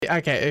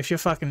okay, if you're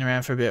fucking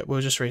around for a bit,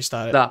 we'll just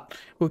restart it. Nah.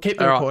 We'll keep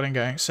the All right. recording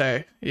going.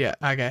 So, yeah,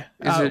 okay.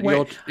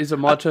 Is it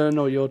my turn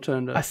or your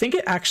turn? I think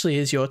it actually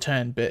is your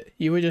turn, but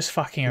you were just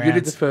fucking around. You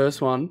did the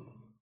first one,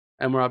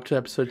 and we're up to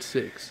episode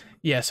 6.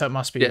 Yeah, so it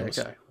must be yours.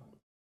 Okay.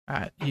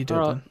 Alright, you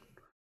do it then.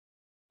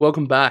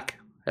 Welcome back.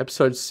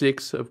 Episode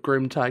 6 of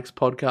Grim Takes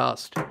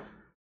Podcast.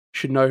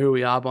 Should know who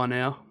we are by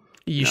now.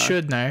 You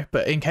should know,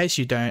 but in case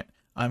you don't,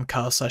 I'm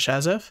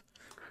Carl/Azef.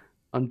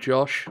 I'm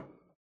Josh.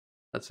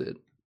 That's it.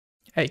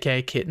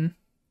 AKA Kitten.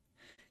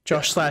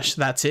 Josh /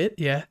 that's it,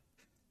 yeah.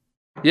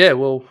 Yeah,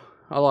 well,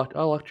 I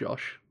like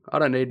Josh. I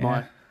don't need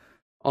my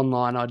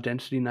online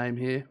identity name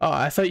here. Oh,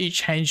 I thought you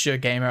changed your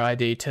gamer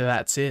ID to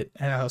that's it,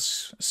 and I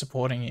was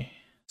supporting you.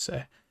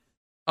 So.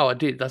 Oh, I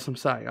did. That's what I'm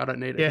saying. I don't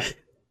need it.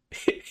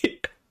 Yeah.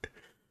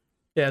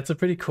 Yeah, it's a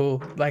pretty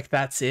cool, like,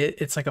 that's it.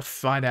 It's like a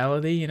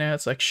finality, you know?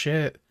 It's like,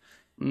 shit.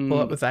 Pull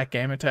up with that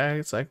gamer tag.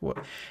 It's like, what?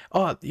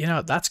 Oh, you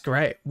know, that's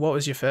great. What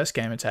was your first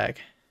gamer tag?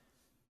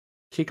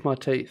 Kick my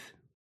teeth.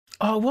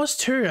 Oh, it was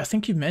too. I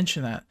think you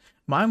mentioned that.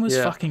 Mine was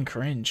fucking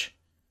cringe.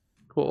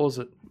 What was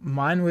it?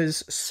 Mine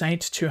was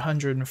Saint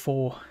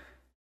 204.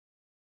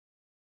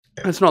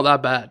 It's not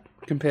that bad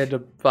compared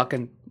to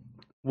fucking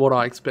what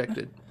I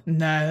expected.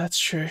 No, that's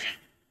true.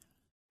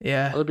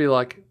 Yeah. It'd be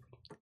like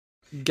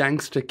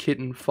Gangster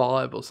Kitten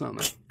 5 or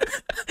something.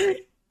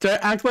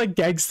 Don't act like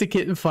Gangster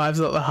Kitten 5's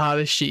not the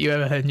hardest shit you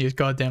ever heard in your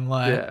goddamn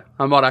life. Yeah,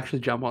 I might actually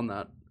jump on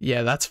that.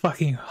 Yeah, that's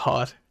fucking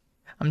hot.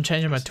 I'm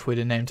changing my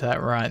Twitter name to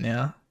that right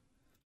now.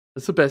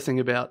 That's the best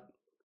thing about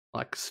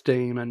like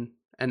Steam and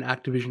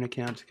Activision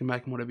accounts. You can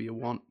make them whatever you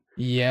want.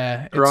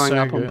 Yeah, Growing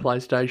up on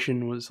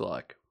PlayStation was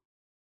like,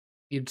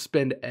 you'd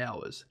spend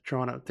hours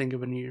trying to think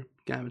of a new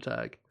gamer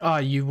tag. Oh,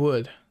 you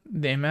would.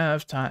 The amount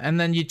of time. And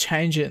then you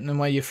change it, and then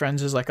one of your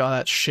friends is like, oh,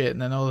 that's shit.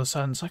 And then all of a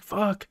sudden it's like,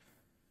 fuck.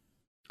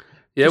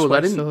 Yeah, just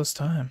well,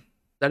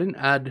 they didn't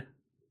add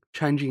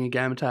changing a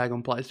gamer tag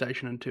on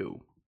PlayStation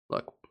until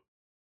like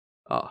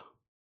 4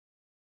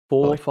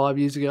 or 5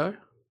 years ago.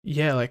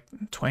 Yeah, like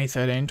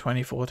 2013,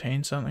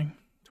 2014, something.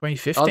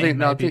 2015.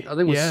 I think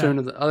it was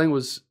sooner than, I think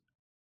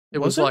it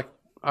was like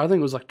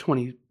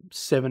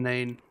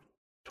 2017,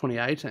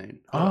 2018.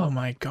 Oh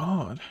my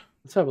god.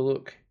 Let's have a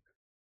look.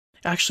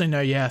 Actually, no,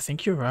 yeah, I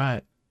think you're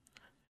right.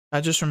 I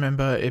just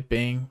remember it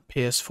being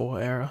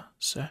PS4 era,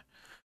 so.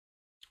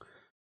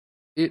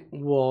 It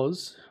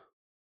was.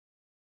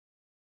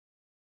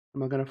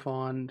 Am I going to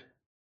find?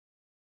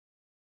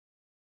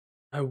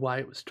 Oh, wait,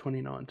 it was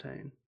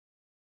 2019.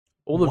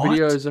 All the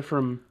videos are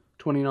from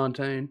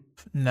 2019.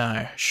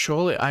 No,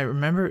 surely I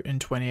remember it in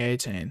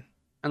 2018.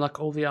 And like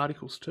all the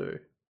articles too.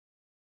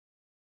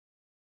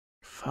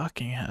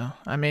 Fucking hell.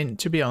 I mean,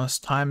 to be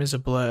honest, time is a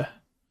blur.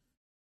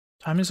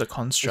 Time is a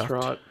construct.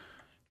 That's right.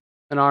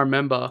 And I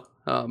remember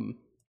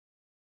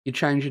you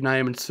change your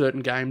name and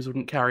certain games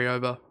wouldn't carry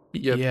over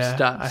your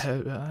stats. I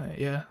heard,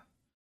 yeah.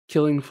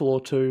 Killing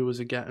Floor 2 was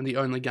the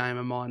only game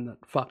of mine that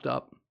fucked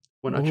up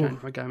when I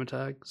changed my gamer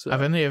tag. So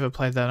I've only ever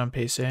played that on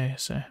PC,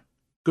 so.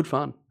 Good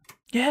fun.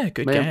 Yeah,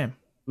 good game.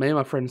 Me and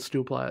my friends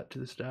still play it to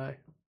this day.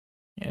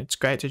 Yeah, it's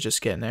great to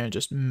just get in there and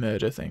just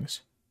murder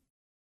things.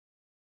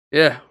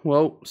 Yeah,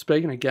 well,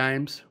 speaking of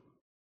games,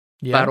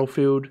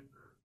 Battlefield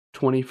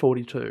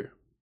 2042.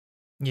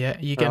 Yeah,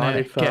 you're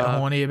gonna get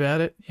horny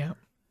about it? Yeah.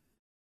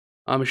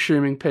 I'm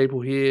assuming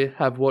people here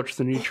have watched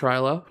the new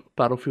trailer,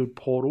 Battlefield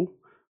Portal,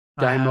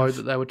 game mode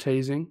that they were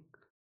teasing.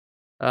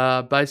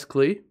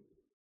 Basically,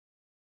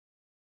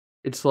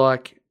 it's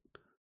like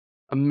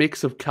a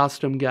mix of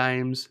custom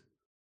games.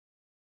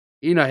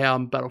 You know how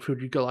in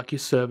Battlefield you've got like your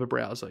server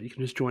browser, you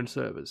can just join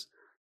servers.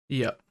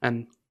 Yeah.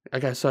 And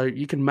okay, so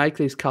you can make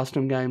these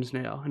custom games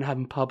now and have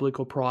them public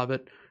or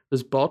private.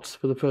 There's bots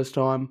for the first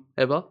time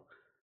ever.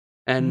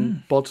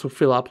 And bots will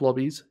fill up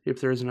lobbies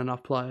if there isn't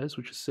enough players,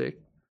 which is sick.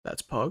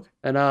 That's pog.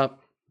 And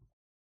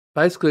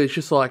basically it's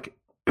just like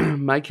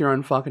make your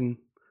own fucking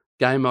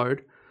game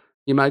mode.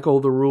 You make all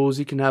the rules.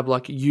 You can have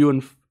like you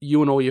and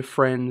all your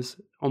friends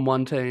on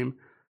one team,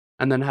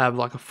 and then have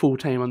like a full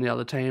team on the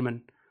other team,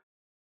 and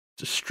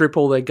just strip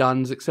all their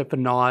guns except for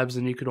knives,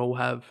 and you could all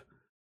have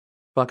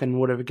fucking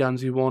whatever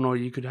guns you want, or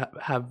you could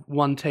have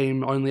one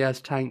team only has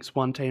tanks,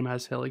 one team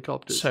has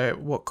helicopters. So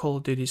what Call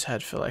of Duty's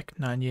had for like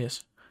 9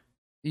 years?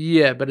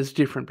 Yeah, but it's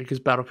different because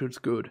Battlefield's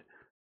good.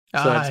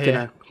 So it's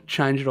going to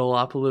change it all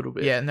up a little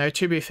bit. Yeah, no,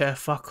 to be fair,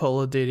 fuck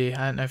Call of Duty.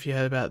 I don't know if you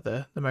heard about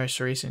the most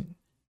recent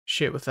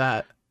shit with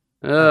that.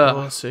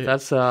 Lawsuit.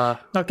 That's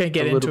not going to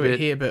get into it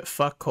here, but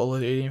fuck Call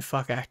of Duty and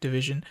fuck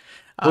Activision.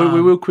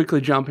 We will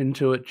quickly jump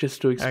into it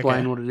just to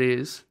explain what it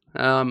is.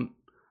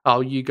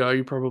 You go.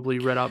 You probably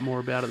read up more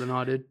about it than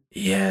I did.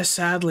 Yeah,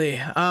 sadly.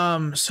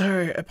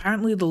 So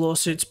apparently the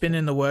lawsuit's been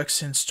in the works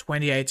since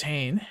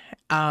 2018.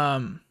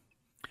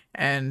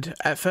 And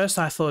at first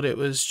I thought it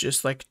was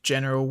just like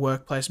general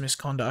workplace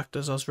misconduct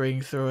as I was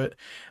reading through it,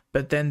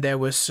 but then there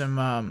was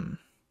some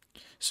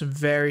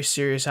very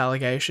serious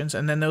allegations,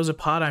 and then there was a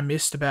part I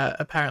missed about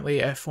apparently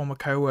a former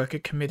coworker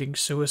committing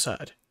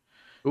suicide.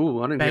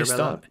 Ooh, I didn't hear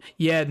about that.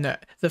 Yeah, no.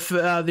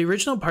 The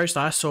original post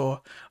I saw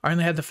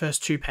only had the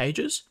first 2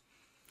 pages,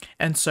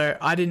 And so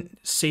I didn't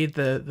see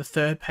the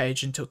third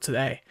page until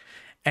today,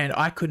 and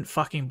I couldn't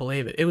fucking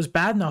believe it. It was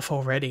bad enough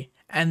already,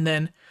 and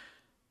then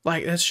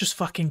like that's just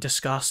fucking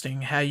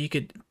disgusting. How you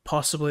could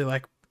possibly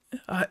like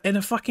in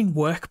a fucking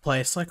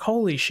workplace, like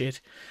holy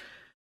shit.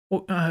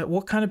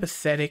 What kind of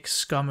pathetic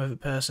scum of a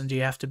person do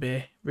you have to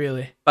be,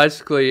 really?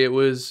 Basically, it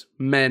was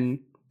men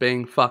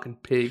being fucking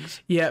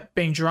pigs. Yeah,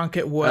 being drunk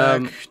at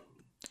work,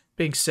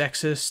 being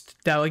sexist,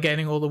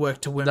 delegating all the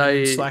work to women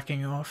and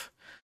slacking off.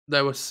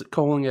 They were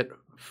calling it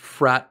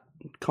frat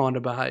kind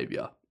of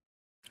behaviour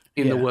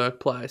in the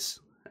workplace.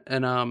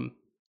 And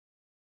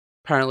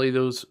apparently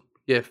there was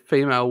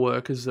female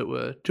workers that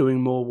were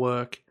doing more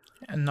work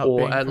and not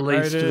being at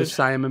promoted, least the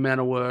same amount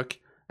of work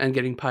and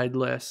getting paid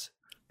less.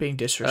 Being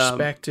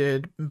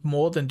disrespected,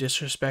 more than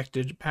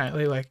disrespected,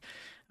 apparently, like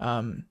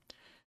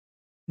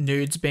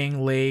nudes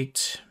being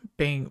leaked,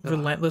 being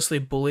relentlessly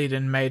bullied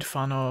and made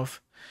fun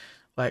of,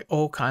 like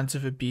all kinds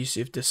of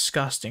abusive,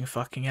 disgusting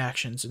fucking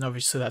actions, and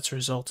obviously that's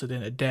resulted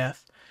in a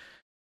death,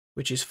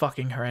 which is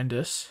fucking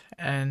horrendous,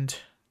 and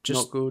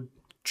just not good.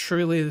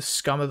 Truly the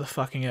scum of the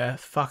fucking earth.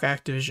 Fuck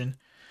Activision.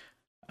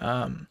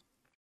 I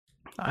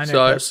know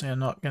personally I'm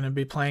not going to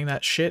be playing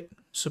that shit,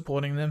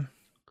 supporting them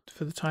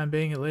for the time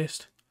being at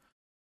least.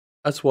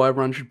 That's why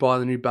everyone should buy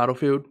the new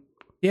Battlefield.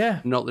 Yeah.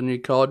 Not the new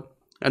COD.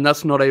 And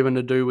that's not even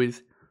to do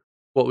with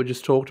what we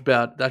just talked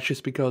about. That's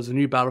just because the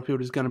new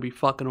Battlefield is going to be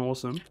fucking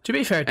awesome. To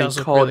be fair, it does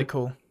look really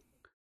cool.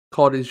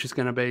 COD is just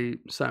going to be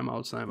same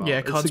old. Yeah,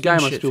 it's the game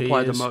I still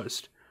play the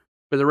most.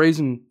 But the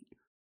reason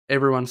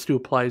everyone still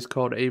plays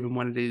COD, even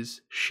when it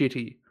is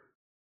shitty,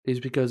 is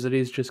because it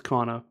is just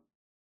kind of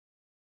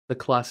the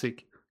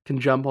classic, can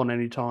jump on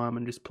any time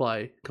and just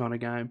play kind of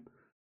game.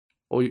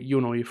 Or you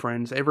and all your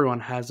friends. Everyone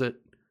has it.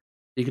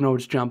 You can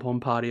always jump on,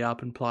 party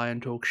up, and play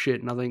and talk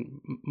shit. And I think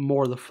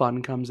more of the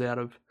fun comes out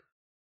of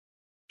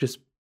just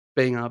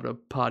being able to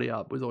party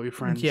up with all your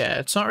friends. Yeah,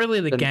 it's not really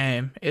the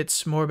game.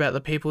 It's more about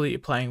the people that you're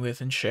playing with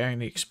and sharing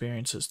the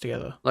experiences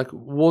together. Like,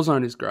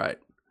 Warzone is great.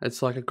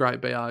 It's like a great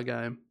BR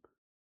game.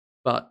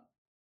 But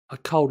a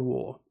Cold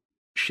War,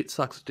 shit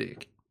sucks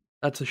dick.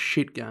 That's a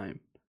shit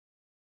game.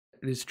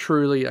 It is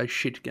truly a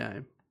shit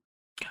game.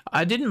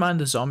 I didn't mind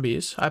the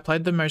zombies. I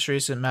played the most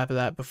recent map of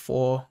that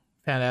before,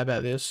 found out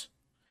about this.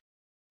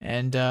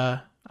 And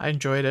I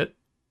enjoyed it.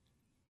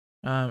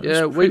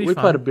 We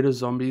played a bit of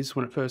zombies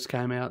when it first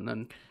came out, and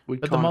then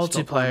but the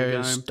multiplayer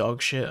is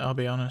dog shit. I'll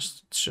be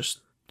honest. It's just,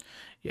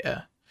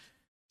 yeah.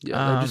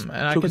 And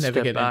I could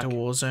never get into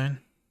Warzone,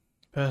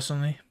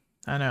 personally.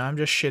 I know I'm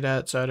just shit at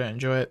it, so I don't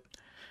enjoy it.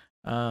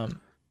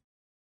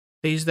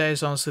 These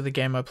days, honestly, the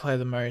game I play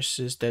the most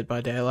is Dead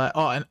by Daylight.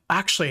 Oh, and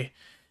actually,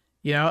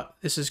 you know what?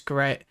 This is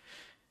great.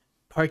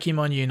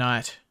 Pokemon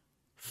Unite.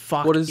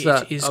 Fuck, what is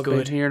that? Is I've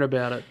good. been hearing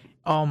about it.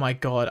 Oh my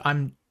god,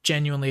 I'm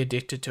genuinely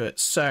addicted to it.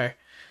 So,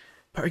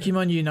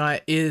 Pokemon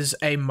Unite is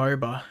a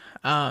MOBA.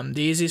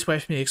 The easiest way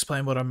for me to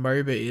explain what a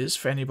MOBA is,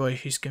 for anybody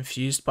who's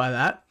confused by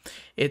that,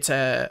 it's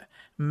a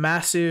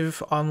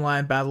massive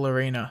online battle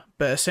arena.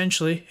 But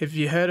essentially, if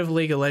you heard of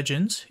League of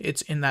Legends,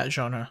 it's in that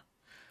genre.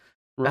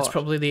 Right. That's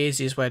probably the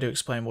easiest way to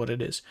explain what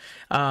it is.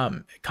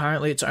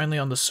 Currently, it's only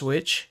on the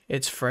Switch.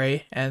 It's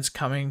free, and it's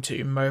coming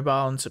to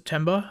mobile in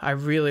September. I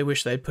really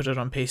wish they'd put it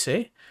on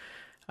PC.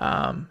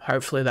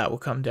 Hopefully that will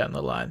come down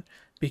the line,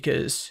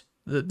 because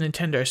the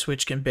Nintendo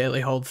Switch can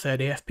barely hold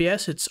 30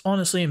 FPS. It's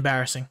honestly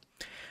embarrassing.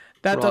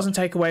 That doesn't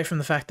take away from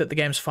the fact that the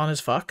game's fun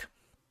as fuck.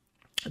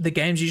 The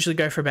games usually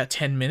go for about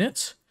 10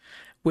 minutes,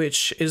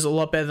 which is a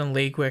lot better than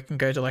League, where it can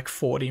go to like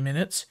 40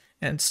 minutes,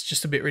 and it's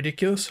just a bit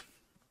ridiculous.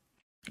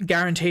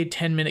 Guaranteed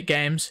 10-minute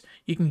games.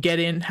 You can get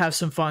in, have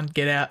some fun,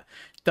 get out.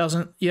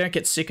 You don't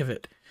get sick of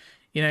it.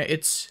 You know,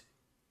 it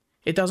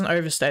doesn't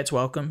overstay its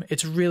welcome.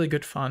 It's really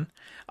good fun.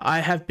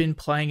 I have been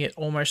playing it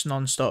almost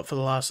non-stop for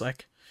the last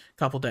like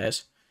couple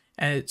days,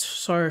 and it's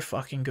so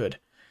fucking good.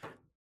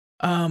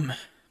 And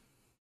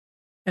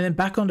then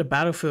back onto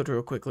Battlefield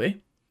real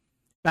quickly.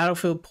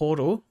 Battlefield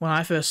Portal, when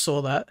I first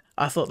saw that,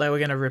 I thought they were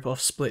going to rip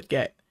off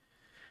Splitgate.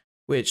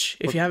 Which,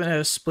 if you haven't heard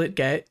of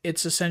Splitgate,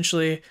 it's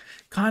essentially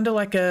kind of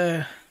like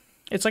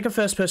it's like a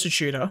first-person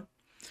shooter,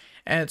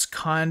 and it's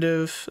kind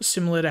of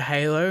similar to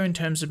Halo in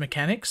terms of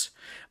mechanics,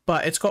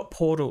 but it's got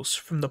portals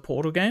from the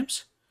Portal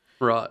games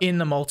in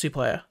the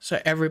multiplayer.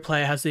 So every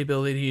player has the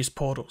ability to use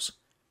portals.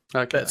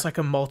 Okay. But it's like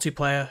a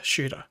multiplayer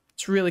shooter.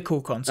 It's a really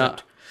cool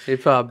concept.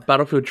 If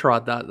Battlefield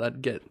tried that,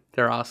 they'd get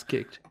their ass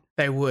kicked.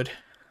 They would.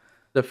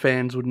 The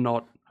fans would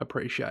not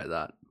appreciate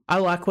that. I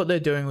like what they're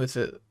doing with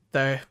it,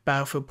 though,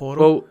 Battlefield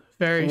Portal. Well,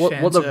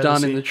 what they've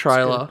done in the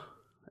trailer,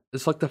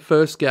 it's like the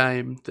first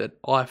game that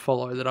I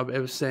follow that I've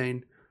ever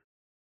seen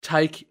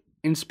take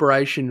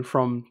inspiration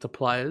from the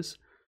players.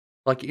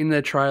 Like in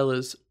their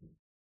trailers,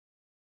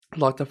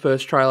 like the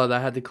first trailer, they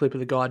had the clip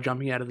of the guy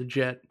jumping out of the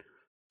jet,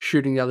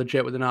 shooting the other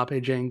jet with an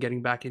RPG and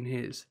getting back in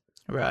his.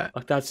 Right.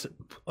 Like that's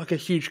like a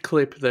huge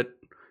clip that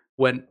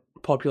went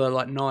popular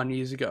like 9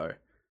 years ago.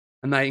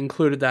 And they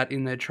included that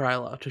in their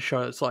trailer to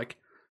show it's like,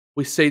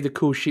 we see the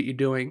cool shit you're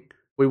doing.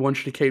 We want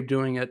you to keep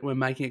doing it. We're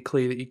making it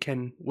clear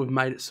that we've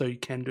made it so you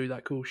can do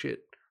that cool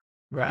shit.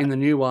 Right. In the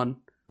new one,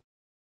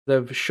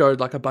 they've showed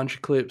like a bunch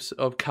of clips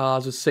of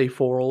cars with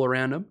C4 all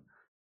around them.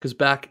 Because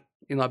back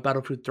in like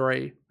Battlefield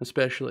 3,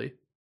 especially,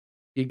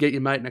 you get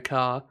your mate in a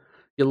car,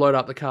 you load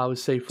up the car with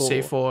C4.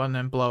 C4 and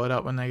then blow it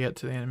up when they get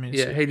to the enemy.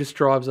 Yeah, he just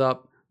drives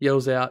up,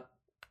 yells out,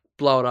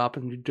 blow it up,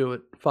 and you do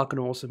it. Fucking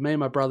awesome. Me and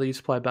my brother used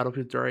to play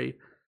Battlefield 3.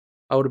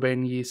 I would have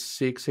been year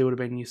 6, he would have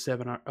been year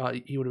 7,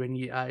 he would have been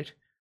year 8.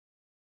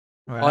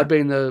 Right. I'd be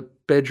in the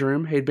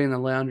bedroom, he'd be in the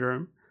lounge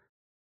room.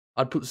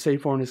 I'd put the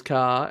C4 in his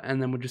car, and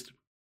then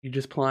you're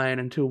just playing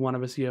until one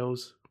of us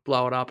yells,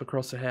 blow it up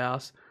across the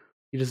house.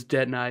 You just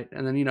detonate,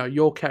 and then,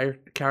 your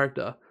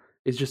character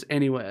is just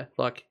anywhere,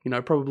 like,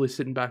 probably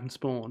sitting back and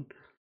spawn.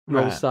 And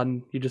all of a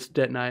sudden, you just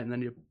detonate, and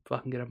then you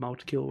fucking get a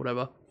multi-kill or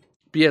whatever.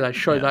 But yeah, they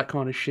showed that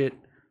kind of shit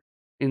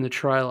in the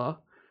trailer.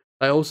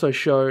 They also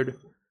showed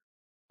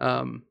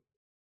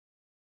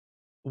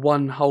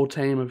one whole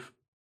team of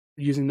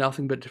using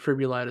nothing but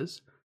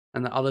defibrillators,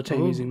 and the other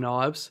team using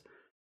knives.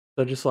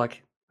 So just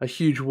like a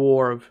huge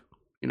war of,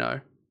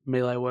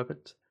 melee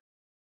weapons.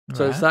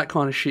 So it's that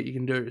kind of shit you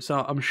can do. So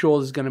I'm sure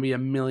there's going to be a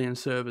million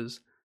servers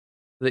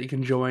that you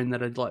can join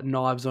that are like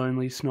knives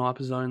only,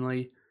 snipers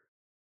only,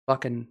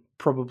 fucking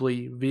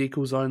probably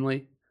vehicles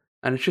only.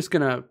 And it's just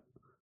going to,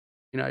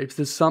 if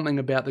there's something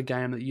about the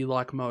game that you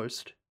like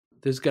most,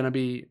 there's going to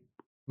be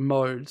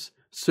modes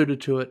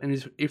suited to it.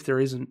 And if there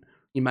isn't,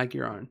 you make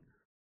your own.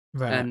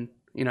 Right. And,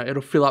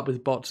 it'll fill up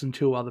with bots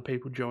until other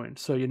people join.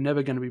 So you're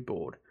never going to be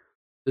bored.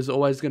 There's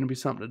always going to be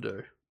something to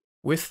do.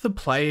 With the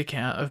player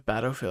count of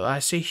Battlefield, I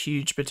see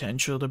huge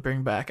potential to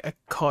bring back a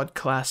COD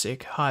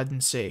classic hide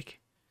and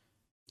seek.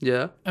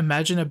 Yeah.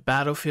 Imagine a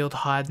Battlefield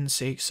hide and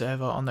seek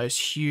server on those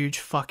huge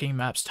fucking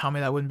maps. Tell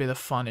me that wouldn't be the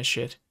funnest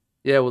shit.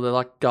 Yeah, well, they're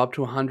like go up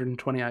to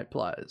 128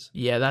 players.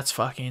 Yeah, that's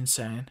fucking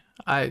insane.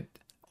 I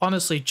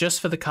honestly, just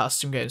for the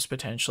custom games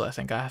potential, I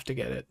think I have to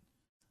get it.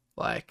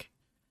 Like,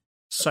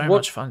 so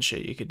much fun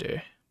shit you could do.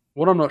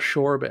 What I'm not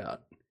sure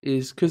about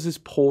is because this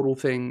Portal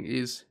thing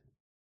is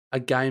a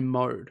game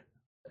mode.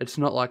 It's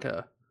not like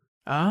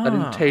I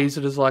didn't tease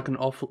it as like an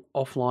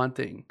offline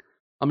thing.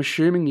 I'm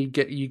assuming you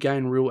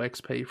gain real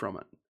XP from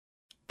it.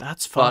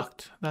 That's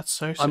fucked. That's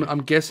so sick.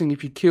 I'm guessing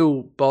if you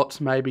kill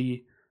bots,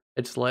 maybe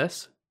it's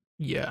less.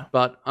 Yeah.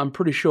 But I'm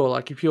pretty sure,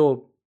 like, if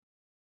you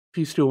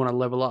still want to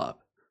level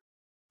up,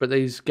 but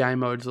these game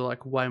modes are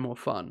like way more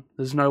fun.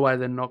 There's no way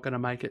they're not going to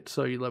make it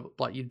so you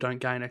don't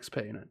gain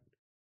XP in it.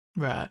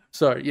 Right.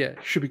 So yeah,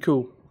 should be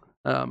cool.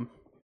 I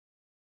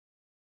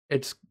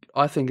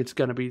think it's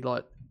going to be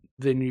like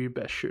the new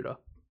best shooter.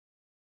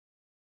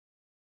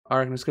 I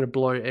reckon it's going to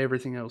blow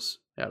everything else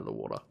out of the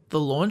water. The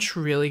launch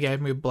really gave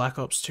me Black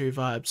Ops 2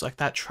 vibes. Like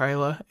that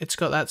trailer, it's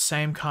got that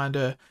same kind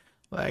of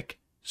like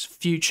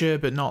future,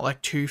 but not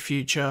like too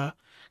future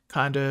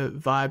kind of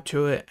vibe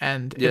to it.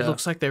 And it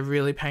looks like they're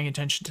really paying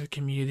attention to the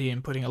community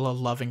and putting a lot of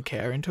love and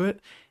care into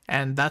it.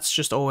 And that's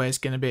just always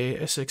going to be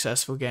a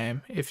successful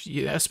game,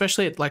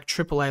 especially at like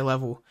AAA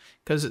level,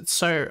 because it's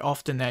so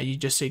often now you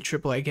just see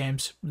AAA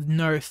games with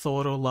no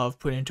thought or love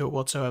put into it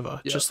whatsoever.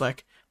 Yep. Just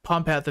like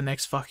pump out the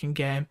next fucking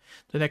game,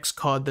 the next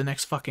COD, the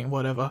next fucking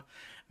whatever,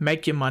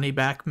 make your money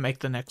back, make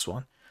the next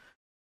one.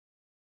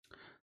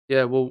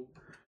 Yeah, well,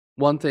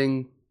 one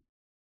thing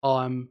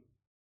I'm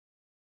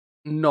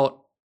not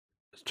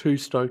too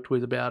stoked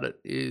with about it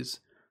is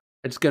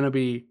it's going to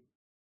be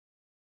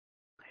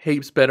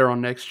heaps better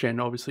on next gen,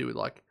 obviously, with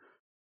like,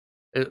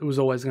 it was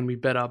always going to be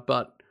better,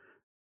 but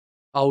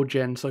old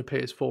gen, so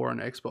PS4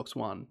 and Xbox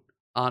One,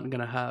 aren't going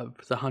to have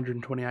the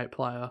 128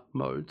 player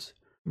modes.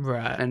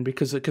 Right. And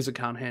because it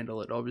can't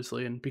handle it,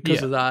 obviously, and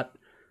because of that,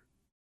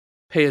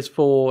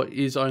 PS4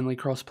 is only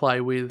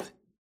cross-play with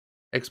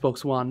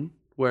Xbox One,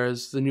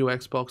 whereas the new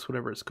Xbox,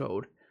 whatever it's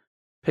called,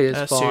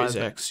 PS5, Series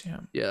X,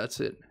 yeah, that's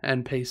it,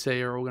 and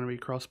PC are all going to be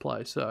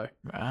cross-play, so...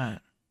 Right.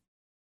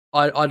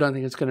 I don't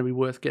think it's going to be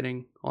worth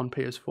getting on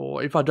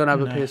PS4. If I don't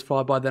have a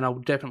PS5 by then, I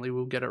definitely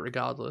will get it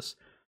regardless.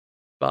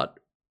 But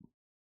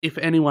if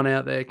anyone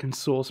out there can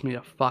source me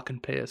a fucking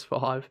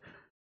PS5,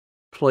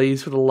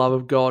 please, for the love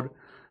of God.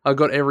 I've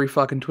got every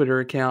fucking Twitter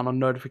account on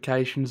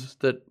notifications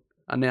that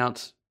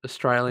announce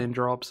Australian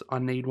drops. I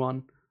need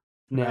one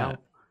now. Right.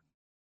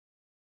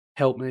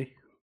 Help me.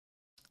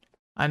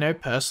 I know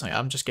personally,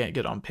 I'm just getting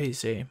it on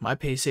PC. My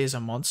PC is a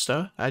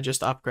monster. I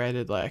just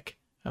upgraded like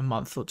a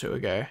month or two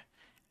ago.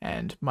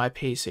 And my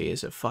PC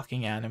is a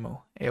fucking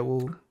animal. It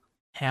will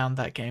hound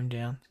that game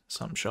down.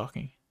 Something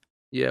shocking.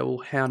 Yeah,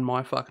 will hound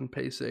my fucking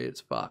PC. It's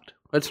fucked.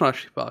 It's not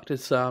actually fucked.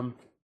 It's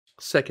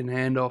second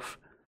hand off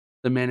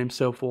the man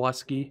himself,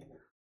 Wysky.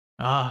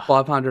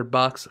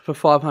 $500. For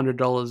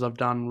 $500, I've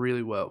done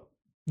really well.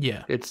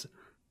 Yeah. It's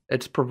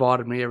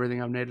provided me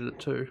everything I've needed it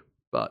to.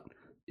 But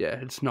yeah,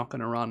 it's not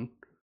going to run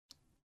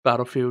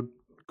Battlefield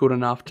good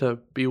enough to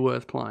be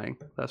worth playing.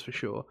 That's for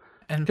sure.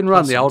 And it can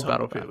run the old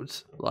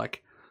Battlefields.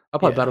 Like... I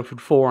played Battlefield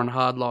 4 on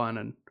Hardline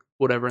and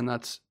whatever, and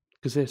that's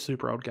because they're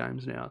super old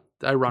games now.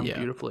 They run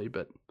beautifully,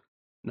 but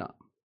no.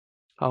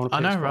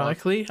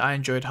 Unironically, I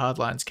enjoyed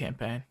Hardline's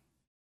campaign.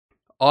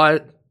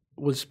 I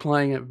was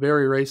playing it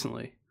very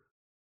recently,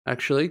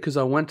 actually, because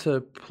I went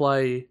to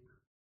play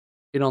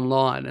it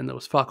online, and there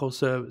was fuck all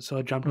servers, so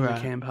I jumped on the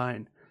Right.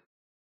 campaign,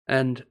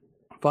 and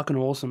fucking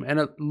awesome, and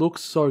it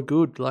looks so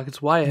good. Like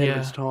it's way ahead of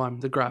its time.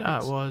 The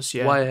graphics, it was,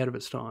 yeah. way ahead of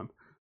its time,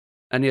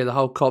 and yeah, the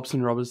whole cops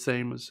and robbers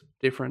theme was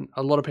different.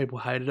 A lot of people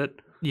hated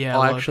it. Yeah, a I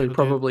lot of actually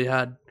people did. probably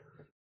had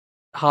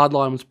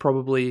Hardline was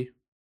probably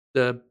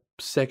the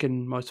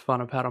second most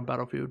fun I've had on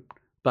Battlefield.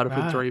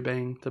 Battlefield Right. 3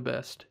 being the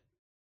best.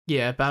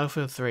 Yeah,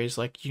 Battlefield 3 is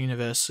like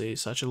universally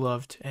such a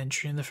loved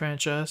entry in the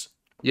franchise.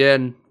 Yeah,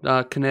 and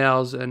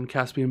Canals and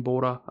Caspian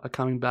Border are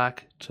coming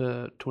back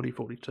to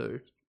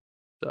 2042.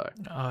 So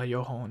Oh,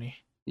 you're horny.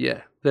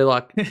 yeah, they're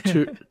like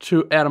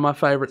two out of my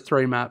favorite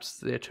 3 maps.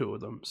 They're 2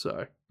 of them,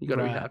 so you got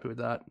to be Right. happy with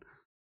that.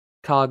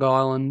 Karg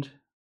Island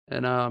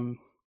and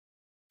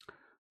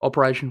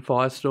Operation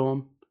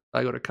Firestorm.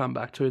 They got to come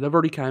back too. They've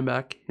already came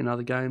back in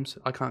other games.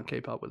 I can't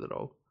keep up with it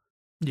all,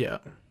 Yeah.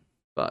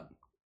 but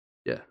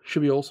yeah,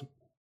 should be awesome.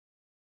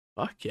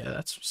 Fuck yeah,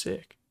 that's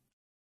sick.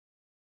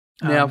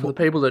 Now, for the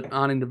people that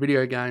aren't into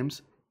video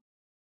games,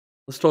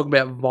 let's talk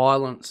about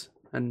violence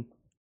and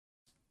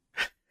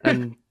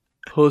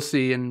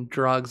pussy and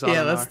drugs.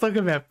 yeah, let's talk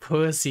about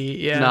pussy.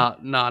 Yeah.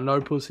 Nah,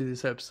 no pussy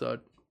this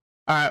episode.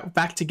 All right,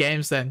 back to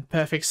games then.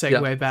 Perfect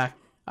segue back.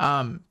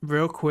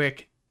 Real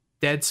quick,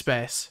 Dead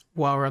Space.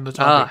 While we're on the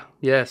topic.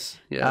 Yes.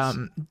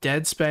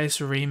 Dead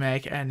Space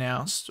remake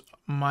announced.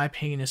 My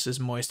penis is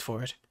moist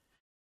for it.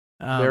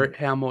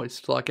 How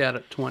moist? Like out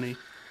at 20.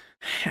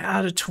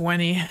 Out of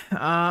 20,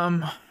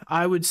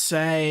 I would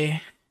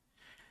say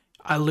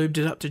I lubed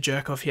it up to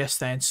jerk off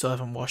yesterday and still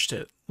haven't washed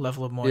it.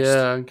 Level of moist.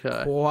 Yeah,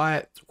 okay.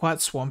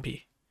 Quite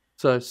swampy.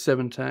 So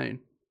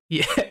 17.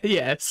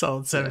 Yeah,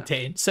 solid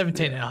 17. Yeah.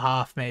 17 and a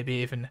half, maybe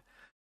even.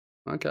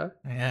 Okay.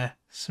 Yeah,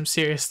 some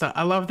serious stuff.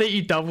 I love that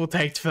you double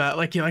taked for that.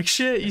 Like, you're like,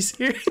 shit, you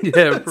serious?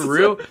 Yeah, for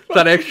real?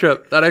 that extra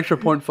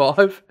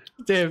 0.5?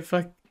 Dude,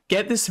 fuck,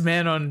 get this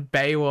man on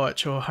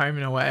Baywatch or Home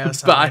and Away or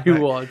something.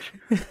 Baywatch.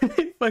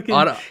 Fucking...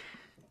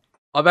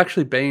 I've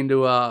actually been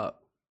to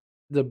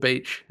the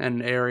beach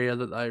and area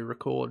that they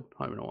record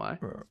Home and Away.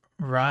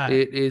 Right.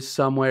 It is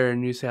somewhere in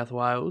New South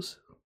Wales.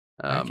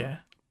 Okay.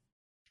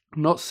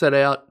 Not set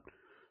out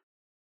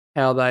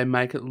how they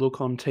make it look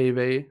on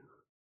TV,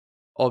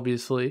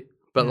 obviously,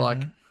 but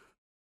like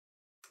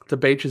the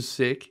beach is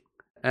sick,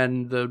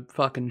 and the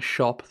fucking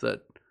shop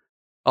that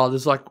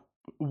there's like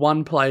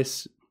one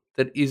place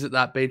that is at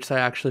that beach they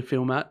actually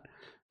film at,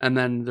 and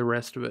then the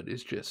rest of it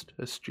is just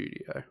a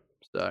studio.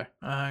 So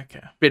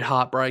okay, bit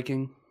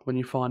heartbreaking when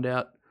you find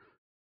out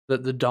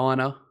that the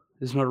diner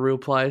is not a real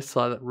place.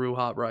 So that real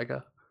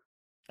heartbreaker.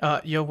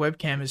 Your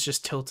webcam is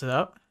just tilted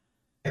up.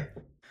 I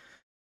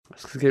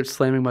just keep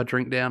slamming my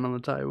drink down on the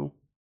table.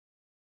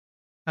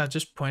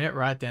 Just point it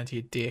right down to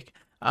your dick.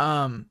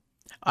 I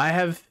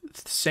have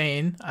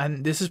seen,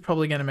 and this is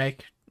probably going to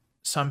make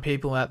some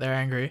people out there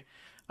angry.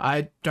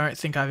 I don't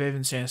think I've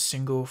even seen a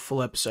single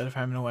full episode of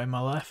Home and Away in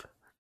my life.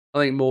 I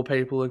think more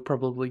people are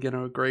probably going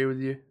to agree with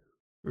you.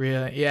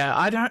 Really?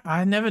 Yeah,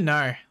 I never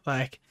know.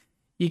 Like,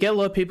 you get a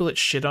lot of people that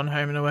shit on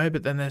Home and Away,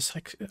 but then there's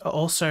like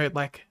also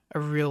like a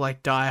real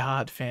like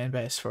diehard fan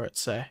base for it.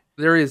 So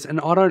there is, and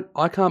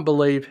I can't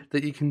believe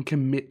that you can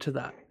commit to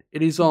that.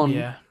 It is on.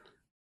 Yeah.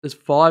 There's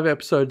 5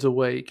 episodes a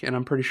week, and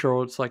I'm pretty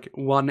sure it's like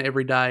 1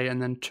 every day,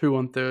 and then 2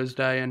 on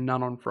Thursday, and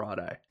none on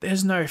Friday.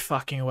 There's no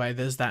fucking way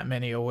there's that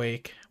many a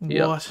week.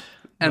 Yep. What?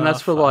 And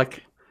that's for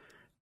like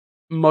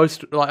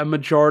a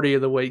majority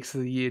of the weeks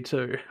of the year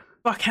too.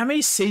 Fuck, how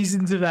many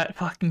seasons of that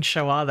fucking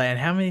show are there, and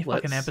how many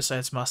fucking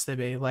episodes must there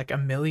be? Like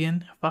 1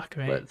 million? Fuck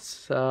me.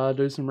 Let's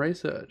do some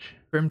research.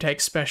 Grim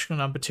Take Special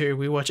number 2.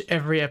 We watch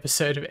every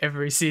episode of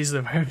every season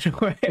of Home and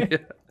Away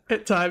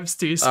at times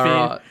 2 speed.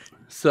 Alright,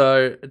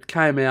 so it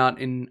came out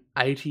in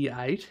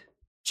 88.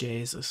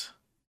 Jesus.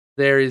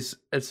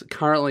 It's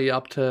currently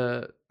up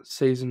to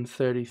season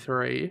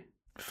 33.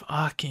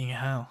 Fucking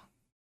hell.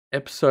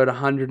 Episode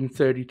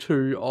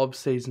 132 of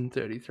season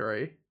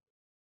 33.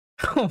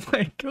 Oh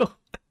my god.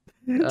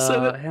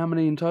 How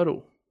many in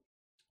total?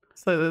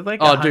 So like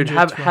dude,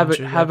 have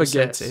a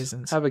guess.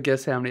 Seasons. Have a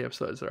guess how many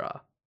episodes there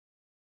are.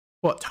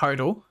 What,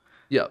 total?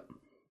 Yep.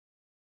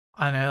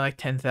 I know, like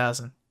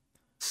 10,000.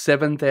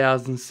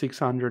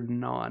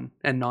 7,609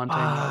 and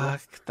 19.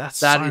 That's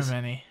so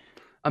many.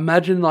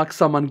 Imagine like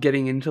someone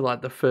getting into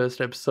like the first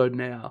episode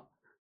now.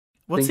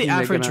 What's the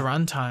average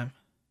runtime?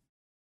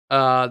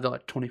 They're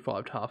like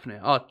 25 to half an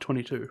hour.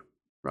 22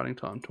 running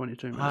time,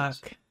 22 minutes.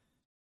 Fuck.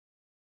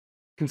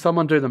 Can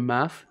someone do the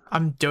math?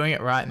 I'm doing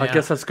it right now. I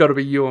guess that's got to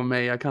be you or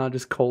me. I can't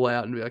just call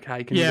out and be like,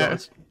 hey, can you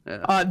guys?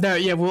 Yeah. No,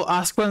 yeah, we'll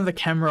ask one of the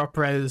camera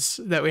operators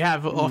that we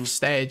have off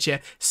stage. Yeah.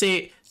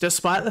 See,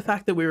 despite the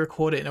fact that we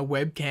record it in a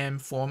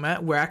webcam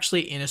format, we're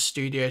actually in a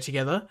studio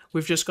together.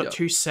 We've just got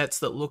 2 sets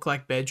that look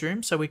like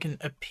bedrooms, so we can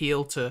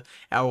appeal to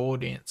our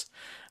audience.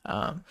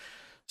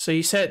 So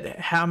you said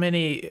how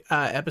many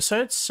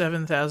episodes?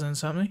 7,000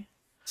 something?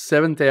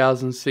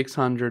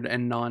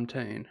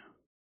 7,619.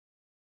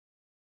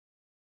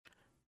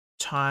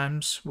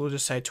 Times, we'll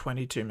just say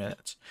 22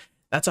 minutes.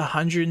 That's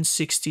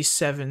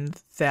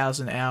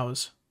 167,000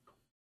 hours.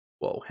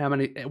 Whoa,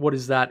 what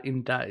is that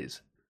in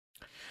days?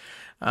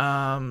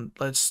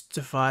 Let's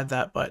divide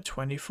that by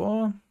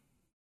 24.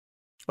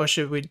 Or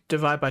should we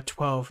divide by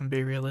 12 and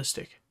be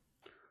realistic?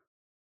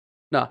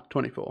 Nah,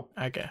 24.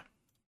 Okay.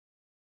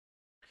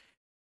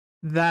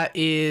 That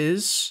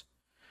is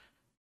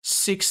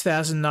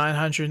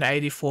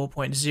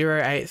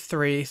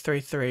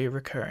 6,984.08333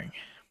 recurring.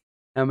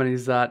 How many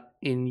is that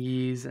in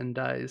years and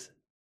days?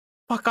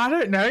 Fuck, I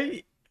don't know.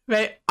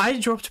 Mate, I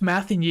dropped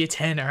math in year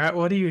 10, alright?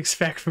 What do you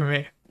expect from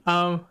me?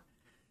 Fuck.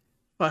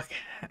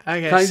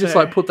 Okay, Can't you just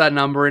like put that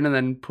number in and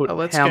then put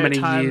how many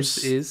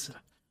years is?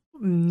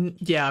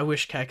 Yeah, I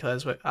wish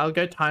calculators work. I'll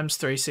go times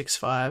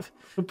 365.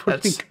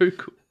 Put in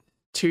Google.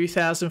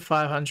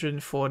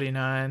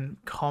 2,549,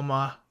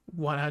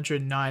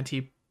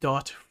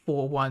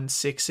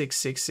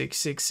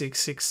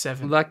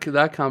 190.4166666667.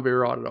 That can't be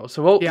right at all.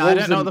 So what? Yeah, what I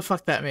don't know what the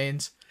fuck that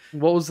means.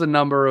 What was the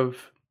number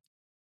of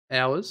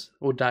hours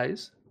or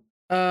days?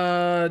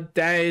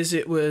 Days,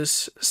 it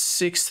was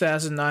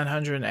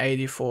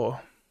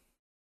 6,984.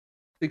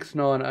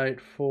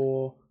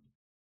 6,984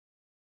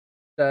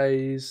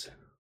 days.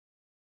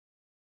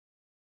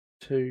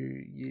 2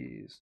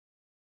 years.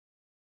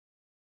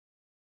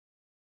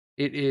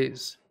 It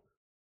is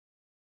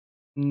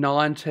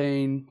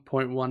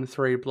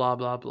 19.13 blah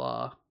blah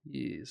blah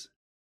years.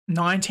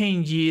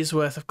 19 years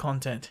worth of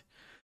content.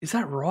 Is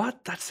that right?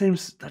 That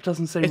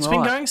doesn't seem right. It's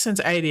been going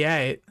since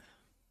 88.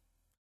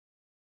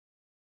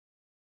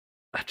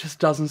 That just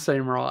doesn't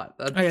seem right.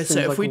 That Okay, so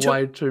seems if like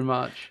way too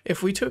much.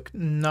 If we took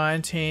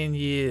 19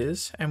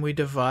 years and we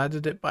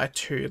divided it by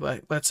 2,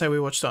 like let's say we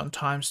watched it on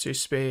times 2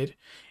 speed,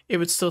 it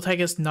would still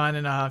take us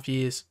 9.5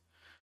 years.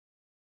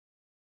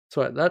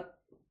 So that...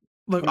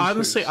 Look,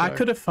 honestly, I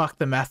could have fucked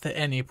the math at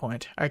any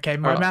point. Okay,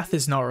 my math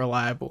is not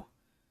reliable.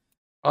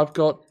 I've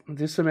got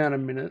this amount of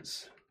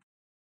minutes.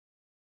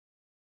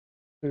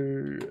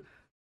 2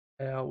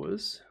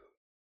 hours.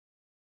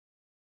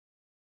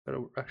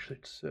 Gotta actually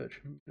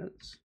search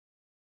minutes.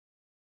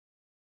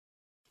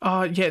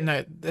 Oh, yeah,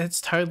 no,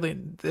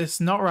 it's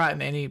not right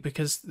in any,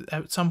 because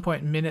at some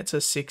point minutes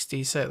are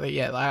 60, so like,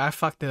 yeah, like, I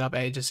fucked it up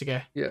ages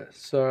ago. Yeah,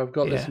 so I've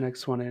got this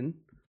next one in.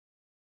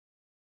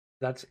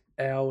 That's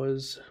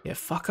hours. Yeah,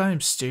 fuck,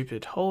 I'm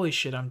stupid. Holy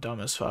shit, I'm dumb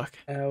as fuck.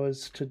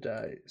 Hours to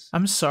days.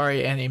 I'm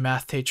sorry, any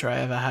math teacher I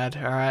ever had,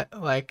 alright?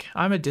 Like,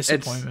 I'm a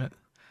disappointment.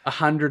 It's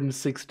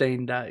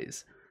 116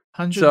 days.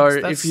 So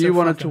if you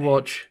wanted to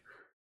watch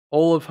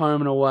all of Home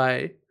and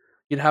Away,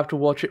 you'd have to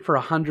watch it for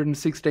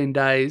 116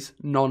 days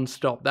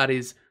non-stop. That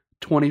is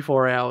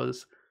 24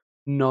 hours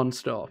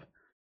non-stop.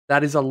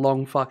 That is a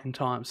long fucking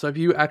time. So if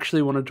you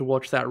actually wanted to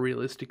watch that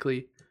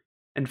realistically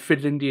and fit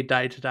it into your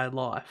day-to-day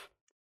life,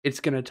 it's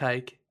going to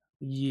take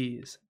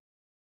years.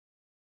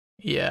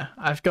 Yeah,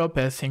 I've got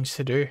better things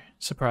to do,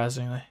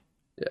 surprisingly.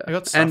 Yeah. I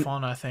got stuff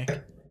on, I think.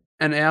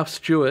 And Alf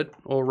Stewart,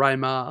 or Ray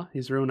Ma,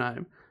 his real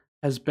name,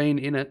 has been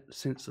in it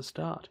since the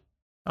start.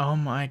 Oh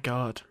my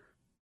god.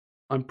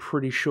 I'm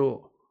pretty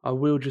sure. I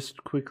will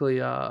just quickly...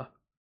 God,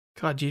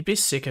 you'd be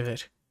sick of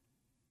it.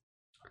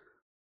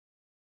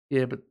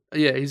 Yeah, but...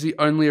 Yeah, he's the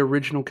only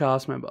original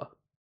cast member.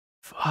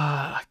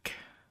 Fuck.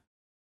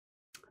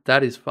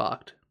 That is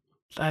fucked.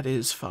 That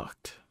is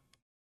fucked.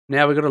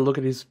 Now we've got to look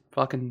at his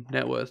fucking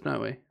net worth,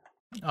 don't we?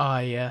 Ah,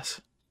 yes.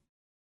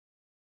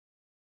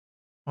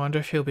 I wonder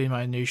if he'll be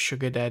my new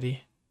sugar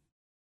daddy.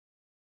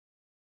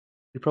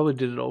 He probably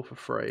did it all for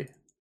free.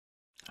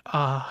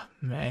 Ah,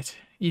 mate.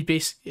 You'd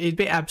be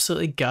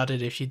absolutely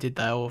gutted if you did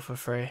that all for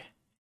free.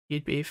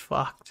 You'd be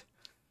fucked.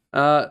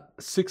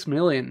 6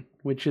 million,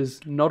 which is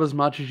not as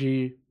much as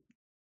you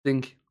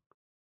think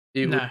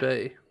it would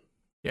be.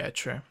 Yeah,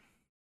 true.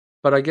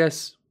 But I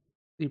guess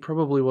he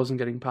probably wasn't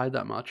getting paid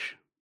that much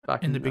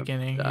back in the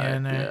beginning. Yeah,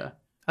 no. Yeah.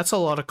 That's a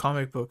lot of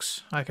comic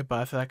books I could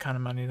buy for that kind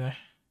of money, though.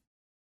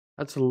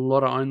 That's a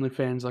lot of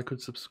OnlyFans I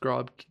could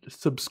subscribe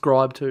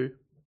to.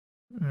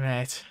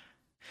 Mate.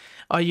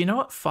 Oh, you know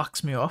what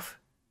fucks me off?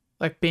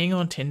 Like being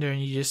on Tinder and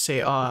you just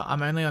say, oh,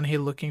 I'm only on here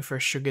looking for a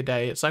sugar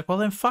daddy. It's like, well,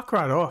 then fuck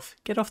right off.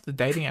 Get off the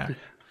dating app.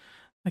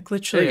 Like,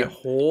 literally. Yeah, you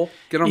whore.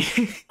 Get on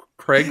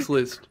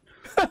Craigslist.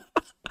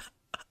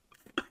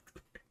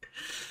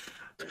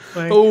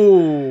 Like,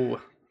 oh,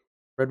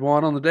 red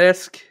wine on the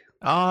desk.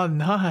 Oh,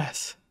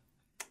 nice.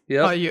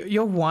 Yeah. Oh,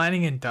 you're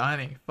whining and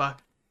dining.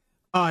 Fuck.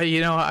 Oh,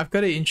 you know what? I've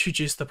got to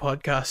introduce the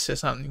podcast to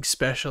something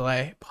special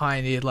I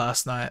pioneered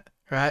last night,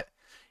 right?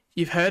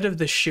 You've heard of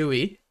the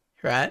Shoey,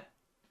 right?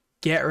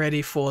 Get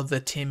ready for the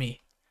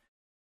Timmy.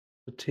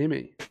 The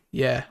Timmy?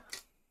 Yeah.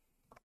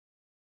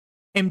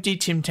 Empty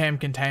Tim Tam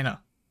container.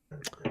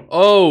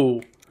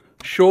 Oh,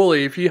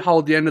 surely if you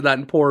hold the end of that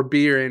and pour a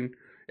beer in,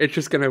 it's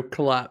just going to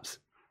collapse.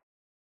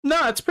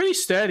 No, it's pretty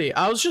sturdy.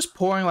 I was just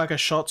pouring like a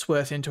shot's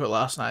worth into it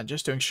last night,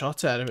 just doing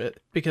shots out of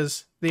it,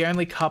 because the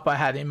only cup I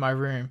had in my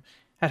room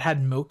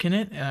had milk in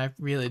it, and I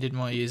really didn't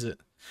want to use it.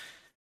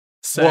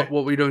 So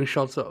what were you doing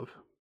shots of?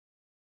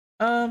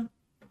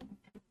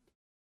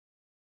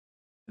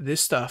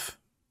 This stuff.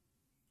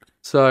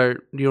 So,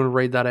 do you want to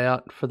read that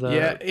out for the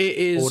it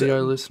is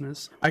audio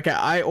listeners? Okay,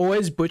 I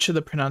always butcher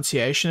the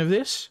pronunciation of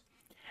this.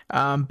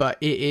 But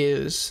it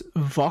is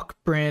Vok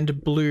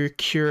brand blue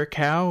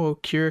Curacao or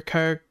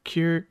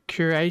Curaçao.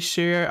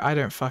 I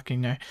don't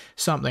fucking know.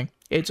 Something.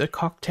 It's a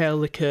cocktail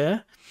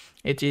liqueur.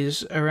 It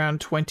is around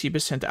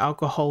 20%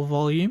 alcohol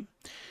volume.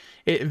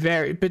 It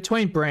varies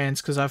between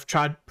brands because I've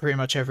tried pretty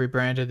much every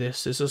brand of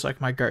this. This is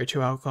like my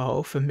go-to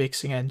alcohol for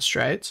mixing and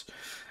straights.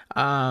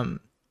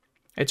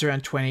 It's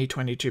around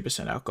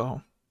 22%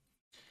 alcohol.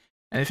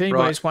 And if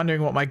anybody's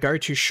wondering what my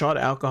go-to shot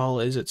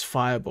alcohol is, it's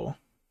Fireball.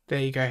 There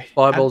you go.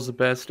 Fireball's the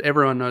best.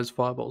 Everyone knows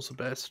Fireball's the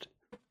best.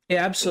 It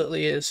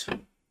absolutely is.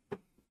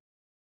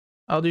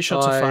 I'll do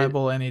shots of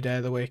Fireball any day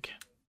of the week.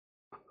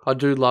 I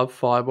do love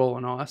Fireball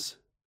and ice.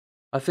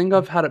 I think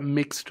I've had it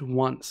mixed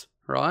once,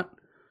 right?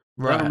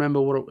 I don't remember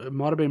what it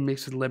might have been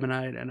mixed with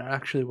lemonade, and it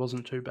actually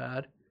wasn't too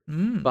bad.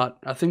 But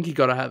I think you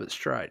got to have it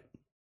straight.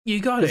 You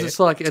got it. It's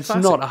like it's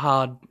not a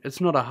hard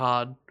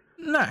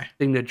no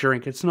thing to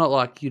drink. It's not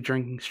like you're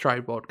drinking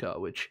straight vodka,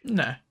 which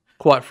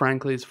quite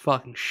frankly is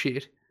fucking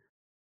shit.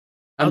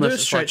 I'll do a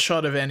straight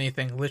shot of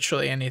anything,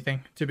 literally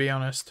anything, to be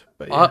honest.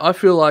 But yeah. I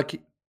feel like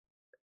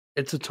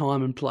it's a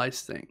time and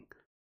place thing.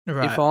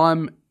 Right. If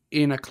I'm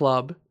in a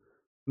club,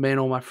 me and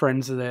all my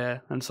friends are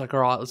there, and it's like,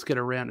 all right, let's get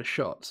a round of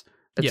shots.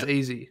 It's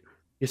easy.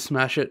 You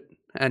smash it,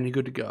 and you're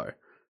good to go.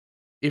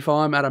 If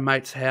I'm at a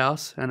mate's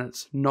house, and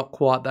it's not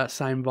quite that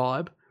same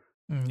vibe,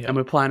 and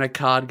we're playing a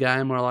card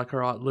game where like,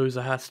 all right,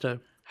 loser has to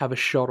have a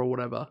shot or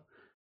whatever,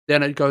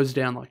 then it goes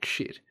down like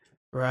shit.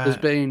 Right. There's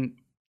been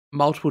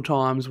multiple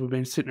times we've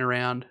been sitting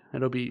around,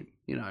 it'll be,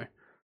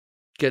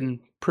 getting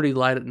pretty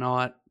late at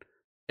night.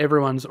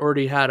 Everyone's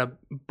already had a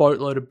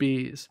boatload of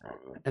beers,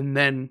 and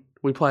then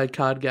we play a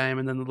card game,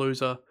 and then the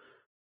loser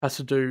has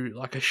to do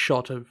like a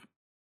shot of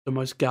the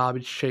most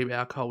garbage cheap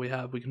alcohol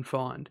we can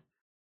find.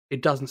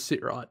 It doesn't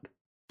sit right.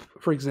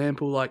 For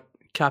example, like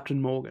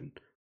Captain Morgan.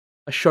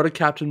 A shot of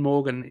Captain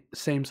Morgan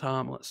seems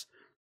harmless,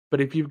 but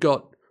if you've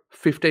got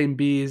 15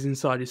 beers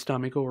inside your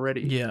stomach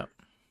already,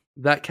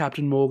 that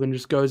Captain Morgan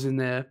just goes in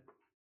there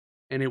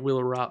and it will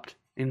erupt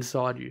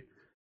inside you.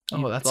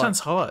 Oh, that sounds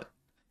hot.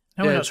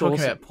 No, we're not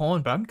talking about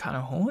porn, but I'm kind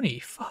of horny.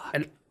 Fuck.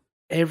 And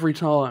every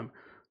time,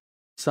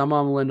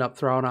 someone will end up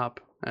throwing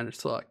up, and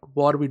it's like,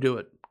 why do we do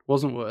it?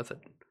 Wasn't worth it.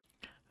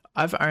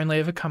 I've only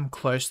ever come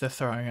close to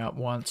throwing up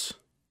once,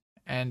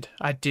 and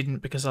I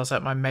didn't because I was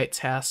at my mate's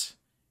house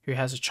who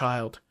has a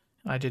child.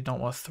 I did not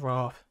want to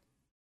throw up.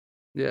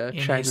 Yeah,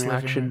 chain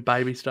reaction,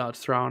 baby starts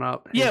throwing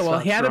up. Yeah, well,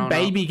 he had a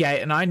baby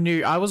gate, and I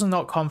knew I was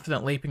not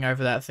confident leaping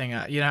over that thing.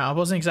 I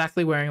wasn't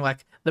exactly wearing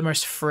like the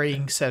most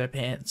freeing set of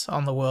pants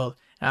on the world.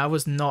 And I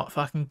was not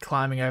fucking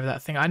climbing over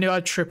that thing. I knew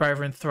I'd trip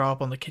over and throw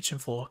up on the kitchen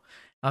floor.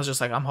 I was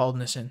just like, I'm holding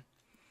this in.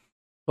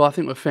 Well, I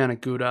think we've found a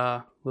good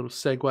little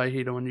segue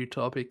here to a new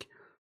topic.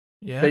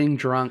 Yeah. Being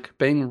drunk,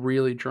 being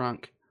really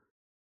drunk.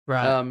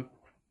 Right.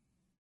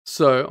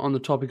 So, on the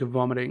topic of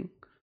vomiting,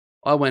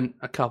 I went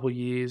a couple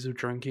years of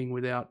drinking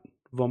without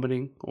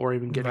vomiting or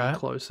even getting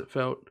close, it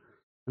felt,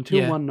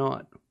 until one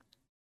night.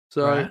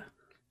 So,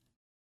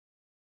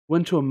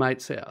 went to a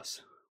mate's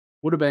house.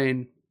 Would have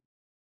been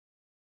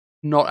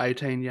not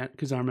 18 yet,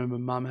 because I remember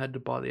Mum had to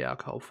buy the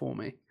alcohol for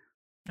me.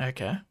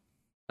 Okay.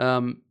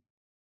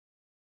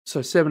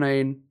 So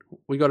 17,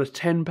 we got a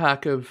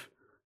 10-pack of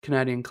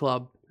Canadian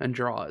Club and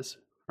Dries,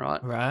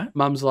 right? Right.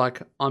 Mum's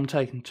like, I'm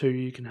taking 2,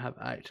 you can have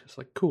 8. It's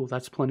like, cool,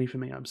 that's plenty for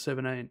me, I'm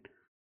 17.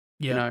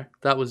 Yeah.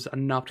 That was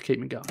enough to keep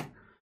me going.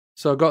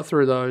 So I got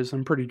through those,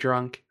 I'm pretty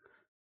drunk,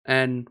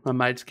 and my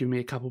mates give me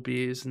a couple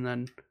beers, and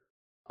then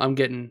I'm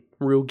getting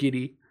real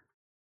giddy.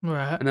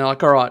 Right. And they're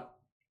like, all right,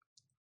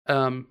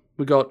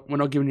 we're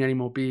not giving you any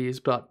more beers,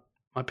 but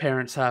my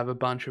parents have a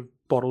bunch of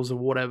bottles of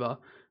whatever.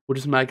 We'll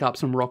just make up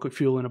some rocket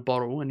fuel in a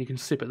bottle, and you can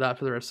sip at that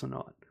for the rest of the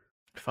night.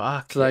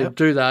 Fuck. So they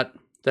do that.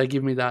 They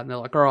give me that, and they're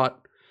like, all right,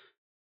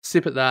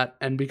 sip at that.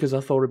 And because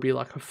I thought it'd be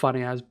like a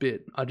funny-ass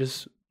bit, I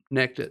just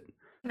necked it.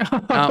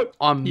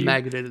 I'm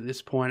maggoted at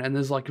this point, and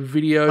there's like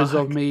videos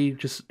of me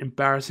just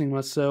embarrassing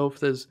myself.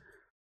 There's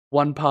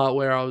one part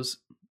where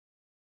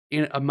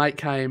a mate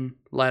came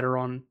later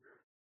on,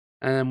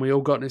 and then we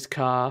all got in his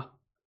car,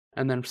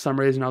 and then for some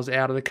reason I was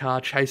out of the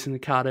car chasing the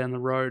car down the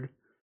road,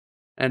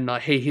 and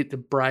he hit the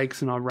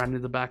brakes and I ran to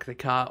the back of the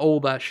car. All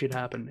that shit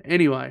happened.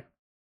 Anyway,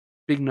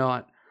 big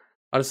night.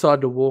 I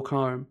decided to walk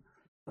home,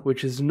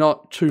 which is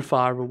not too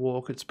far of a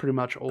walk. It's pretty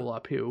much all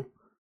uphill.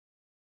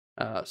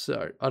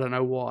 So I don't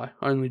know why.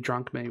 Only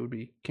drunk me would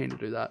be keen to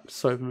do that.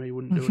 Sober me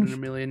wouldn't do it in a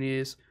million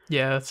years.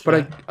 Yeah, that's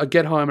But I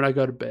get home and I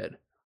go to bed.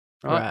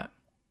 Right?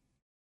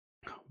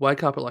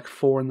 Wake up at like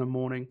 4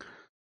 in.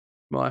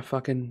 My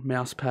fucking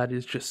mouse pad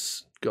is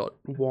just got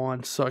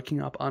wine soaking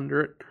up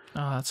under it.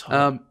 Oh, that's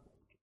hot.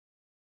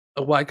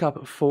 I wake up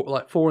at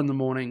 4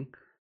 in,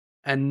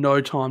 and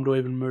no time to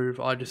even move.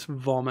 I just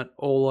vomit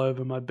all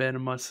over my bed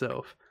and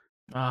myself.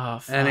 Oh,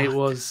 fuck. And it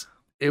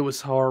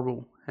was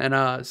horrible.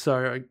 And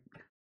so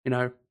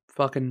I,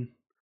 fucking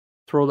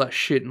threw all that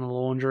shit in the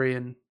laundry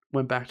and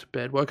went back to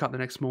bed. Woke up the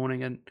next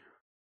morning and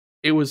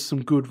it was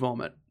some good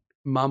vomit.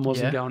 Mum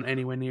wasn't going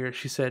anywhere near it.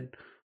 She said,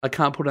 I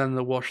can't put it in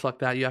the wash like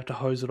that. You have to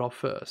hose it off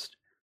first.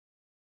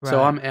 Right.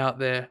 So I'm out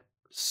there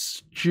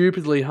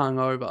stupidly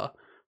hungover,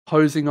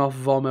 hosing off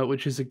vomit,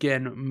 which is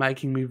again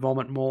making me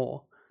vomit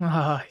more.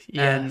 Ah,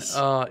 yes.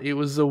 And it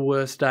was the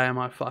worst day of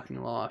my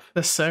fucking life.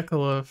 The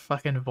circle of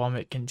fucking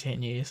vomit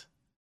continues.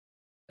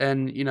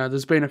 And, you know,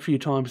 there's been a few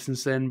times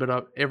since then,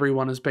 but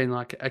everyone has been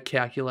like a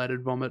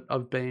calculated vomit.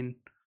 I've been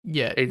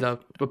Yeah. either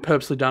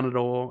purposely done it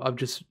or I've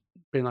just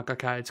been like,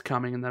 okay, it's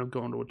coming, and then I've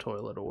gone to a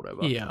toilet or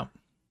whatever. Yeah.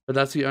 But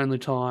that's the only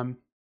time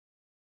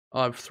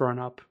I've thrown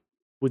up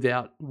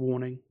without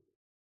warning.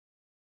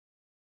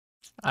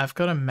 I've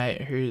got a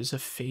mate who's a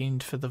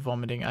fiend for the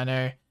vomiting.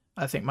 I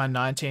think my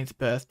 19th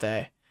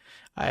birthday,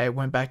 I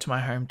went back to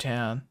my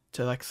hometown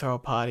to like throw a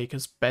party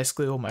because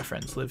basically all my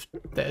friends live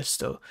there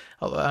still.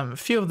 A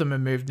few of them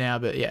have moved now,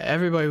 but yeah,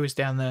 everybody was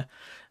down there.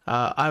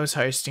 I was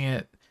hosting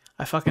it.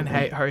 I fucking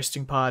hate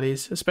hosting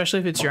parties, especially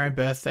if it's your own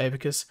birthday,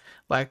 because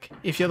like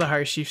if you're the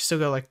host, you've still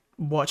got to like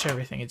watch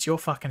everything. It's your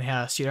fucking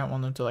house. You don't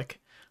want them to like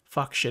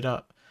fuck shit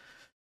up.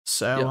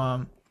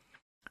 So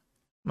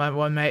my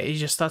one mate, he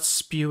just starts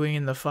spewing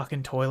in the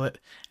fucking toilet,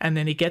 and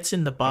then he gets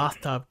in the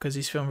bathtub because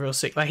he's feeling real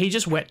sick. Like, he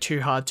just went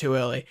too hard too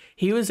early.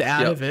 He was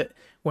out of it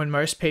when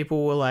most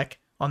people were, like,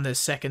 on their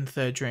second,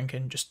 third drink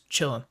and just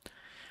chilling.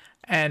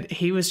 And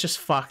he was just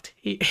fucked.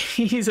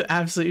 He's an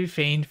absolute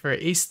fiend for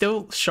it. He's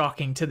still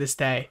shocking to this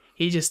day.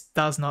 He just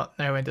does not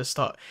know when to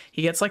stop.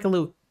 He gets, like, a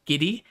little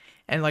giddy,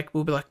 and, like,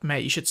 we'll be like,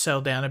 mate, you should settle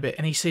down a bit.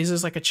 And he sees it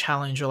as, like, a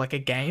challenge or, like, a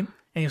game,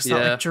 and he'll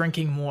start, like,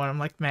 drinking more. And I'm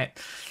like, mate,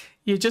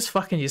 you're just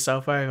fucking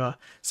yourself over.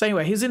 So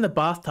anyway, he's in the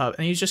bathtub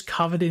and he's just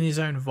covered in his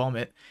own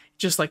vomit.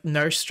 Just like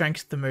no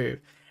strength to move.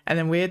 And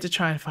then we had to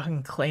try and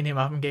fucking clean him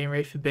up and get him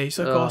ready for B.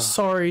 So like, oh,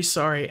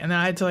 sorry. And then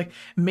I had to like,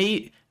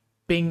 me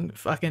being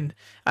fucking,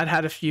 I'd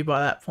had a few by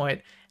that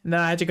point. And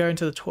then I had to go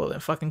into the toilet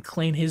and fucking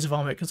clean his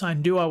vomit because I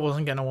knew I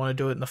wasn't going to want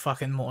to do it in the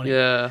fucking morning.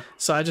 Yeah.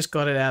 So I just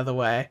got it out of the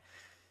way.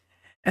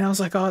 And I was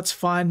like, oh, it's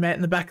fine, mate.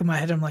 In the back of my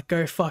head, I'm like,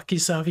 go fuck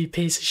yourself, you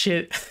piece of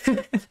shit.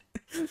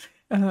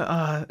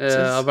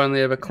 I've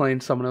only ever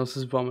cleaned someone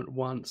else's vomit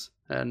once,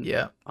 and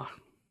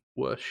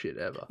worst shit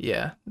ever.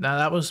 Yeah, no,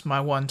 that was my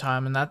one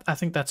time, and I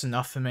think that's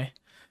enough for me.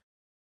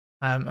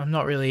 I'm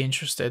not really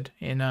interested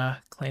in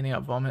cleaning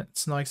up vomit.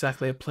 It's not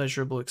exactly a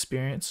pleasurable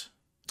experience.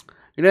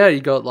 You know how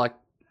you got like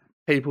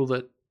people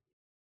that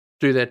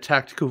do their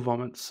tactical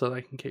vomits so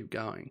they can keep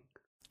going.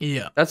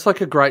 Yeah, that's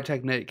like a great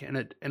technique, and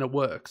it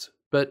works.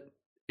 But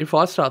if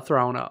I start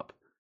throwing up,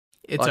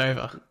 it's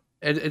over.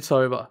 It's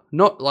over.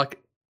 Not like.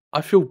 I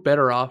feel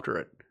better after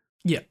it.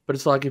 Yeah. But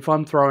it's like if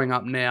I'm throwing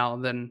up now,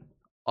 then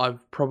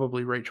I've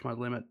probably reached my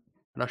limit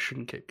and I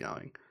shouldn't keep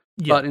going.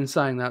 Yeah. But in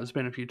saying that, there's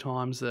been a few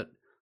times that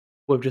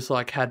we've just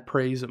like had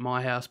prees at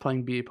my house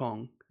playing beer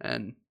pong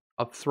and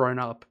I've thrown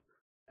up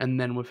and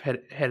then we've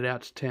headed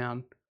out to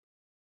town.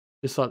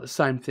 Just like the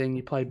same thing.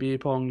 You play beer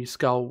pong, you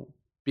scull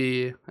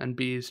beer, and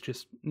beer's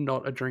just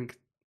not a drink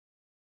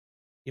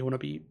you want to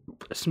be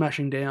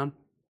smashing down.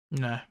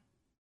 No.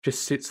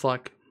 Just sits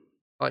like,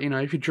 you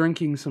know, if you're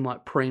drinking some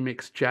like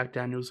pre-mixed Jack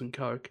Daniels and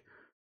Coke,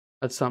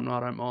 that's something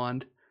I don't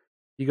mind.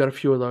 You got a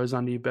few of those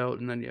under your belt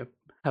and then you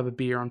have a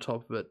beer on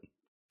top of it.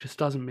 Just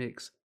doesn't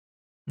mix.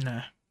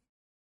 No.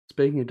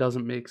 Speaking of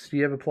doesn't mix, do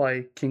you ever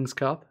play King's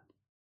Cup?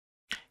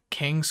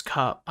 King's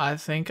Cup, I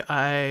think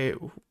I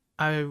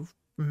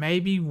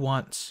maybe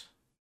once.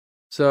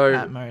 So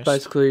at most,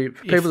 basically,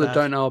 for people that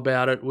don't know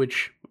about it,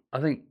 which I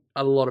think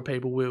a lot of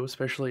people will,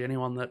 especially any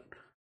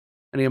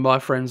of my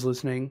friends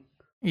listening,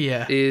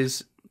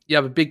 is you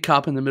have a big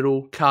cup in the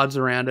middle, cards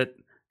around it.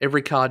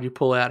 Every card you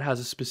pull out has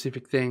a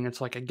specific thing. It's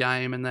like a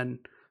game, and then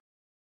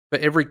for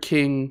every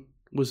king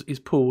is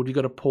pulled, you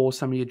got to pour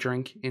some of your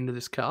drink into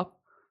this cup,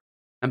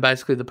 and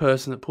basically the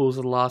person that pulls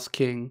the last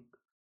king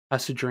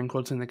has to drink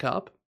what's in the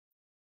cup.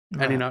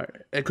 Right. And you know,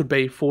 it could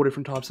be 4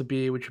 different types of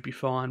beer, which would be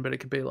fine, but it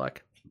could be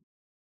like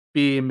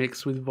beer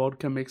mixed with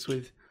vodka mixed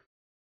with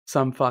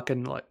some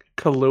fucking like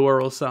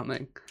Kahlua or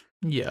something.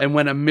 Yeah. And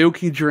when a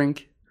milky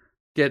drink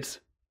gets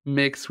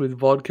mixed with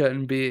vodka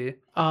and beer.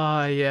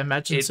 Oh, yeah,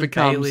 imagine some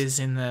Baileys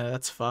in there.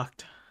 That's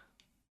fucked.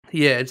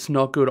 Yeah, it's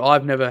not good.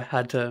 I've never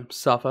had to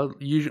suffer.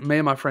 Usually, me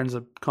and my friends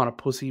are kind of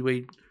pussy.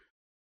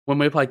 When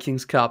we play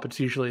King's Cup, it's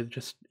usually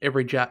just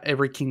every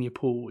king you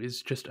pull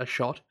is just a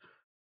shot.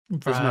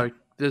 Right.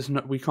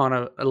 We kind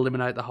of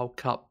eliminate the whole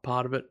cup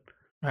part of it.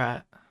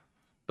 Right.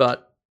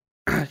 But,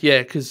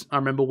 yeah, because I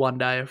remember one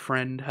day a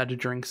friend had to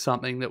drink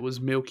something that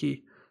was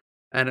milky,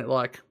 and it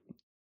like...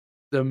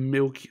 the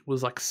milk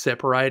was like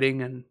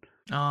separating and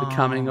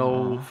becoming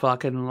all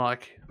fucking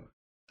like...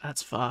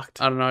 That's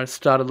fucked. I don't know, it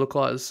started to look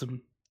like there's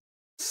some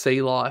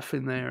sea life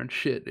in there and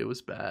shit. It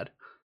was bad.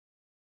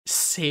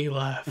 Sea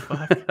life,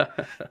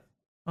 fuck.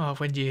 Oh,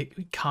 when you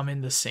come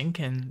in the sink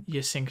and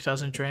your sink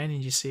doesn't drain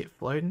and you see it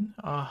floating.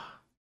 Oh.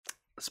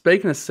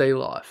 Speaking of sea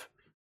life.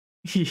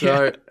 Yeah.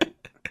 So,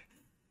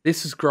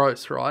 this is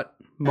gross, right?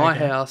 My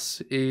house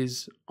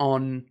is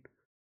on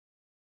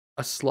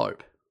a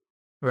slope.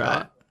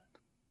 Right.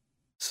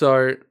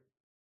 So,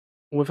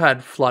 we've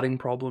had flooding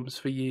problems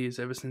for years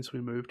ever since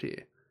we moved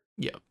here.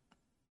 Yep.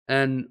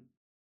 And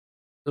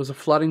there was a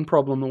flooding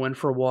problem that went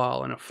for a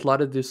while, and it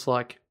flooded this,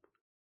 like,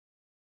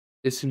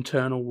 this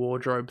internal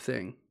wardrobe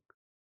thing.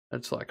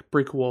 It's like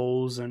brick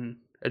walls, and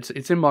it's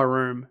in my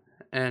room,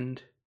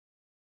 and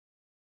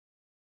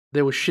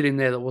there was shit in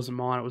there that wasn't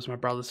mine. It was my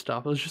brother's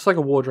stuff. It was just like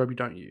a wardrobe you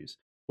don't use.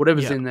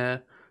 Whatever's Yeah. in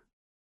there,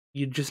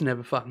 you just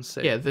never fucking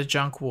see. Yeah, the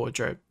junk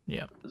wardrobe.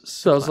 Yeah.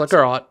 So I was like,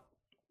 all right,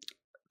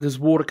 there's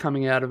water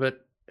coming out of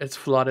it. It's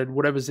flooded.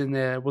 Whatever's in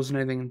there wasn't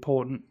anything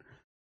important.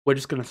 We're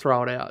just going to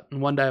throw it out.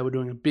 And one day we're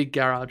doing a big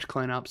garage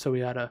cleanup. So we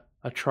had a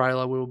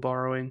trailer we were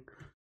borrowing,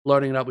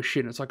 loading it up with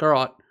shit. And it's like, all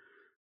right,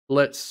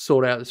 let's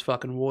sort out this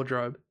fucking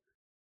wardrobe.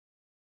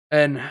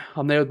 And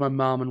I'm there with my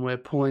mum, and we're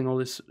pulling all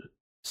this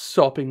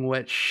sopping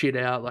wet shit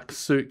out, like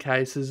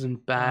suitcases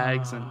and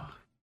bags. Oh,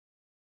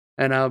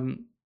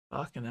 And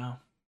fucking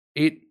hell.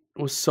 it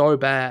was so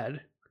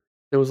bad.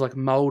 There was like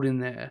mold in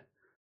there.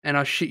 And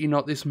I shit you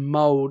not, this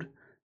mold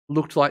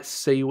looked like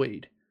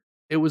seaweed.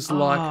 It was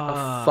like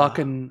a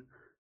fucking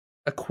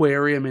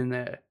aquarium in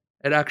there.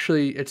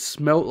 It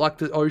smelt like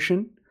the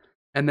ocean,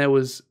 and there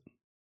was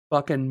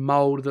fucking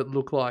mold that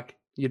looked like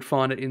you'd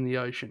find it in the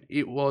ocean.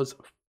 It was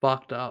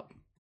fucked up.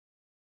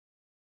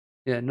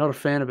 Yeah, not a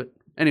fan of it.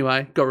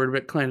 Anyway, got rid of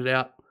it, cleaned it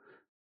out.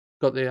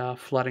 Got the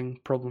flooding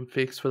problem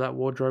fixed for that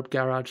wardrobe.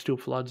 Garage still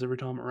floods every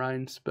time it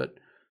rains, but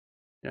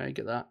you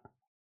get that.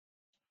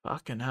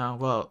 Fucking hell.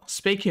 Well,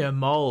 speaking of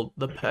mold,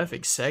 the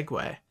perfect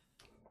segue.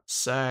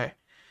 So,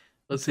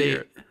 Let's hear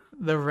it.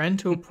 the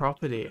rental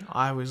property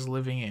I was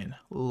living in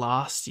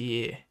last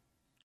year,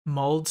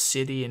 mold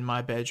city in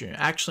my bedroom.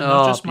 Actually,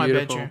 not just my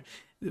beautiful. bedroom.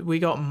 We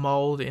got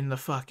mold in the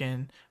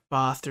fucking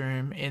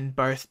bathroom, in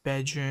both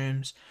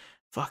bedrooms,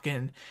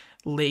 fucking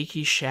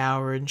leaky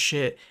shower and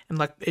shit. And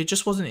like, it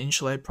just wasn't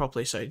insulated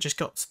properly, so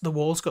the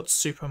walls got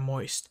super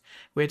moist.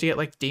 We had to get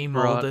like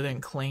demolded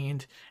and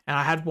cleaned. And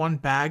I had one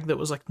bag that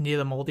was like near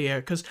the moldy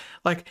area, because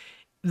like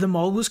the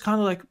mold was kind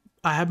of like,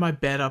 I had my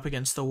bed up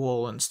against the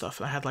wall and stuff,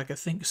 and I had like a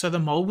thing. So the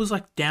mold was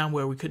like down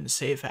where we couldn't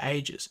see it for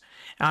ages.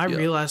 And I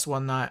realized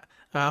one night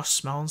I was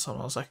smelling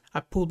something. I was like, I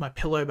pulled my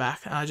pillow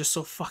back and I just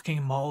saw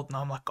fucking mold, and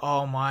I'm like,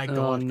 oh my god.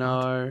 Oh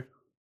no.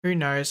 Who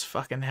knows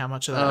fucking how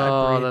much of that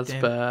I breathed that's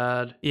in.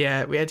 bad.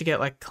 Yeah, we had to get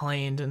like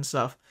cleaned and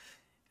stuff.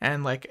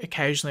 And like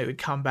occasionally it would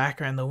come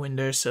back around the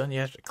windowsill and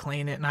you had to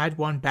clean it. And I had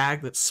one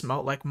bag that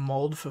smelt like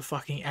mold for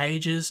fucking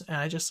ages. And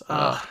I just,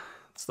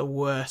 it's the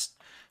worst.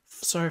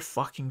 So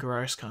fucking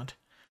gross, cunt.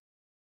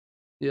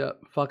 Yeah,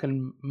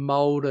 fucking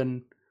mold.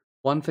 And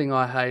one thing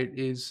I hate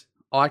is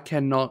I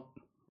cannot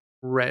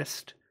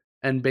rest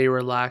and be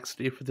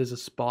relaxed if there's a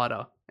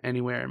spider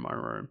anywhere in my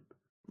room.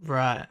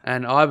 Right.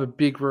 And I have a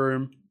big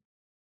room,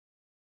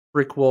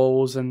 brick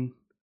walls, and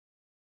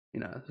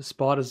the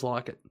spiders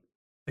like it.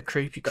 The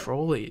creepy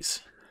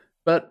crawlies.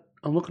 But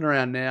I'm looking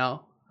around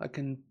now. I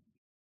can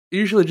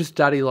usually just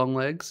daddy long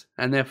legs,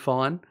 and they're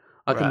fine.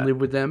 I can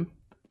live with them.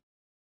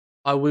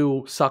 I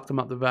will suck them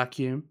up the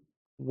vacuum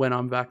when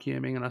I'm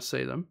vacuuming and I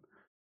see them,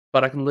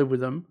 but I can live with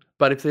them.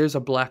 But if there's a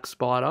black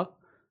spider,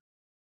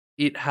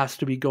 it has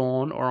to be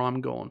gone or I'm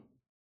gone.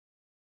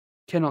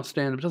 Cannot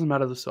stand them. It doesn't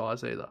matter the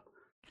size either.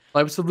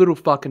 Like, if it's a little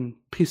fucking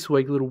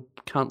pissweak little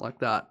cunt like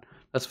that,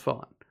 that's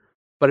fine.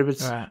 But if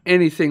it's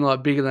anything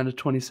like bigger than a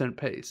 20-cent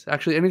piece,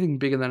 actually anything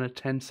bigger than a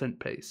 10-cent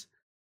piece,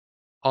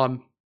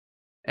 I'm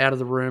out of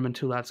the room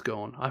until that's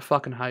gone. I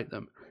fucking hate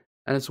them.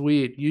 And it's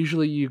weird.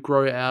 Usually you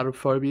grow out of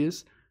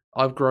phobias.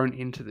 I've grown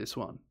into this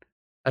one.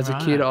 As a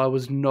kid, I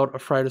was not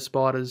afraid of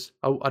spiders.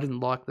 I didn't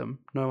like them.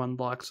 No one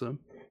likes them.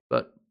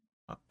 But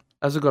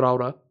as I got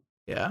older,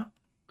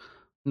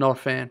 not a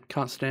fan.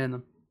 Can't stand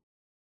them.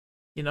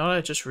 You know what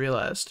I just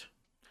realized?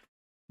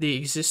 The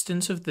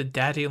existence of the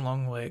daddy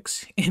long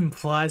legs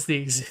implies the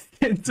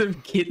existence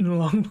of kitten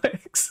long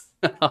legs.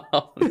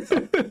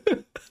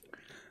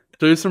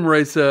 Do some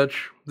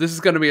research. This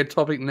is going to be a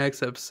topic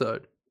next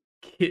episode.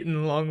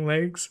 Kitten long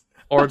legs.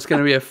 Or it's going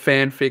to be a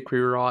fanfic we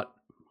write.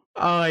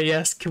 Oh,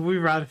 yes. Can we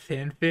write a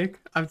fanfic?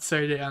 I'm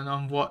so down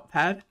on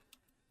Wattpad.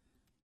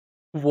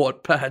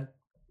 Wattpad.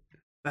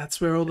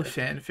 That's where all the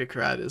fanfic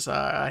writers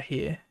are, I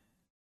hear.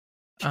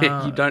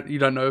 Yeah, you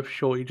don't know for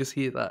sure. You just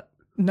hear that.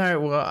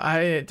 No, well,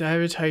 did I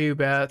ever tell you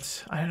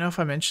about? I don't know if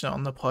I mentioned it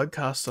on the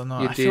podcast or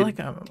not. You I feel like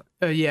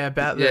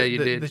about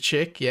the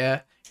chick,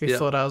 who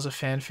thought I was a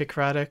fanfic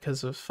writer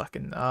because of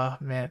fucking. Oh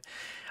man,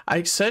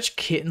 I searched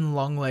kitten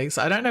long legs.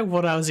 I don't know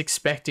what I was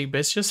expecting, but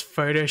it's just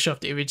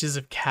photoshopped images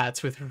of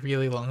cats with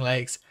really long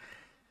legs,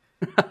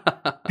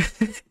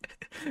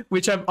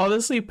 which I'm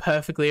honestly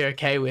perfectly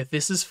okay with.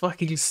 This is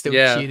fucking still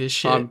cute as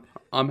shit.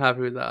 I'm happy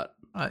with that.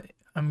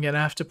 I'm going to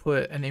have to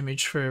put an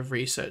image for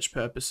research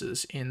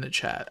purposes in the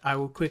chat. I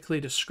will quickly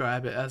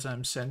describe it as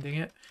I'm sending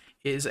it.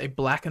 It is a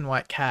black and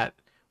white cat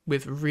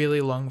with really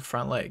long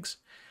front legs.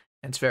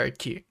 And it's very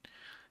cute.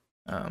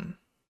 I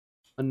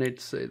need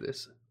to see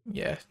this.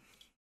 Yeah.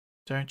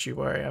 Don't you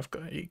worry, I've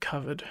got you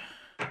covered.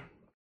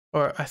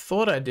 Or I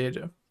thought I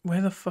did.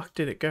 Where the fuck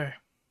did it go?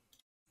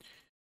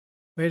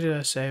 Where did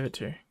I save it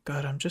to?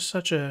 God, I'm just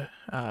such a...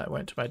 it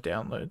went to my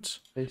downloads.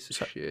 Piece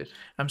of shit.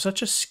 I'm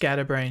such a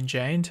scatterbrain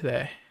Jane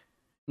today.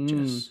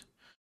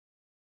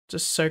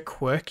 Just so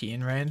quirky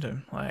and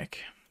random. Like,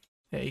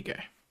 there you go.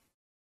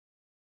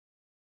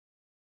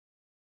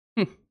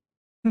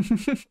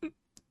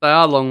 They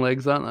are long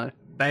legs, aren't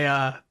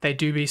They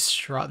do be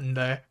strutting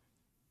though.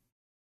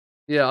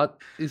 they? Yeah.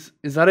 Is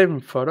that even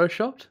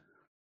photoshopped?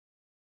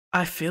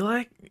 I feel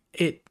like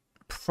it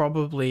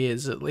probably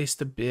is at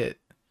least a bit.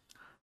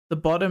 The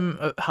bottom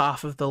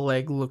half of the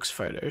leg looks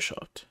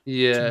photoshopped to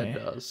Yeah, it me.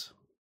 does.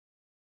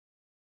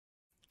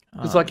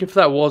 Because like if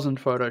that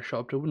wasn't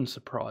photoshopped, it wouldn't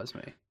surprise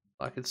me.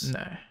 Like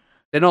No.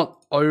 they're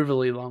not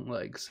overly long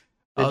legs.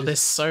 They're Oh, there's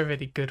just so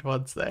many good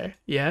ones there.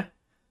 Yeah.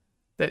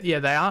 Yeah,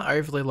 they aren't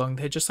overly long.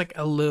 They're just like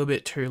a little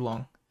bit too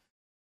long.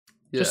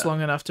 Just yeah.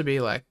 long enough to be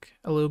like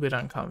a little bit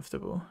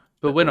uncomfortable.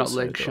 But we're not also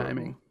leg adorable.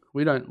 shaming.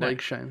 We don't No.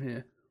 leg shame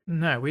here.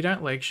 No, we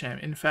don't leg shame.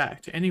 In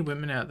fact, any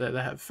women out there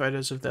that have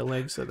photos of their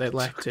legs that they'd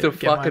like to The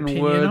get my fucking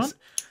opinion words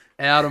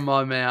out of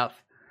my mouth.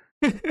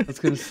 on. I was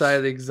going to say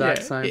the exact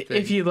Yeah, same thing.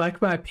 if you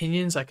like my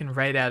opinions, I can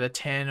rate out of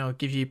 10 or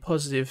give you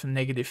positive and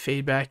negative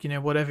feedback,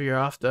 whatever you're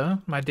after.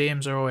 My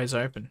DMs are always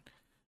open.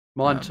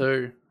 Mine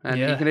too. And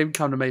you yeah. can even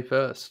come to me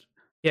first.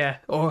 Yeah,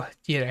 or,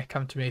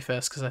 come to me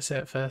first because I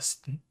said it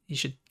first. You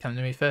should come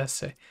to me first,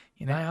 so,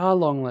 They are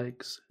long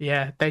legs.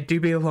 Yeah, they do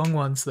be long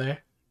ones, though.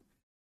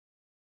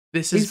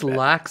 This He's is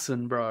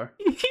laxing, bro.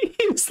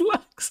 He's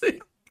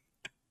laxing.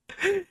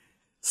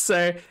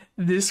 So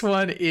this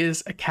one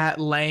is a cat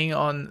laying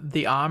on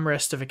the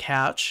armrest of a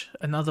couch,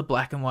 another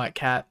black and white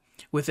cat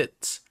with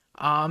its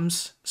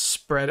arms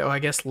spread, or I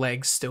guess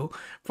legs still,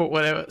 but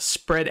whatever,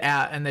 spread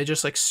out, and they're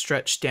just like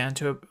stretched down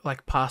to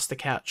like past the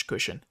couch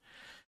cushion.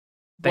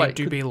 They Wait,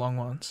 do be long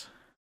ones.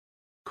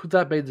 Could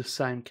that be the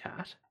same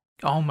cat?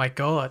 Oh my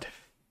god.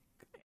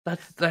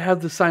 They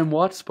have the same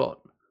white spot.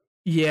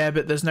 Yeah,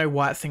 but there's no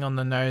white thing on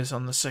the nose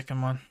on the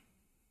second one.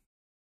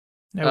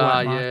 No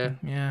white marking.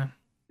 Yeah.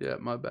 Yeah,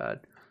 my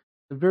bad.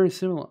 They're very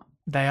similar.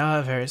 They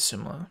are very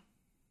similar.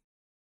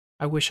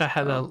 I wish I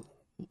had a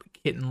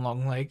kitten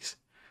long legs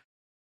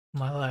in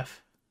my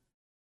life.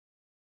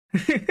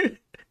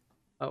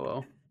 Oh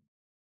well.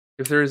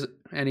 If there is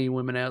any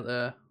women out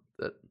there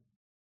that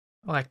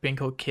I like being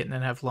called kitten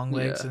and have long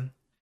legs, Yeah. and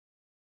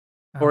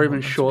or even want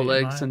them to short be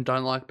legs mine. and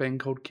don't like being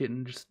called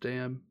kitten, just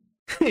DM.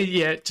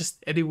 Yeah,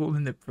 just any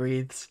woman that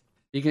breathes.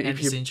 You can And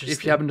is if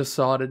interested. you haven't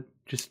decided,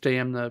 just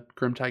DM the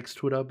Grim Takes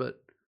Twitter,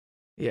 but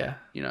Yeah,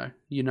 you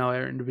know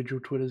our individual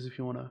Twitters if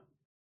you want to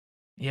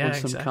yeah, want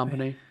some exactly.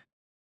 company.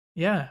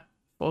 Yeah,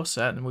 for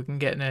certain. We can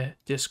get in a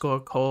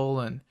Discord call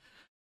and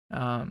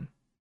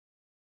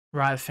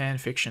write a fan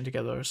fiction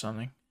together or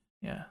something.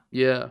 Yeah,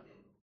 Yeah.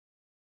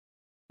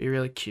 be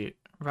really cute.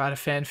 Write a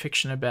fan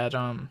fiction about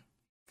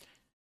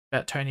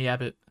Tony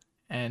Abbott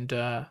and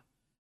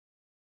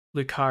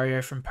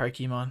Lucario from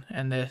Pokemon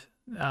and their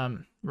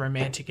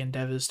romantic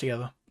endeavors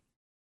together.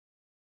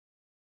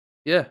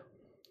 Yeah. Do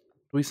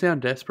we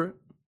sound desperate?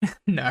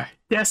 No,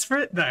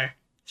 desperate? No,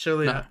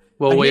 surely No. not.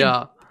 Well, we Again,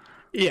 are.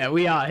 Yeah,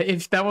 we are.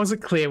 If that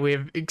wasn't clear,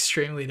 we're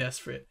extremely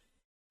desperate.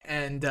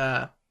 And,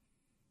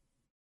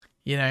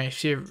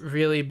 if you're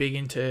really big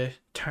into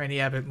Tony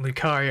Abbott and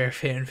Lucario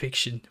fan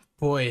fiction,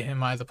 boy,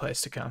 am I the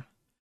place to come.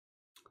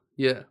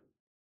 Yeah.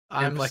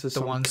 I'm Emphasis like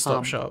the on one-stop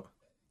cum. shop.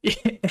 Yeah,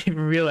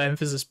 real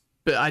emphasis.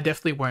 But I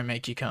definitely won't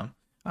make you come.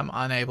 I'm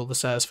unable to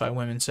satisfy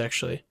women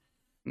sexually.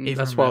 Even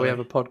That's why we have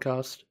remotely. a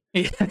podcast.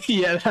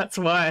 Yeah, that's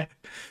why.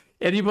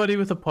 Anybody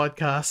with a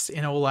podcast,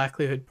 in all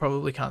likelihood,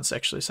 probably can't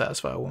sexually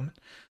satisfy a woman.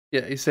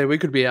 Yeah, you see, we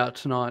could be out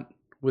tonight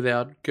with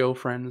our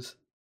girlfriends,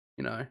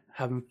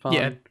 having fun.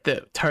 Yeah,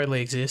 that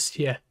totally exists.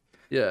 Yeah.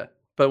 Yeah.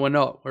 But we're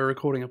not. We're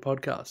recording a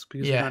podcast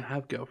because we Yeah. don't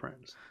have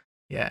girlfriends.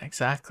 Yeah,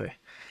 exactly.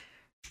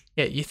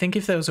 Yeah, you think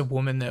if there was a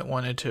woman that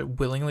wanted to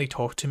willingly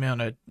talk to me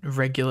on a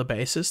regular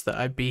basis that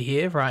I'd be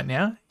here right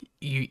now?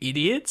 You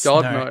idiots.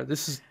 God, no.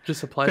 This is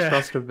just a place Yeah. for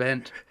us to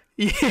vent.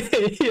 Yeah,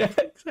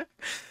 exactly.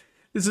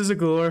 This is a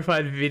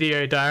glorified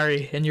video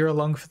diary, and you're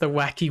along for the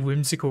wacky,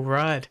 whimsical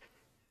ride.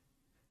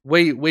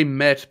 We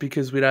met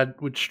because we'd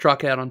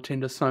struck out on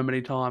Tinder so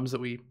many times that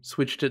we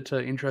switched it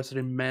to interested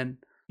in men.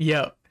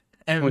 Yep.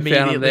 And We found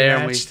immediately him there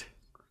and matched.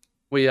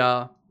 we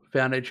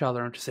found each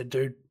other and just said,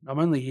 dude, I'm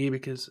only here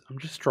because I'm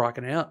just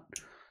striking out.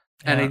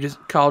 And Yeah.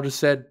 Carl just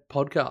said,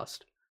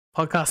 podcast.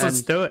 Podcast, let's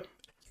and- do it.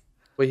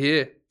 We're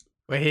here.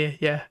 We're here,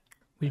 yeah.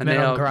 We And met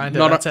now on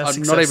Grindr. I'm That's our not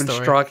success even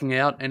story. striking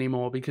out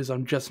anymore because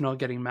I'm just not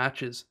getting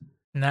matches.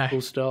 No,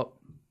 Full stop.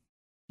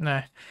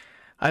 no.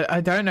 I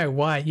don't know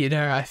why.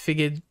 I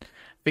figured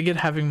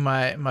having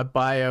my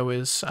bio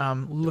is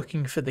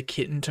looking for the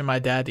kitten to my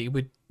daddy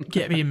would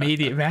get me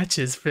immediate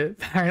matches, but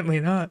apparently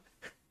not.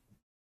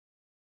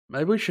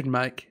 Maybe we should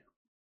make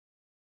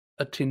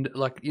a Tinder,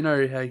 like, you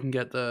know how you can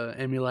get the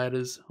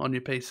emulators on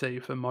your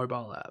PC for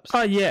mobile apps?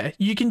 Oh yeah,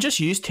 you can just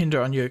use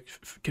Tinder on your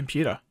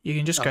computer. You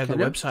can just go to the can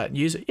you? website and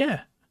use it.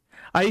 Yeah,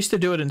 I used to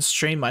do it and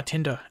stream my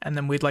Tinder, and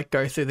then we'd like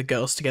go through the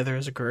girls together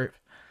as a group.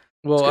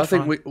 Well, I good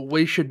think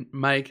we should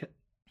make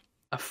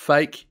a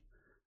fake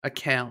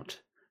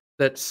account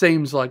that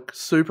seems like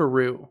super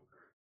real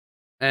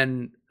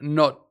and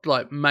not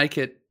like make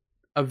it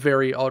a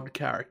very odd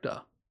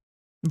character.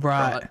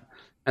 Right,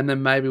 And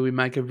then maybe we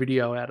make a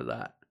video out of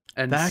that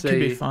and that see, could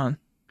be fun.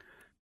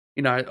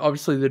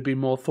 obviously there'd be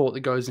more thought that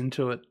goes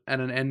into it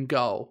and an end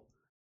goal.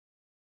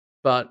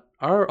 But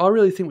I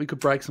really think we could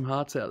break some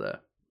hearts out there.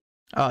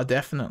 Oh,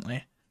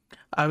 definitely.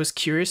 I was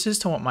curious as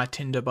to what my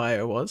Tinder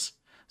bio was,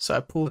 so I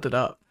pulled it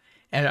up,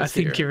 and I Let's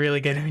hear think it. you're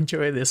really going to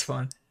enjoy this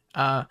one.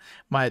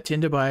 My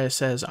Tinder bio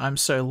says, "I'm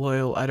so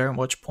loyal, I don't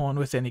watch porn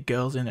with any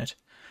girls in it."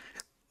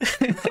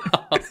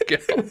 Oh,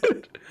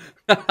 God.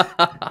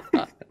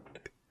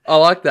 I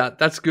like that.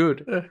 That's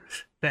good.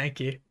 Thank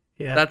you.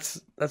 Yeah.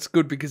 That's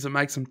good because it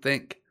makes them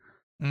think.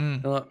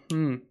 Mm. They're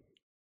like,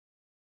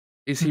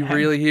 is he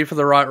really here for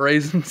the right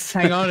reasons?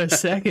 Hang on a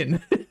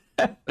second.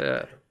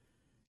 Yeah.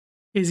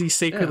 Is he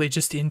secretly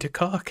just into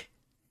cock?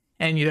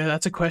 And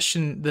that's a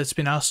question that's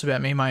been asked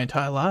about me my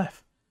entire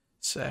life.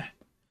 So,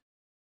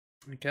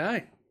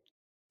 Okay.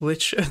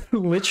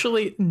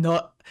 literally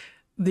not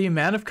the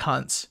amount of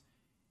cunts,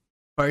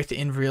 both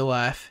in real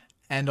life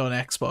and on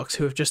Xbox,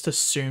 who have just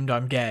assumed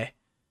I'm gay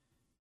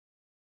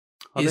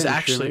is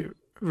actually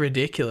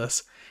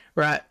ridiculous,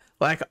 right?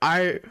 Like,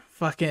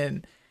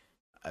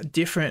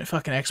 different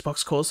fucking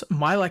Xbox calls.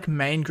 My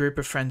main group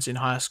of friends in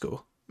high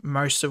school,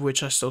 most of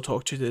which I still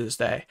talk to this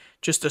day,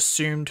 just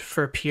assumed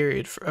for a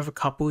period of a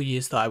couple of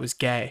years that I was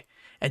gay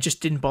and just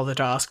didn't bother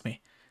to ask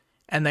me.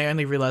 And they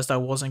only realized I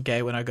wasn't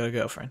gay when I got a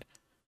girlfriend.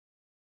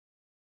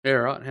 Yeah,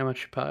 right. How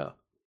much you pay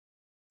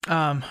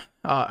her?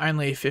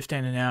 Only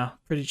 15 an hour.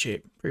 Pretty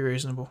cheap. Pretty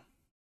reasonable.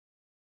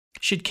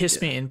 She'd kiss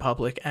me in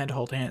public and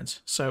hold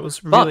hands. So it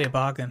was really a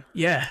bargain.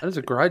 Yeah. That is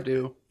a great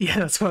deal. Yeah,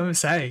 that's what I'm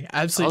saying.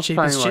 Absolute cheap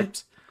as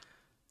chips.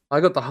 I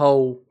got the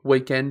whole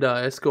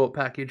weekender escort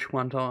package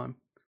one time.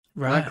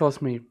 Right. And that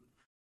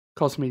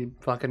cost me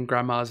fucking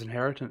grandma's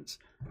inheritance.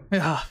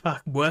 Ah,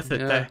 fuck. Worth it,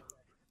 though.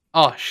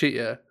 Oh, shit,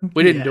 yeah.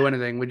 We didn't do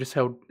anything. We just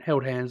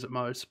held hands at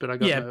most, but I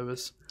got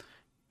nervous.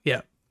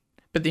 Yeah.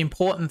 But the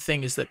important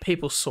thing is that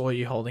people saw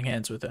you holding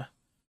hands with her.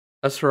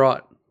 That's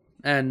right.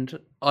 And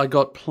I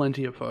got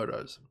plenty of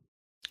photos.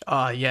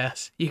 Oh,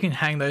 yes. You can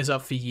hang those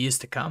up for years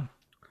to come.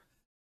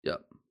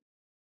 Yep.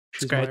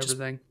 She's great. my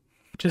everything.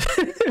 Just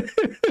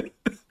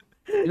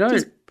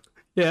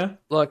yeah.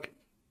 Like,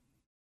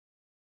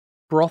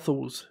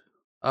 brothels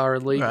are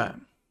illegal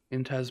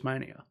in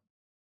Tasmania.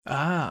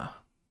 Ah.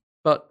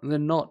 But they're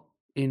not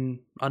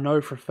I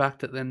know for a fact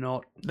that they're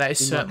not. They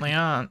certainly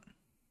aren't.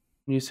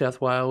 New South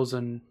Wales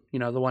and,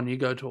 the one you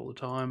go to all the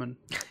time. And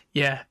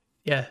yeah.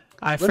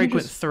 I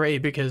frequent 3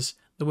 because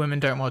the women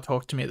don't want to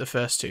talk to me at the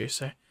first 2,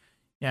 so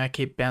I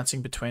keep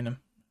bouncing between them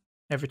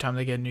every time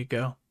they get a new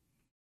girl.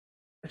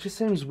 It just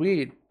seems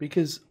weird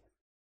because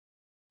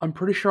I'm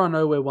pretty sure I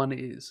know where one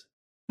is.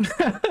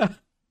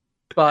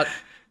 But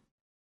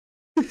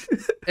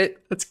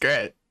that's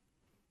great.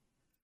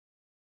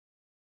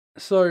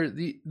 So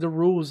the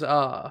rules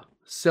are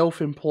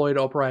self-employed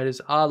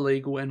operators are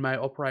legal and may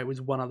operate with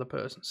one other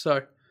person.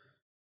 So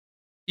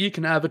you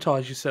can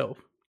advertise yourself,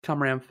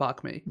 come around,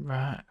 fuck me.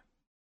 Right.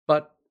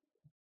 But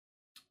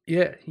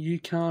yeah, you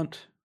can't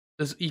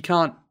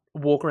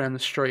walk around the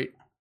street.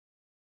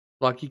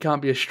 Like, you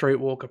can't be a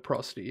streetwalker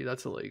prostitute.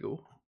 That's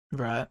illegal.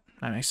 Right.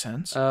 That makes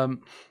sense.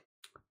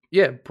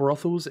 Yeah,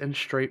 brothels and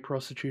street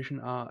prostitution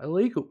are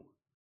illegal.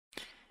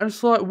 And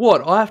it's like,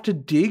 what? I have to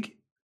dig?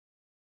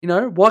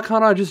 Why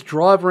can't I just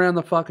drive around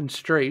the fucking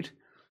street,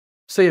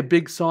 see a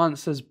big sign that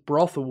says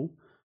brothel,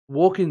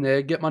 walk in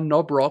there, get my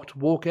knob rocked,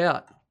 walk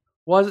out?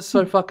 Why is it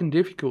so fucking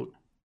difficult?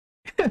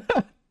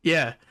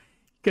 Yeah.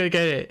 Go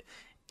get it.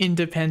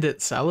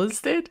 Independent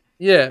sellers did?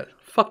 Yeah.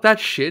 Fuck that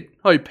shit.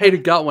 Oh, Peter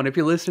Gutwin, if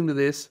you're listening to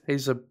this,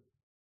 he's a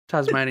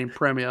Tasmanian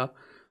premier.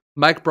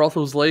 Make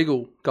brothels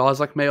legal. Guys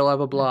like me will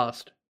have a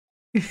blast.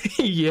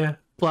 Yeah.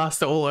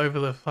 Blast it all over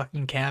the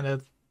fucking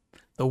counter,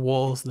 the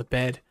walls, the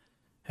bed,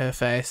 her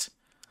face.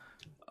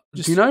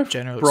 Just do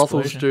you know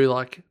brothels do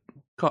like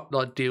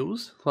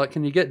deals? Like,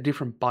 can you get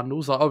different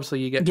bundles? Like,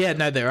 obviously you get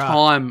there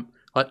are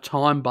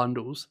time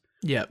bundles.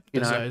 Yep,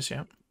 there's those.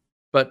 Yep.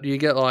 But do you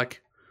get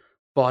like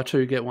buy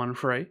 2 get 1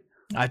 free?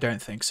 I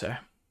don't think so.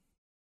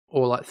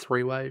 Or like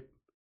 3-way.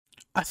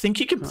 I think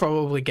you could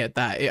probably get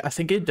that. I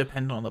think it'd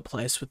depend on the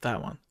place with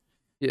that one.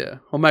 Yeah,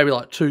 or maybe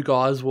like 2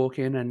 guys walk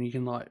in and you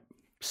can like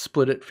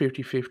split it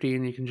 50-50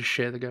 and you can just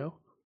share the girl.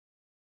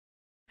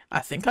 I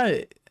think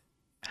I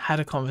had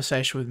a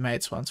conversation with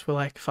mates once. We're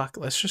like, fuck,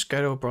 let's just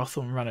go to a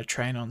brothel and run a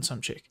train on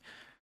some chick.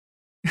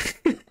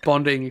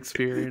 Bonding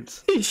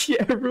experience.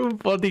 Yeah, real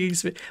bonding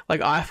experience.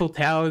 Like Eiffel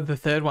Tower, the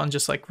third one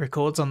just like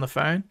records on the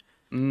phone.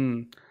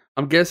 I'm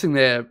guessing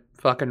their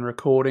fucking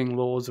recording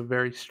laws are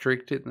very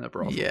strict in the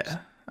brothels. Yeah,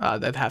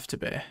 they'd have to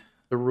be.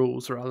 The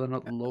rules rather,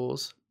 not the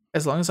laws.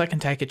 As long as I can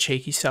take a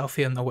cheeky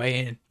selfie on the way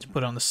in to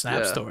put on the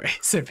Snap story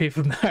so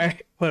people know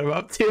what I'm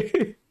up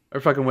to. Or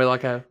if I can wear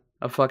like a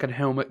fucking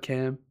helmet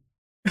cam.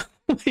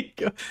 Oh my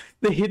God.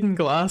 The hidden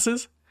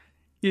glasses?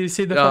 You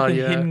see the fucking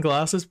hidden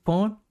glasses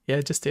porn? Yeah,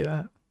 just do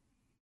that.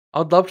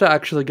 I'd love to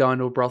actually go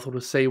into a brothel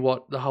to see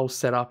what the whole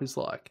setup is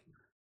like.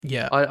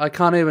 Yeah. I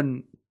can't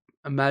even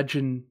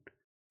imagine,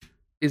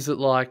 is it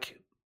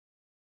like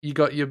you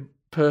got your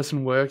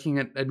person working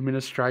at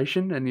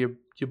administration and you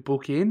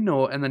book in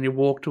and then you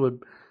walk to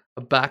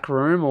a back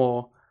room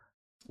or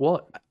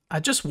what? I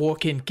just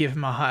walk in, give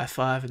him a high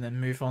five and then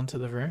move on to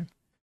the room.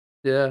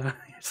 Yeah.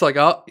 It's like,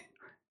 oh,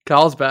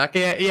 Carl's back.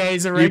 Yeah,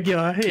 he's a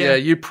regular. Yeah,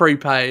 you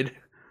prepaid.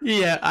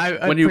 Yeah,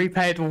 I When you-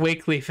 prepaid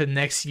weekly for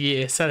next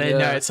year, so they know.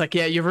 Yeah. It's like,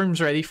 yeah, your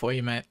room's ready for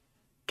you, mate.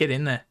 Get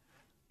in there.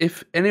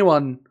 If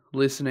anyone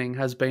listening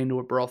has been to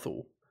a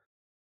brothel,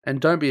 and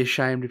don't be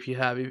ashamed if you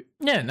have,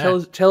 Yeah,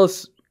 no. tell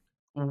us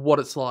what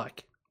it's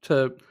like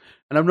to,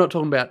 and I'm not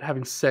talking about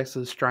having sex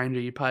with a stranger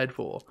you paid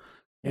for.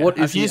 Yeah, What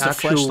is I've used the a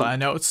actual, fleshlight. I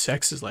know what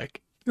sex is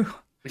like.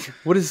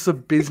 what is the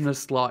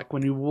business like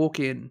when you walk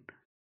in?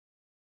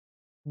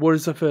 What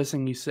is the first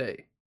thing you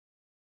see?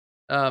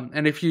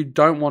 And if you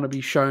don't want to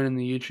be shown in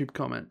the YouTube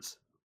comments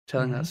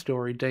telling that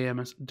story,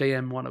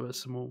 DM one of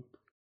us, and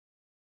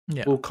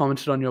we'll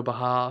comment it on your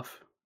behalf,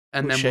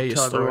 and We'll then share we'll your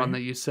tell everyone story.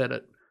 that you said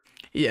it.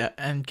 Yeah,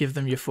 and give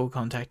them your full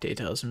contact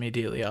details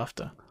immediately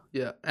after.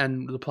 Yeah,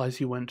 and the place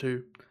you went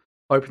to,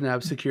 hoping to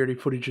have security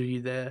footage of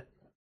you there.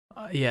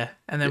 Yeah,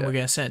 and then Yeah. we're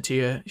going to send it to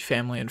your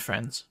family and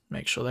friends.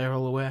 Make sure they're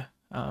all aware.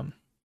 No,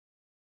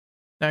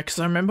 because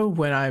I remember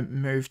when I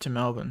moved to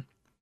Melbourne,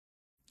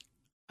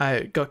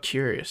 I got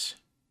curious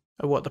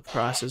of what the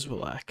prices were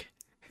like.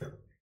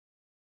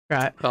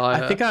 Right. Oh,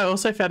 I think I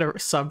also found a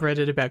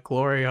subreddit about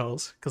glory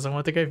holes because I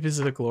wanted to go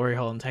visit a glory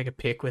hole and take a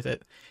pic with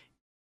it.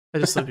 I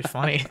just thought it'd be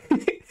funny.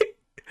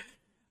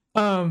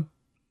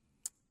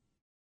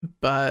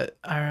 But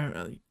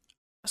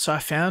so I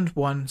found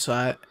one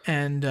site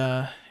and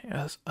I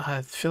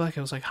feel like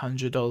it was like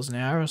 $100 an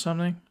hour or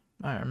something.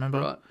 I don't remember.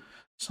 Right.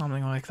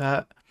 Something like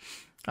that.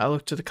 I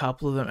looked at a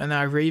couple of them and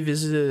I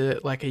revisited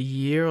it like a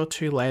year or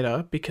two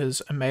later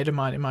because a mate of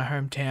mine in my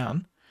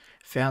hometown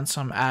found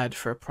some ad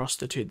for a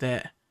prostitute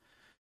there.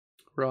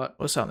 Right.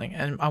 Or something.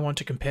 And I want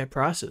to compare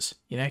prices,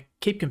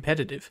 keep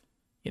competitive,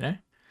 Yeah.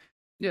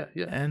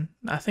 And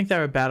I think they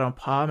were about on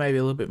par, maybe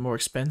a little bit more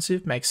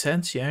expensive. Makes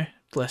sense,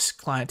 less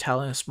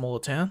clientele in a smaller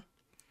town.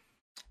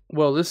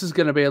 Well, this is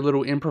going to be a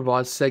little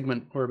improvised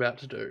segment we're about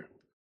to do.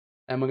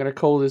 And we're going to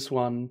call this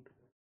one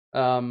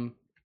Brothel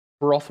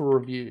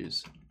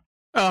Reviews.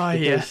 Oh,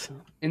 yes.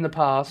 In the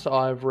past,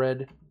 I've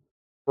read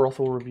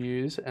brothel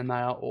reviews, and they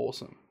are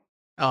awesome.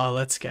 Oh,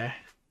 let's go.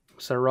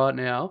 So right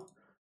now,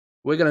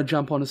 we're going to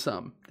jump onto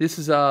some. This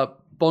is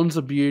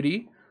Bonza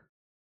Beauty.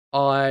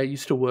 I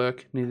used to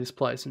work near this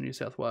place in New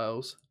South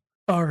Wales.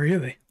 Oh,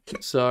 really?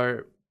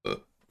 So,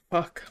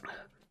 fuck.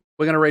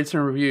 We're going to read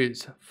some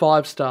reviews.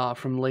 5-star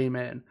from Lee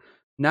Man.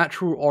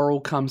 Natural oral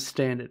comes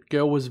standard.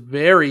 Girl was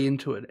very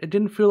into it. It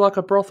didn't feel like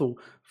a brothel.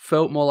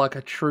 Felt more like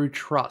a true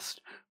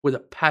trust with a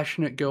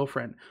passionate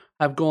girlfriend.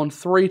 I've gone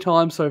 3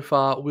 times so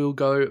far. We'll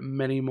go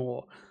many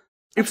more.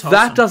 If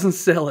that doesn't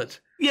sell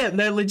it. Yeah,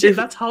 no, legit.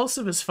 That's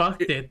wholesome as fuck,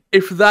 dude.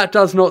 If that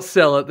does not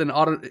sell it, then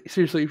I don't...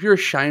 Seriously, if you're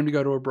ashamed to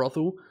go to a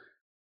brothel,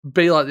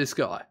 be like this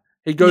guy.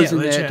 He goes in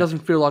there, it doesn't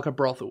feel like a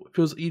brothel. It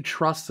feels you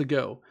trust the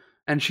girl,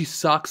 and she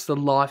sucks the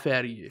life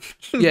out of you.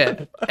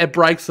 Yeah, it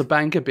breaks the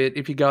bank a bit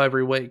if you go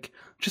every week.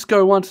 Just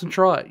go once and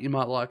try it. You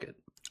might like it.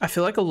 I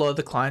feel like a lot of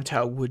the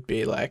clientele would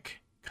be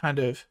like kind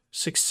of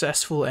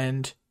successful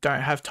and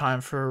don't have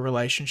time for a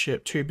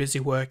relationship, too busy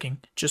working,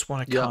 just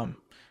want to come.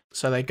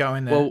 So they go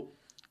in there. Well,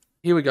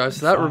 here we go.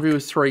 So that review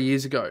was 3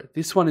 years ago.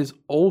 This one is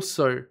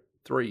also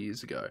 3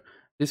 years ago.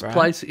 This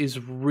place is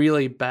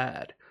really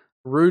bad.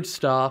 Rude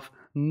staff,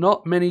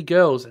 not many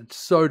girls. It's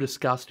so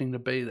disgusting to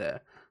be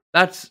there.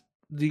 That's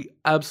the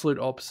absolute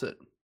opposite.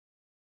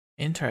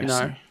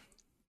 Interesting.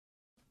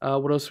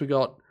 What else we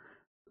got?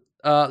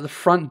 The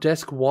front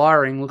desk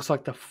wiring looks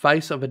like the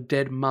face of a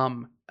dead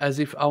mum, as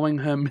if owing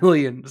her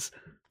millions.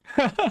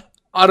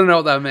 I don't know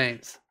what that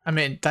means. I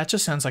mean, that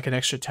just sounds like an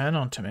extra turn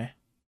on to me.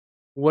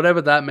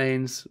 Whatever that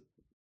means,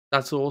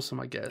 that's awesome,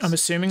 I guess. I'm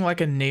assuming like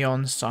a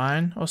neon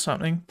sign or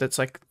something that's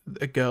like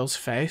a girl's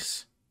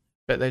face,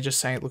 but they're just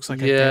saying it looks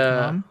like a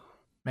dead mum.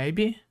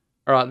 Maybe?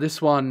 Alright,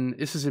 this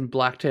is in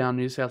Blacktown,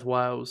 New South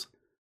Wales.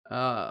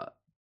 I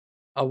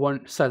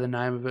won't say the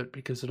name of it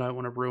because I don't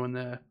want to ruin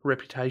their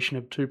reputation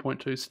of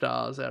 2.2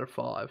 stars out of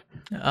 5.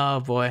 Oh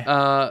boy.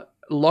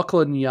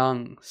 Lachlan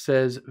Young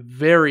says,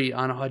 very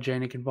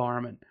unhygienic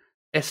environment.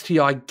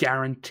 STI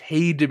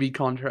guaranteed to be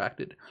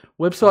contracted.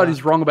 Website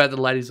is wrong about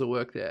the ladies that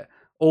work there.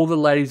 All the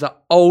ladies are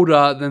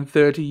older than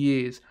 30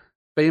 years.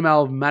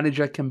 Female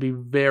manager can be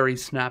very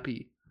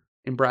snappy,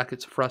 in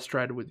brackets,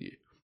 frustrated with you.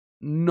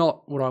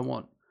 Not what I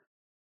want.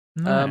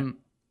 No.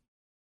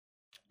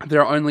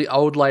 There are only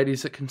old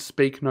ladies that can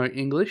speak no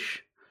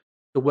English.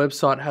 The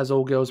website has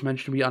all girls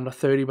mentioned to be under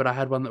 30, but I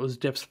had one that was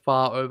deafs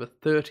far over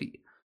 30.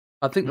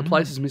 I think the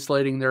place is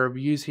misleading. There are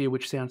reviews here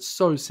which sound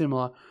so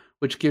similar,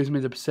 which gives me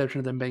the perception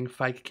of them being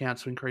fake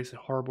accounts to increase their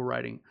horrible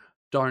rating.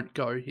 Don't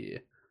go here.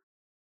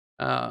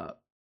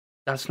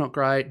 That's not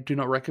great. Do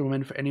not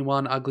recommend for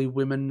anyone. Ugly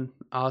women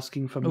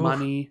asking for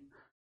money.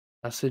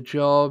 That's their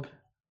job.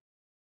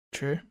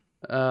 True.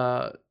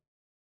 I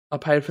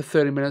paid for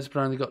 30 minutes but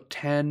only got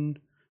 10.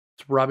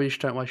 It's rubbish.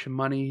 Don't waste your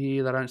money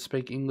here. They don't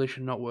speak English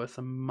and not worth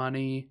the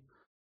money.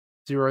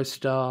 0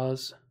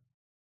 stars.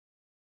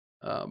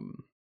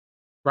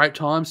 Great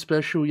time,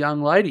 special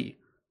young lady.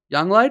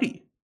 Young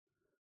lady.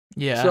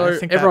 Yeah, so I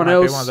think everyone that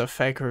might else, be one of the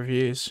fake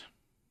reviews.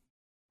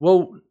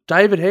 Well,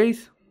 David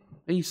Heath,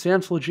 He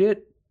sounds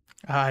legit.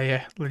 Ah,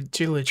 yeah.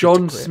 Too legit.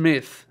 John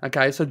Smith.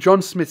 Okay, so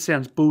John Smith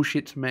sounds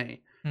bullshit to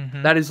me.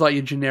 Mm-hmm. That is like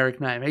your generic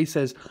name. He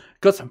says,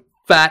 got some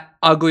fat,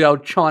 ugly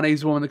old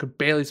Chinese woman that could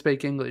barely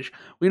speak English.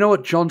 Well, you know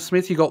what, John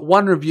Smith? You got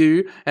one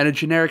review and a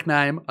generic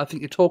name. I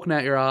think you're talking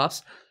out your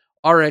ass.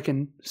 I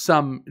reckon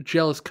some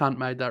jealous cunt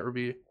made that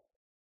review.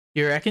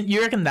 You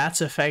reckon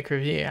that's a fake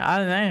review? I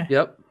don't know.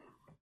 Yep.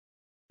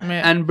 I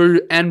mean,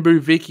 Anbu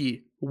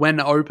Vicky, when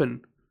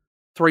open,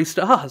 3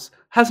 stars.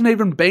 Hasn't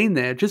even been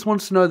there. Just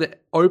wants to know the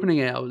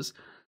opening hours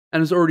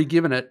and has already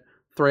given it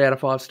 3 out of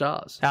 5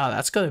 stars. oh,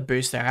 that's got to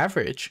boost their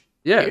average.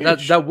 Yeah,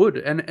 Huge. that would.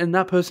 And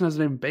that person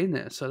hasn't even been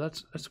there, so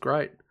that's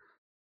great.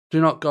 Do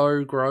not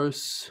go,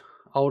 gross,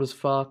 old as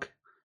fuck.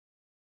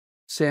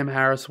 Sam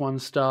Harris 1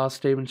 star,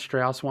 Steven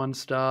Strauss 1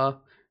 star,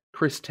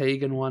 Chris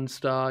Teagan 1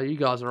 star. You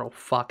guys are all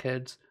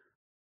fuckheads.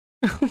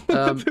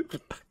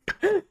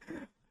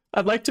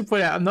 I'd like to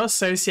point out I'm not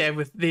associated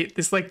with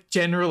this like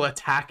general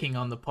attacking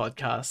on the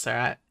podcast. All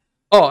right.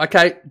 Oh,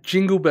 okay.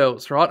 Jingle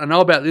Bells, right? I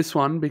know about this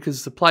one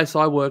because the place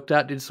I worked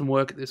at did some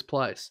work at this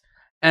place.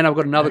 And I've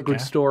got another good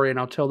Okay. story, and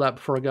I'll tell that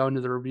before I go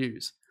into the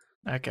reviews.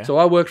 Okay. So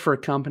I worked for a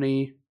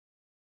company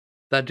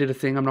that did a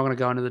thing. I'm not going to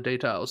go into the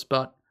details,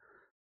 but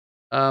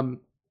the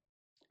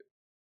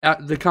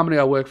company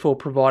I work for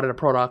provided a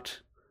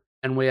product,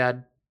 and we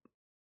had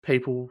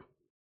people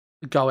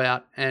go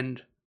out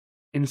and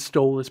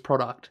install this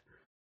product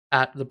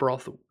at the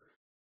brothel.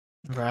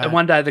 right. And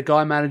one day, the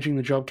guy managing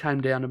the job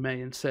came down to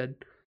me and said,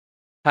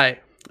 "Hey,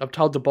 I've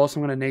told the boss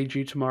I'm going to need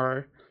you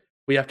tomorrow.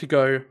 We have to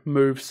go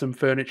move some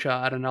furniture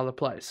at another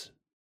place.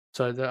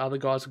 So the other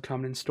guys will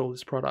come and install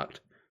this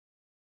product."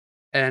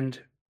 And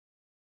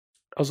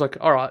I was like,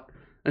 all right.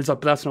 And he's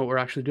like, but that's not what we're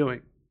actually doing.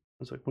 I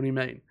was like, what do you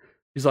mean?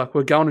 He's like,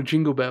 we're going to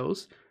Jingle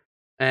Bells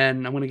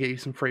and I'm going to get you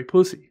some free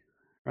pussy,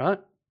 right?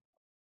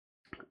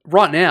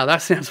 Right now,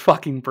 that sounds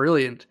fucking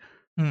brilliant,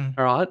 all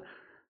right?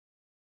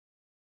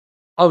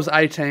 I was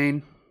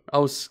 18. I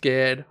was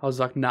scared. I was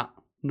like, nah,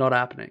 not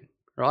happening,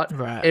 right?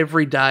 Right.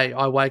 Every day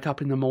I wake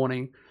up in the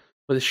morning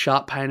with a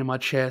sharp pain in my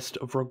chest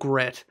of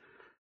regret.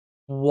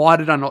 Why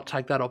did I not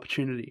take that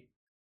opportunity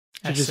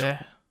to I just see.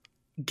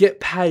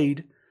 get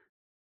paid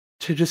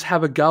to just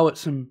have a go at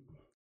some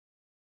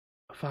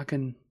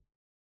fucking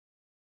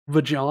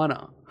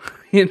vagina?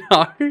 You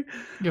know?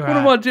 You're What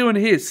am I doing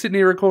here? Sitting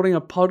here recording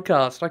a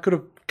podcast. I could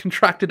have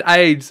contracted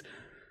AIDS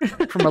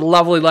from a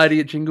lovely lady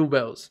at Jingle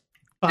Bells.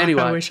 Fuck,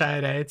 Anyway. I wish I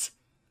had AIDS.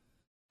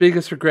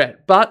 Biggest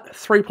regret. But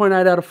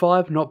 3.8 out of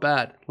 5, not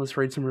bad. Let's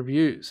read some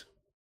reviews.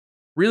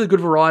 Really good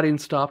variety and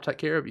staff take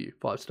care of you.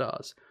 5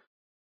 stars.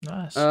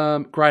 Nice.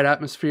 Great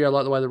atmosphere. I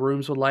like the way the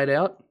rooms were laid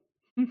out.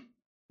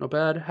 Not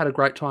bad. Had a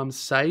great time.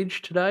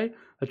 Sage today.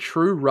 A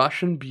true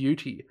Russian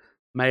beauty.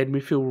 Made me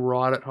feel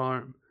right at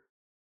home.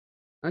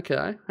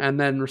 Okay. And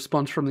then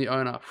response from the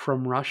owner.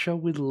 From Russia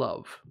with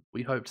love.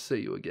 We hope to see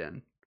you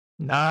again.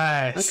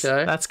 Nice.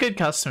 Okay. That's good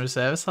customer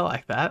service. I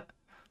like that.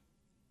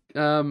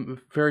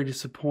 Very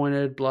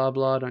disappointed. Blah,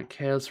 blah. Don't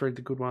care. Let's read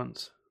the good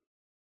ones.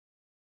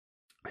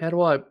 How do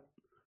I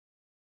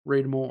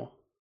read more?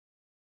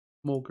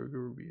 More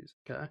Google reviews.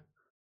 Okay.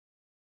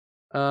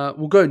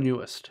 We'll go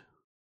newest.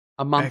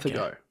 A month Okay.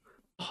 ago.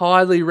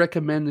 Highly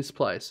recommend this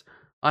place.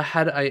 I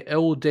had a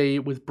LD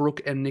with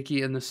Brooke and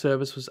Nikki, and the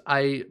service was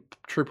A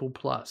triple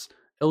plus.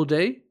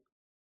 LD?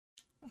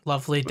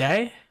 Lovely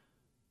day.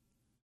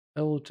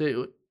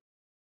 LD.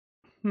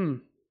 We'll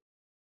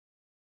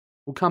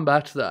come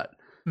back to that.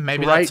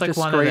 Maybe Great, that's like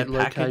one of their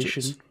discreet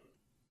packages.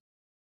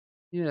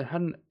 Yeah,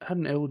 had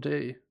an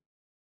LD.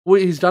 Well,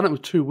 he's done it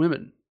with 2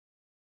 women.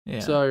 Yeah.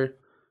 So,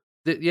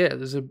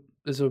 there's a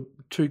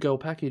 2-girl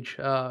package.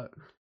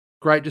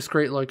 Great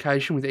discreet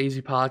location with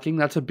easy parking.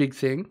 That's a big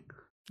thing.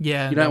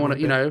 yeah. You don't want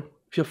to,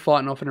 if you're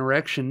fighting off an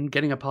erection,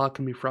 getting a park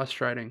can be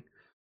frustrating.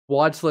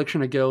 Wide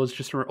selection of girls,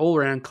 just an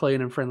all-around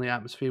clean and friendly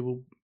atmosphere.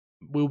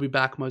 We'll be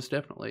back most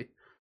definitely.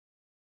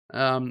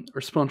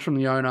 Response from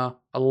the owner,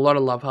 a lot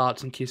of love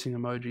hearts and kissing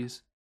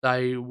emojis.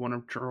 They want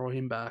to draw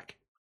him back.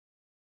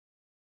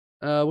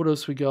 What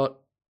else we got?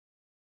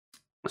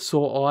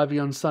 Saw Ivy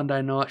on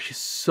Sunday night. She's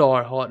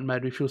so hot and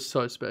made me feel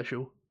so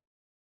special.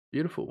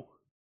 Beautiful.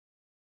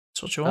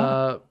 That's what you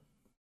want.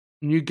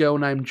 New girl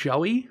named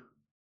Joey.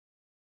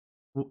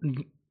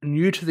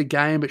 New to the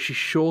game, but she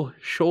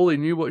surely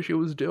knew what she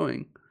was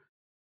doing.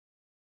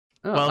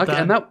 Oh, Well okay,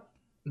 done.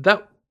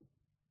 and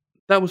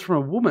that was from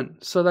a woman,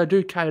 so they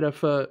do cater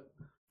for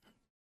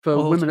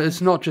All women. types.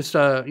 It's not just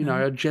a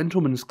a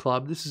gentleman's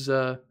club. This is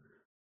a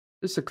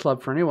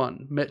club for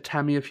anyone. Met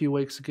Tammy a few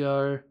weeks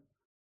ago.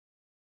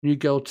 New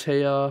girl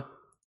Tia.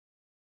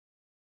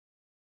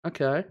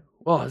 Okay.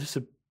 Oh, this is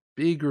a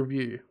big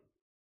review.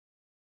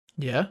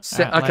 yeah.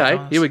 Okay,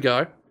 here we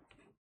go.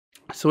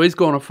 So he's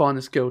going to find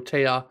this girl,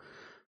 Tia.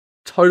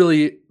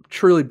 Totally,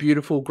 truly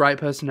beautiful, great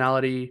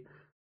personality,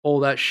 all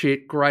that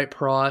shit, great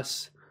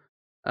price.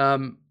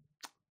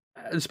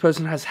 This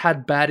person has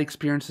had bad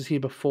experiences here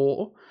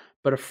before,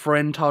 but a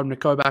friend told him to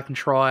go back and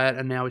try it,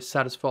 and now he's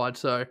satisfied.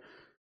 So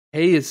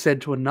he has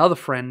said to another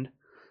friend,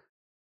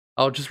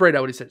 I'll just read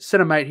out what he said.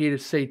 Sent a mate here to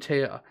see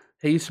Tia.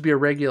 He used to be a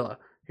regular.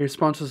 His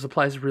sponsors, the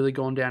place has really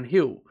gone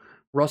downhill.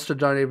 Roster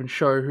don't even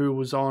show who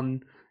was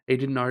on. He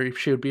didn't know if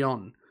she would be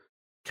on.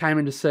 Came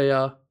in to see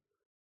her,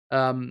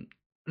 not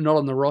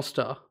on the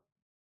roster,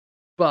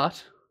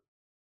 but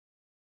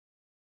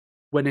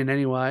went in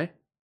anyway,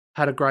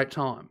 had a great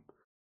time.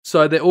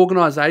 So their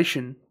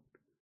organisation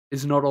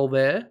is not all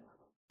there,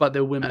 but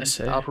their women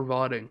are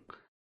providing.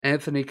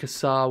 Anthony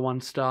Cassar,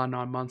 1 star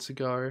 9 months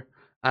ago.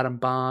 Adam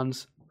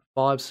Barnes,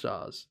 5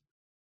 stars.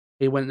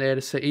 He went there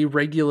to see, he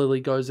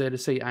regularly goes there to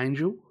see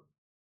Angel.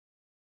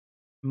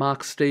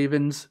 Mark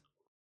Stevens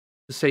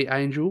to see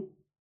Angel.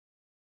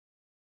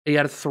 He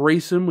had a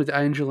threesome with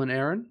Angel and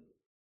Aaron.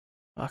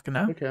 Fucking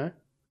hell. Okay.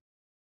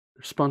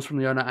 Response from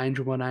the owner,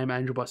 Angel by name,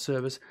 Angel by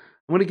service.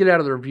 I'm going to get out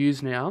of the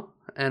reviews now,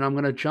 and I'm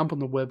going to jump on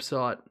the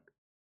website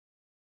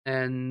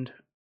and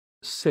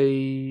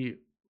see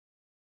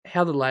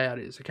how the layout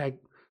is, okay?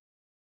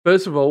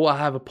 First of all, I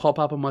have a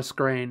pop-up on my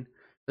screen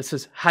that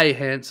says, "Hey,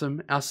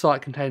 handsome, our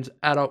site contains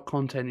adult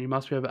content. You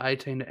must be over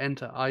 18 to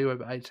enter. Are you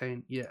over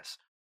 18? Yes."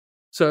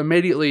 So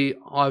immediately,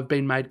 I've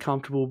been made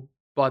comfortable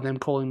by them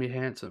calling me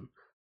handsome.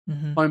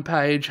 Mm-hmm.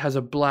 Homepage has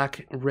a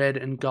black, red,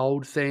 and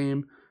gold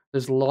theme.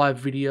 There's live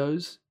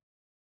videos.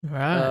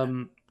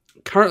 Right.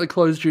 Currently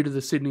closed due to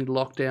the Sydney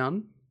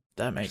lockdown.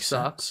 That makes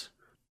Sucks. sense.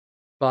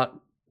 But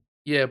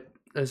yeah,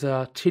 there's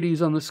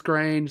titties on the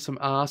screen, some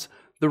ass.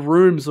 The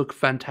rooms look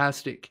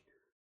fantastic.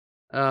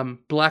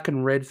 Black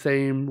and red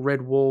theme,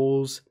 red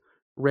walls,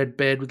 red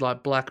bed with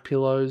like black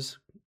pillows.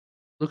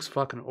 Looks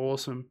fucking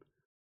awesome.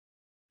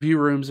 View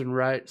rooms and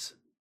rates.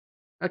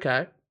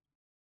 Okay.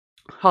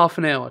 Half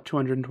an hour,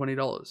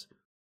 $220.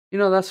 You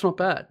know, that's not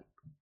bad.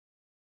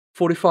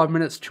 45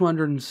 minutes,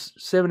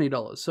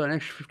 $270. So an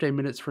extra 15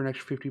 minutes for an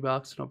extra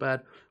 $50, not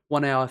bad.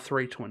 1 hour,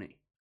 $320.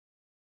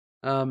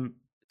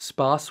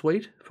 Spa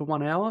suite for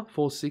 1 hour,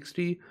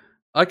 $460.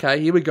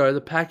 Okay, here we go.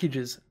 The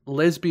packages: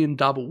 lesbian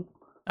double.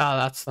 Oh,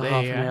 that's for the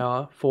half an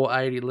hour,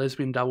 $480.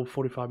 Lesbian double,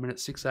 45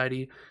 minutes,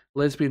 $680.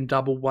 Lesbian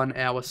double 1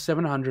 hour,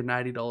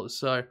 $780.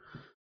 So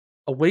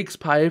a week's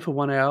pay for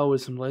 1 hour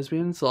with some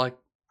lesbians, like,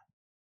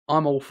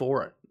 I'm all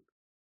for it.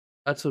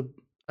 That's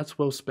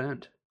well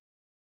spent.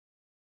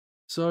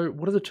 So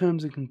what are the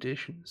terms and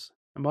conditions?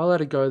 Am I allowed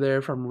to go there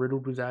if I'm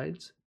riddled with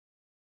AIDS?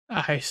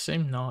 I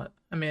assume not.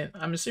 I mean,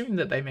 I'm assuming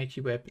that they make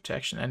you wear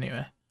protection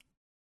anyway.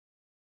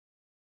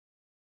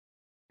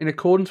 In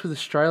accordance with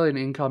Australian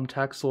income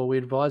tax law, we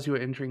advise you are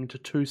entering into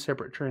 2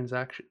 separate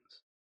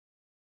transactions.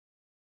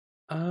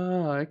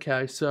 Ah,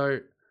 okay. So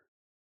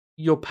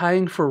you're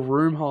paying for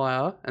room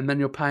hire and then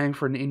you're paying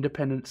for an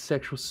independent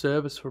sexual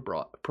service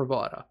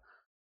provider.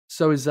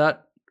 So is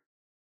that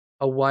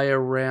a way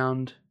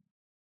around,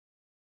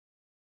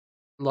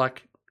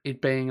 like,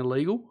 it being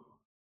illegal?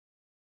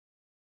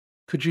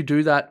 Could you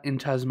do that in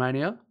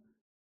Tasmania?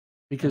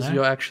 Because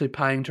you're actually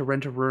paying to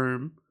rent a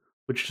room,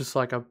 which is just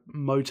like a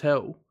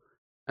motel,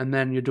 and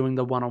then you're doing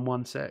the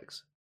one-on-one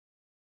sex.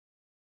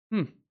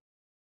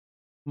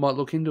 Might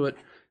look into it.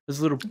 There's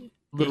a little thing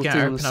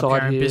on the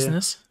side here.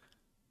 Business?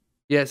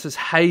 Yeah, it says,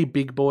 "Hey,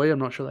 big boy." I'm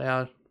not sure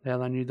how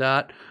they knew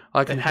that.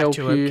 I can help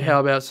you. Okay. How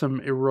about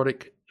some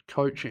erotic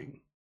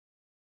coaching?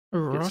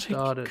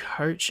 Erotic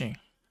coaching.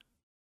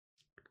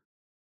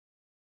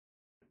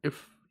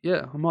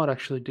 I might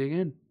actually dig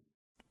in.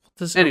 What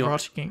does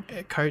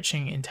erotic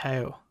coaching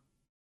entail?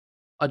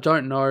 I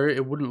don't know.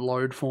 It wouldn't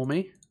load for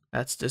me.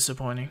 That's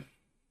disappointing.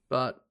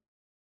 But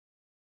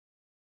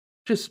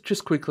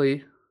just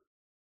quickly,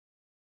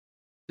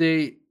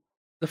 the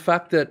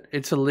fact that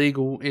it's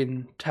illegal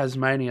in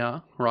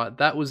Tasmania, right?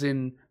 That was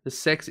in the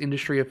Sex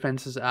Industry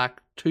Offences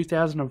Act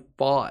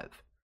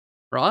 2005,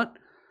 right?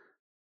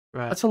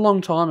 Right. That's a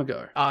long time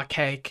ago.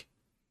 Archaic.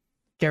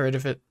 Get rid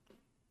of it.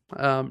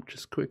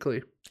 Just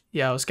quickly.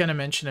 Yeah, I was going to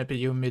mention it, but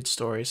you were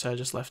mid-story, so I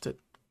just left it.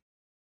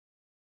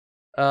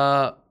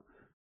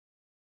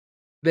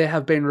 There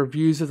have been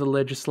reviews of the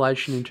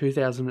legislation in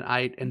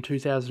 2008 and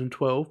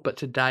 2012, but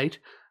to date,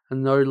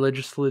 no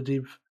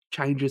legislative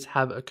changes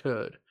have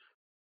occurred.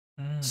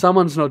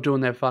 Someone's not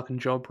doing their fucking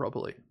job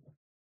properly.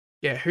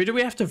 Yeah, who do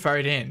we have to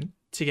vote in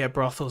to get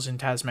brothels in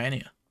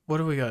Tasmania? What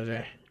do we got to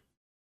do?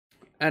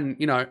 And,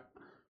 you know,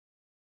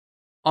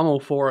 I'm all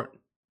for it.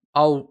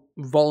 I'll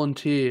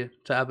volunteer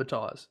to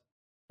advertise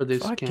for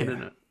this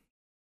candidate.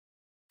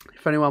 Yeah.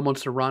 If anyone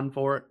wants to run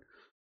for it.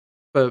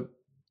 But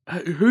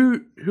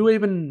who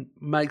even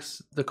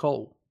makes the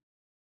call?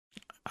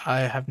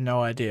 I have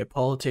no idea.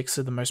 Politics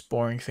are the most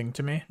boring thing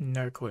to me.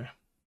 No clue.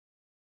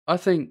 I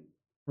think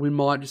we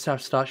might just have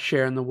to start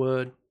sharing the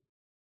word.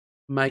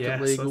 Make it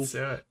legal. Let's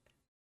do it.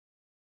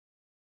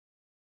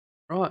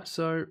 Right,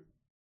 so...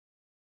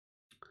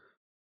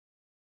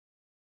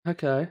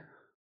 Okay.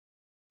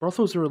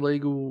 Brothels are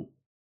illegal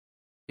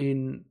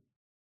in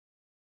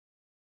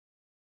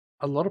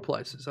a lot of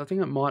places. I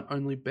think it might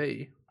only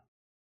be...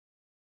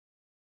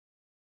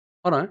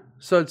 I don't know.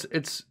 So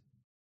it's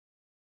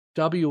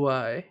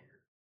WA.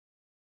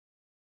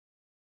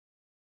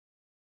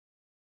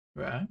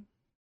 Right.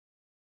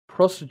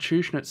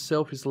 Prostitution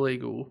itself is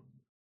legal,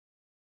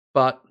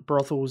 but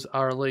brothels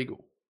are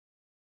illegal.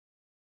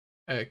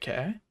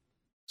 Okay.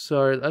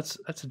 So that's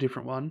a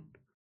different one.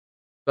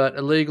 But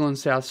illegal in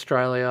South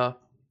Australia,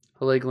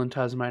 illegal in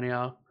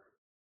Tasmania,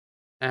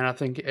 and I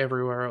think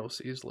everywhere else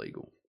is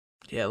legal.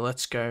 Yeah,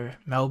 let's go.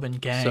 Melbourne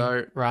gang,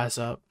 So rise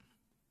up.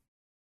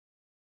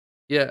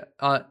 yeah,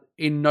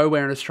 in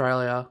nowhere in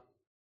Australia,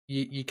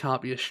 you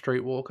can't be a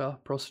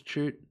streetwalker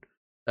prostitute.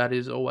 That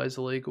is always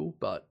illegal.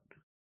 But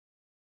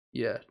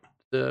yeah,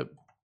 the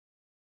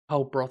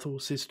whole brothel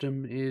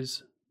system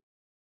is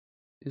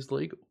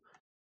legal,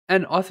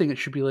 and I think it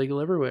should be legal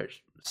everywhere.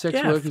 Sex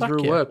Yeah, work is fuck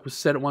real yeah. work. We've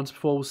said it once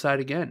before. We'll say it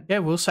again. Yeah,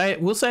 we'll say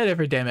it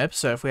every damn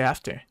episode if we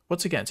have to.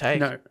 What's it gonna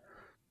take? No,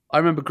 I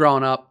remember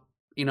growing up.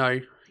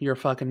 You're a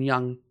fucking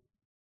young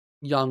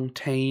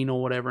teen or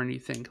whatever, and you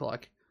think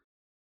like,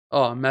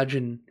 oh,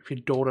 imagine if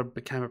your daughter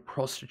became a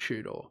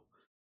prostitute or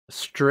a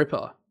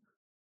stripper.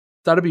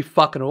 That'd be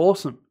fucking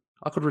awesome.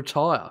 I could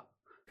retire.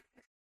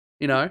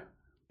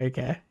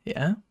 Okay.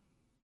 Yeah.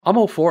 I'm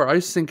all for it. I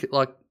used to think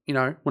like, when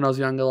I was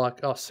younger, like,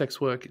 oh, sex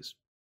work is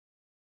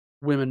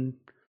women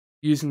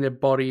using their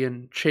body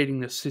and cheating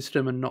the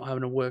system and not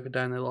having to work a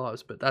day in their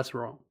lives, but that's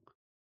wrong.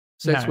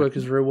 Sex No. work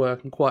is real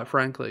work, and quite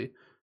frankly,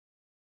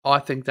 I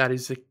think that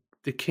is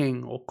the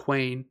king or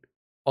queen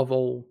of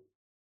all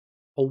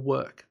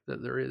work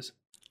that there is.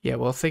 Yeah,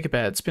 well, think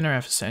about it. It's been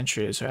around for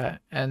centuries, right?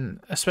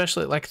 And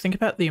especially, like, think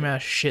about the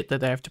amount of shit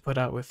that they have to put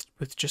up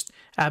with just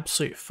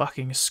absolute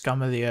fucking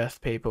scum of the earth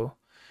people.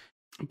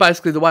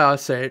 Basically, the way I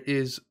say it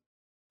is,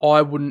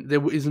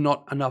 there is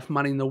not enough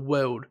money in the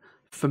world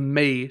for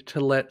me to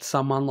let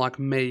someone like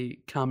me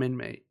come in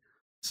me.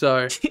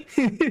 So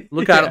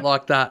look at it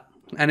like that.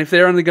 And if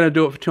they're only going to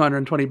do it for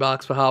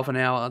 $220 for half an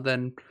hour,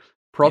 then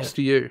props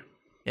to you.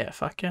 Yeah,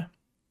 fuck yeah.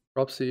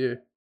 Props to you.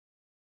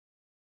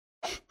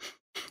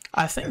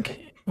 I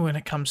think when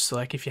it comes to,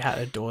 like, if you had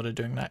a daughter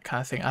doing that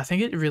kind of thing, I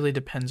think it really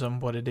depends on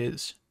what it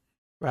is,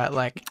 right?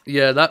 Like,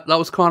 yeah, that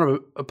was kind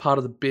of a part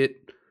of the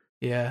bit.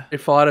 Yeah.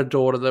 If I had a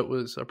daughter that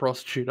was a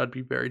prostitute, I'd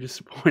be very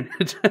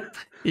disappointed.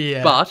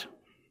 Yeah. But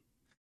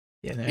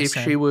yeah, no, if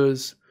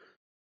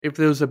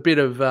there was a bit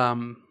of,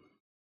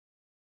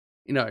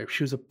 if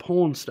she was a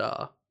porn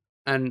star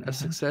and a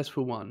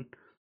successful one,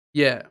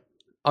 yeah,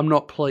 I'm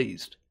not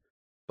pleased.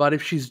 But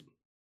if she's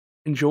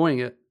enjoying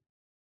it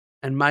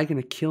and making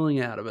a killing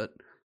out of it,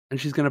 and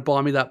she's going to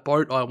buy me that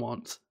boat I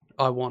want,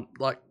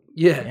 like,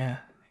 yeah,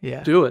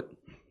 do it.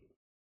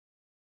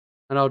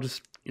 And I'll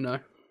just, Yeah,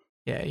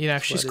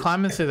 if she's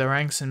climbing through the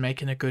ranks and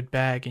making a good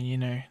bag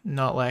and,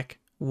 not like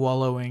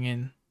wallowing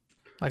in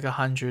like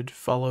 100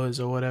 followers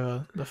or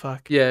whatever the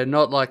fuck. Yeah,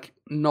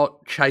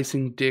 not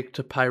chasing dick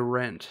to pay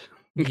rent.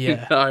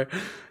 Yeah.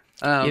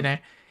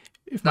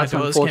 If my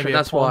daughter's going to be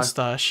a porn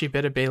star, she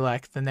better be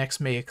like the next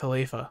Mia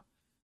Khalifa.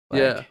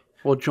 Yeah,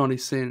 or Johnny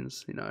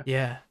Sins,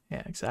 Yeah,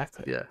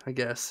 exactly. Yeah, I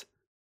guess.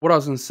 What I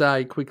was going to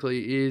say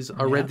quickly is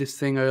I read this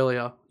thing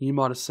earlier. You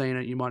might have seen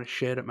it. You might have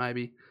shared it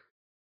maybe.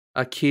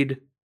 A kid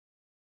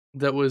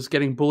that was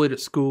getting bullied at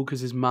school because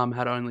his mum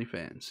had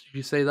OnlyFans. Did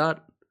you see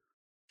that?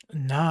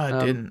 No,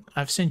 I didn't.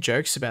 I've seen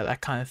jokes about that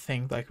kind of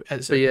thing, like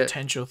as a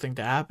potential thing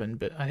to happen,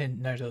 but I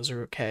didn't know that was a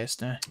real case,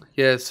 no.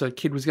 Yeah, so a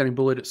kid was getting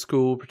bullied at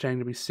school, pretending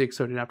to be sick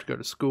so he didn't have to go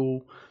to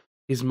school.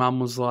 His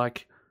mum was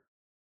like,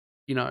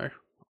 I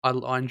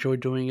enjoy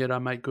doing it, I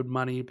make good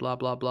money, blah,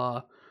 blah,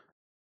 blah.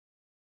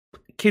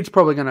 Kid's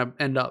probably going to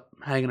end up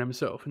hanging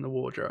himself in the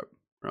wardrobe,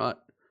 right?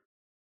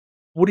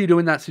 What do you do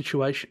in that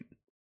situation?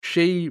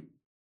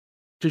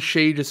 Does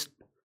she just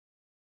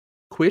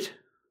quit?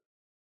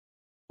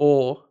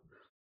 Or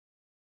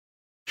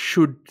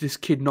should this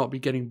kid not be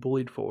getting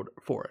bullied for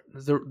it?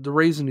 The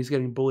reason he's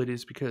getting bullied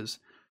is because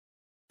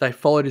they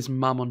followed his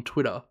mum on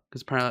Twitter,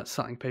 because apparently that's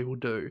something people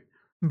do.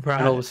 Right.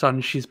 And all of a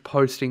sudden she's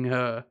posting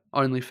her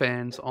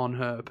OnlyFans on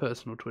her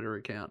personal Twitter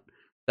account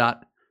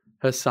that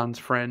her son's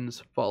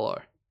friends follow.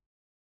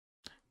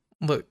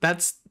 Look,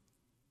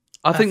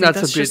 I think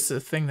that's just the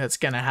thing that's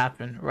going to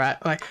happen,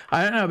 right? Like,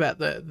 I don't know about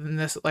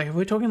like, if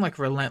we're talking like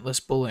relentless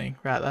bullying,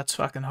 right? That's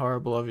fucking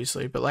horrible,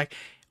 obviously. But like,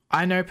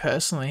 I know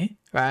personally,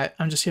 right?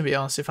 I'm just going to be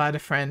honest. If I had a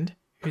friend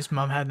whose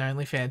mum had an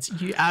OnlyFans,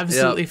 you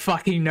absolutely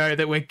fucking know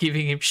that we're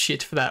giving him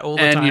shit for that all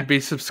the time. And you'd be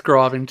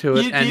subscribing to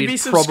it, and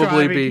you'd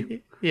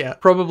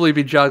probably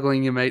be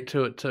juggling your meat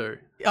to it too.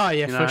 Oh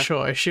yeah, for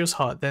sure. If she was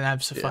hot, then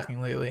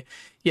absolutely.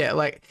 Yeah,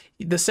 like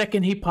the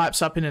second he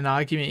pipes up in an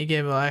argument, you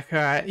get like, all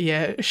right,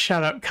 yeah,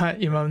 shut up,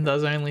 cunt. Your mum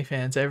does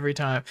OnlyFans every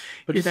time.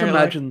 But just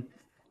imagine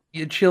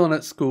you're chilling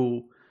at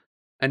school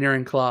and you're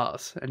in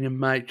class, and your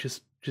mate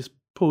just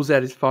pulls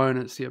out his phone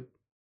and it's your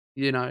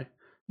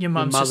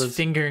mum's just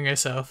fingering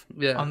herself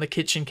on the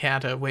kitchen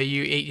counter where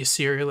you eat your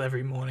cereal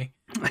every morning.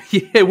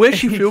 Yeah, where's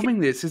she filming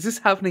this? Is this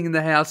happening in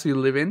the house you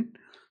live in?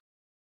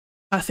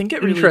 I think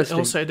it really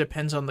also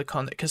depends on the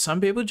content, because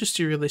some people just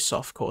do really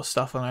softcore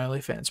stuff on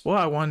OnlyFans. What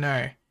I want to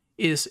know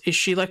is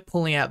she like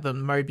pulling out the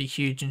Moby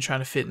Huge and trying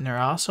to fit in her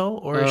asshole,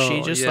 or is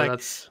she just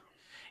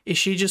is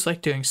she just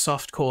like doing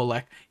softcore,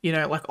 like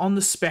like on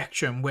the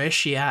spectrum? Where's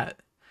she at?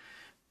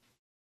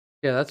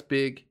 Yeah, that's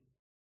big.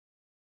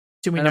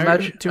 Do we know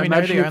the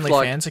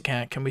OnlyFans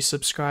account? Can we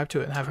subscribe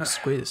to it and have a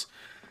squiz?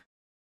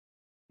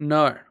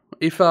 No.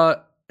 If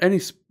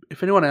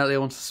if anyone out there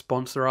wants to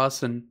sponsor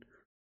us and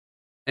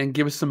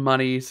give us some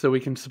money so we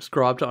can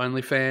subscribe to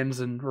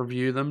OnlyFans and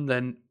review them,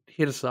 then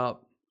hit us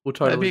up. We'll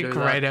That'd totally be a do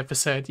great that.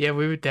 episode. Yeah,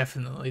 we would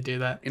definitely do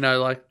that.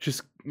 Like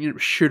just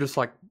shoot us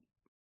like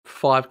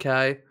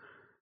 5K.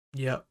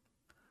 Yep.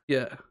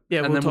 Yeah. Yeah,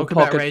 And we'll then talk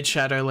about Raid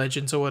Shadow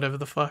Legends or whatever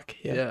the fuck.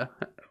 Yeah.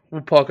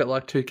 We'll pocket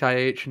like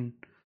 2K each and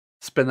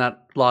spend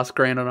that last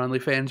grand on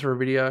OnlyFans for a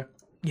video.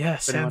 Yeah,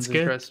 If sounds anyone's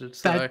good. interested.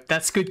 So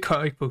That's good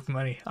comic book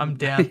money. I'm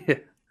down. yeah,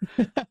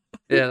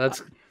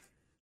 that's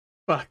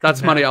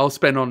Fuck, money I'll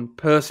spend on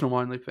personal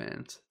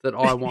OnlyFans that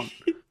I want,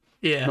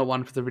 Yeah. not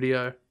one for the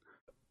video.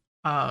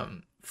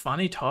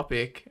 Funny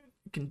topic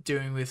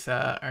doing with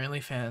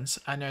OnlyFans.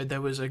 I know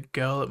there was a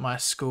girl at my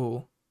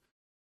school,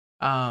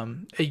 a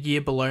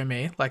year below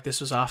me. Like this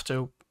was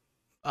after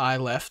I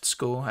left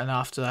school and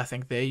after I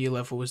think their year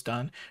level was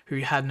done, who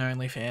had an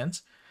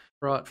OnlyFans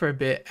Right. for a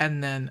bit,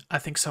 and then I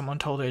think someone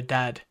told her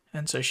dad,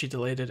 and so she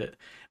deleted it.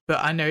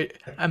 But I know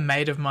a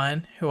mate of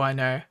mine who I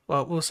know,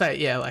 well, we'll say,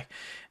 yeah, like,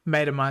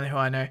 mate of mine who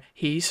I know,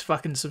 he's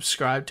fucking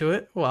subscribed to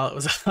it while it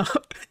was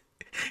up.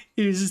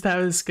 He was just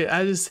having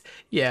this,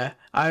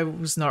 I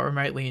was not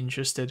remotely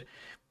interested,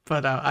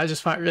 but I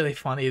just find it really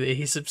funny that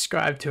he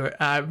subscribed to it.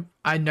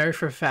 I know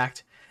for a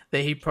fact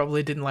that he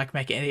probably didn't, like,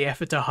 make any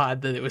effort to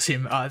hide that it was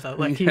him either.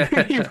 Like, he would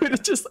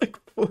have just, like,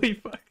 fully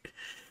fucked.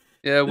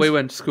 Yeah, we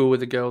went to school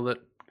with a girl that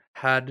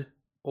had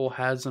or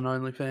has an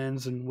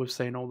OnlyFans, and we've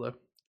seen all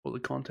the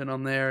content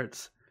on there.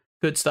 It's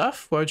Good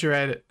stuff. What would you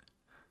rate it?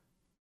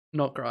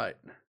 not great.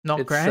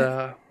 Not great?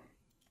 No,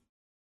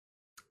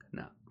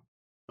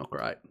 not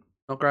great.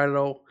 Not great at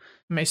all.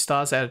 How many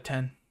stars out of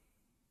 10?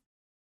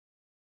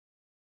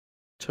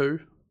 2.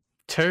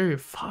 2.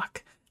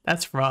 Fuck.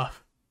 That's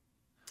rough.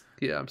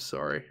 Yeah, I'm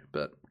sorry,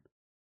 but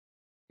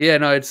yeah,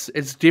 no, it's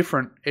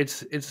different.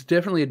 It's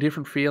definitely a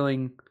different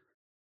feeling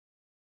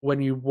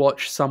when you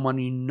watch someone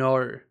you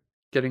know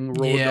getting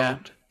raw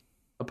dogged,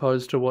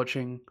 opposed to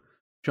watching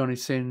Johnny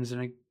Sins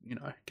and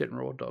getting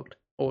raw dogged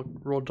or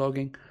raw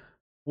dogging,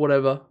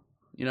 whatever.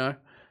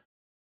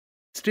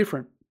 It's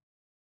different.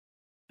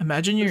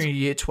 Imagine you're in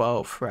year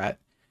 12, right?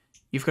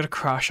 You've got a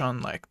crush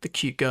on like the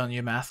cute girl in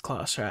your math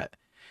class, right?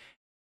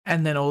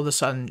 And then all of a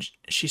sudden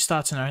she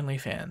starts an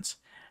OnlyFans,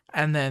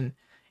 and then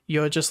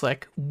you're just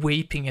like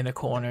weeping in a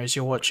corner as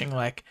you're watching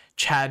like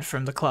Chad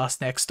from the class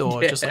next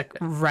door, just like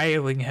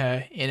railing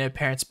her in her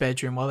parents'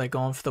 bedroom while they're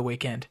gone for the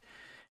weekend.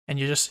 And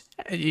you're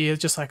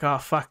just like, oh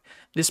fuck,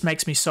 this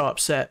makes me so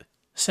upset.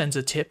 Sends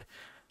a tip,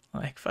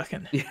 like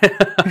fucking.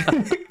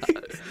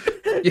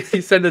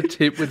 You send a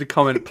tip with the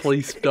comment,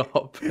 "Please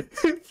stop."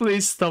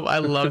 Please stop. I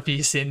love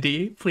you,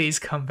 Cindy. Please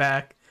come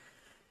back.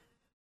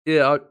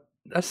 Yeah,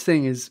 that's the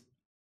thing is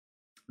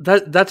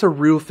that's a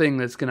real thing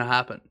that's gonna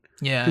happen.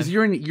 Yeah, because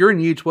you're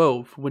in year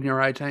 12 when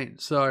you're 18,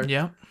 so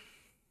yeah,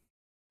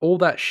 all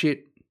that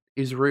shit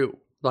is real.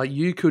 Like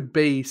you could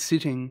be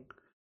sitting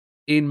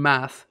in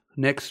math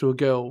next to a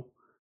girl,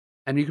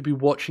 and you could be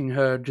watching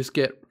her just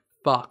get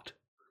fucked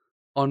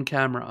on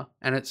camera,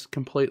 and it's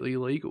completely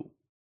illegal.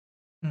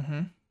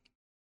 Mm-hmm.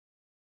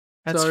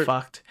 That's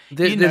fucked.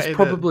 There's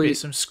probably be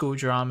some school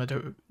drama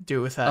to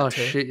do with that. Oh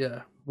too. shit!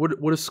 Yeah,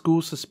 would a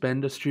school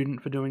suspend a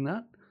student for doing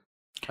that?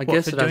 I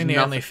guess for doing the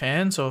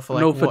OnlyFans or for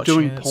like for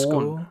doing porn.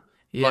 School?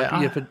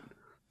 Yeah,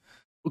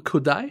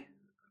 could they?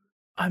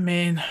 I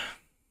mean,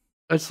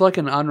 it's like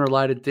an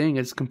unrelated thing.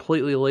 It's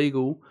completely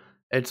illegal.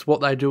 It's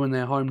what they do in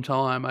their home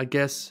time. I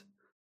guess.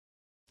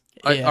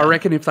 I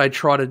reckon if they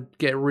try to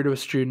get rid of a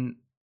student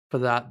for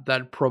that,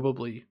 they'd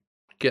probably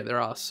get their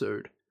ass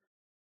sued.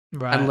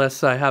 Right.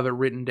 Unless they have it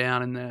written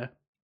down in their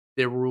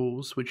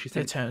rules, which you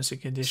think their terms and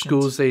conditions.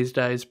 Schools these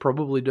days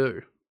probably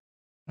do.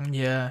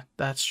 Yeah,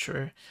 that's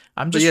true.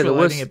 I'm just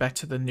relating it back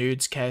to the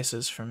nudes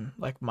cases from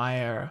like my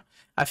era.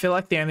 I feel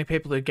like the only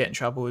people who get in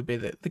trouble would be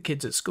the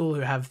kids at school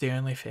who have the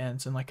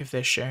OnlyFans, and like if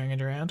they're sharing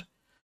it around.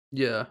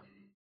 Yeah.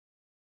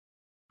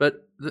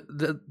 But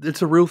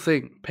it's a real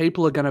thing.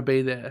 People are going to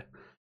be there,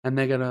 and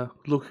they're going to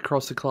look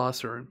across the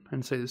classroom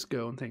and see this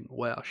girl and think,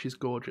 wow, she's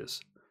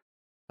gorgeous.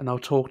 And they'll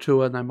talk to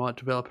her, and they might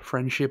develop a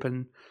friendship,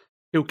 and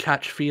he'll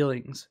catch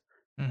feelings.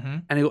 Mm-hmm.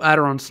 And he'll add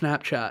her on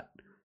Snapchat.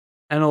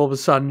 And all of a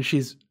sudden,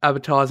 she's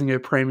advertising her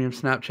premium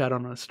Snapchat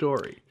on her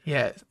story.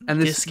 Yeah.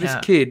 And this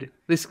kid,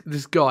 this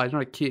guy, he's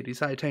not a kid,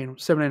 he's 18,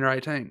 17 or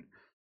 18.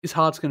 His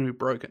heart's going to be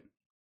broken.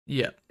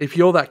 Yeah. If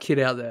you're that kid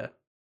out there,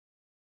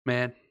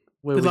 man,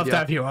 we'd love to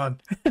have you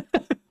on.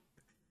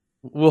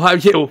 We'll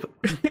have you.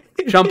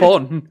 Jump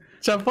on.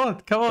 Jump on.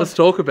 Come on. Let's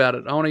talk about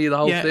it. I want to hear the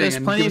whole thing. There's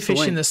plenty of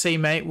fish in the sea,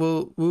 mate.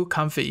 We'll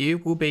comfort you.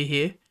 We'll be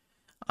here.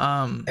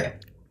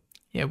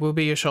 We'll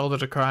be your shoulder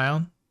to cry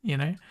on,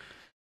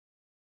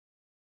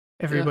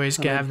 Everybody's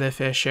going to have their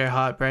fair share of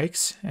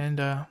heartbreaks,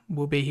 and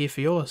we'll be here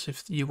for yours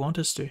if you want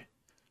us to.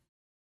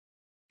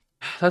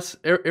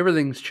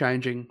 Everything's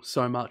changing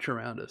so much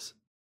around us.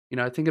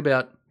 Think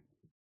about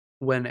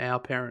when our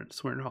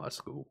parents were in high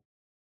school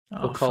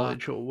or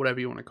college or whatever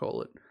you want to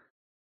call it.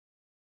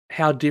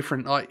 How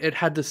different. Like, it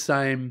had the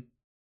same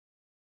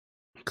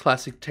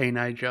classic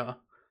teenager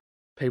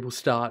people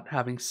start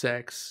having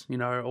sex,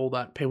 all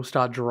that. People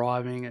start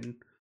driving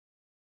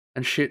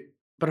and shit.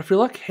 But I feel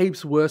like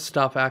heaps worse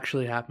stuff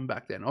actually happened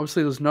back then.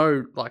 Obviously, there's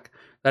no,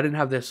 they didn't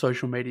have their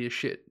social media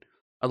shit.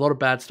 A lot of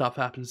bad stuff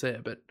happens there.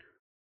 But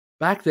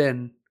back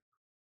then,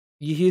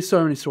 you hear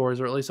so many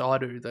stories, or at least I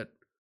do,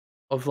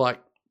 of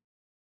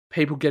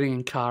people getting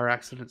in car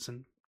accidents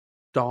and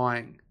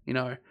dying,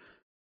 There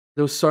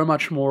was so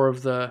much more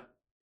of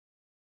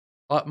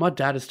my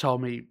dad has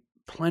told me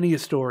plenty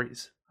of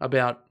stories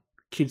about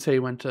kids he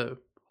went to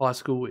high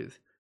school with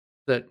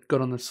that got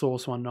on the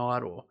sauce one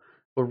night or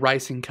were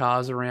racing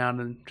cars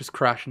around and just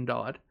crashed and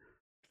died.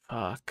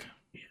 Fuck.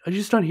 I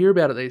just don't hear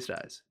about it these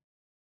days.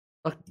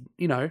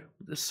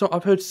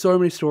 I've heard so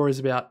many stories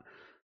about,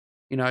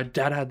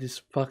 dad had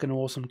this fucking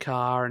awesome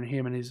car and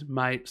him and his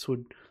mates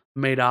would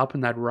meet up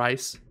and they'd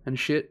race and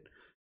shit.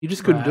 You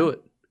just couldn't do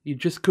it. You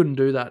just couldn't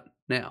do that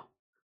now.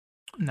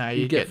 No,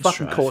 you'd get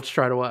fucking caught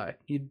straight away.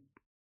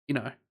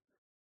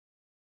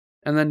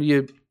 And then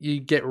you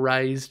get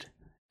raised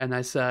and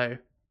they say,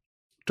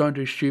 don't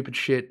do stupid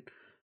shit.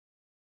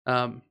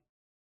 Be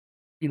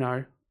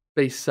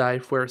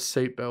safe, wear a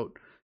seatbelt.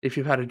 If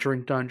you've had a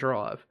drink, don't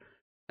drive.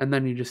 And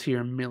then you just hear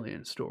a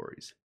million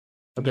stories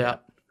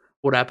about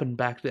what happened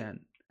back then.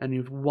 And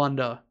you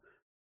wonder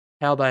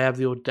how they have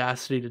the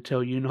audacity to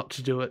tell you not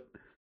to do it.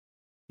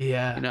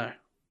 Yeah.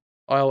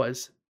 I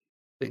always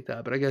think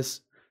that, but I guess,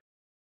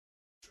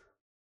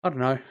 I don't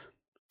know.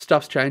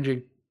 Stuff's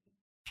changing.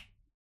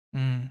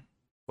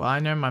 Well, I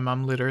know my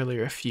mum literally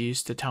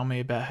refused to tell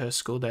me about her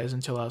school days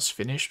until I was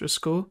finished with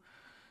school.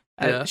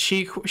 Yeah.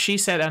 She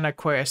said, and I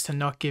quote, as to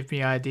not give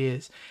me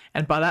ideas.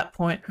 And by that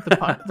point,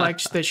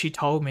 that she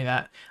told me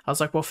that, I was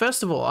like, well,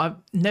 first of all, I've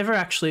never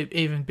actually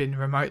even been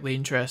remotely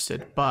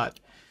interested, but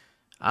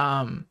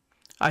I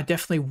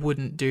definitely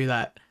wouldn't do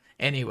that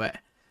anyway.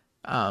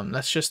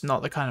 That's just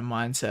not the kind of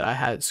mindset I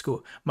had at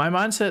school. My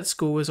mindset at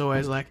school was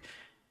always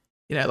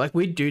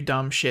we'd do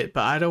dumb shit,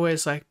 but I'd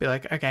always be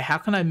like, okay, how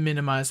can I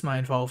minimize my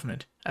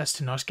involvement as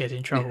to not get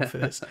in trouble for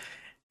this?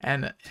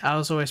 And I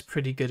was always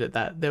pretty good at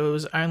that. There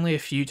was only a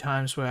few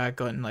times where I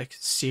got in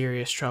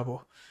serious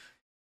trouble.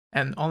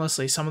 And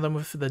honestly, some of them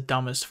were for the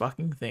dumbest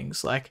fucking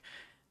things.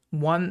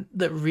 One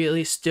that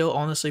really still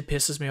honestly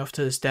pisses me off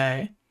to this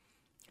day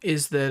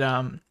is that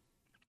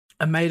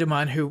a mate of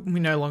mine who we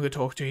no longer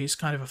talk to, he's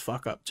kind of a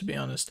fuck up, to be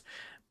honest,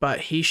 but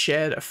he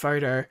shared a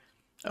photo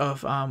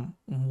of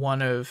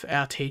one of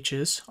our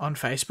teachers on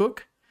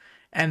Facebook,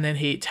 and then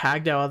he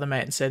tagged our other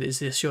mate and said, "Is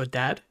this your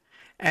dad?"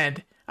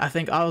 And I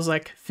think I was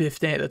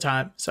 15 at the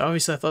time, so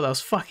obviously I thought that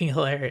was fucking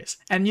hilarious.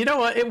 And you know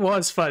what? It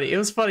was funny. It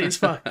was funny as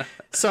fuck.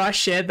 So I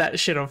shared that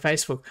shit on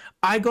Facebook.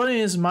 I got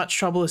in as much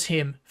trouble as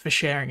him for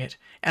sharing it,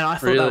 and I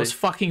thought that was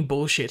fucking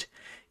bullshit.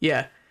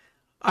 Yeah.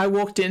 I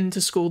walked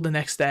into school the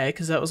next day,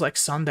 because that was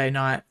Sunday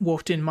night,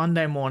 walked in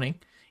Monday morning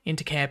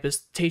into campus.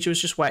 The teacher was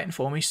just waiting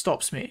for me,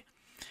 stops me.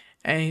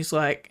 And he's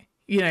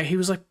he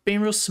was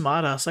being real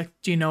smart ass.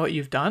 Do you know what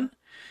you've done?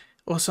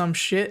 Or some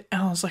shit.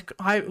 And I was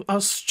I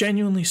was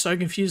genuinely so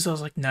confused. I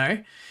was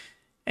no.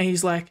 And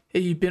he's have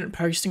you been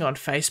posting on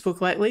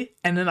Facebook lately?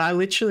 And then I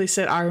literally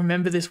said, I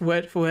remember this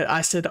word for word. I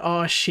said,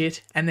 oh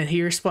shit. And then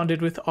he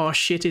responded with, oh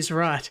shit is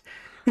right.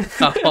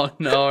 Oh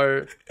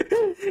no.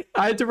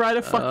 I had to write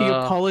a fucking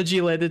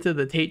apology letter to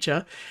the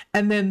teacher.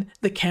 And then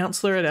the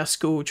counselor at our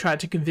school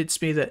tried to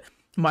convince me that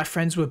my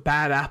friends were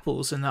bad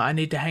apples and that I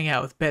need to hang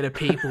out with better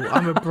people.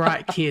 I'm a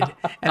bright kid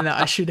and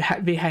that I should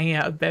be hanging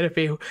out with better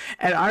people.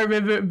 And I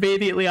remember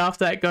immediately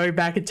after that going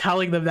back and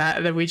telling them that,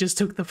 and then we just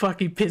took the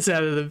fucking piss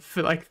out of them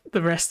for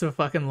the rest of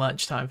fucking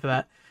lunchtime for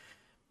that.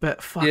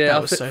 But fuck, that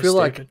was so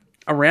feel stupid.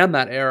 Around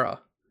that era,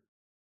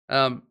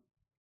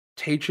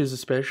 teachers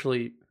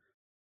especially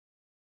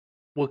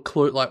were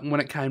when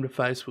it came to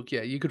Facebook,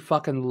 you could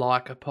fucking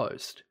like a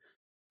post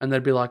and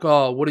they'd be like,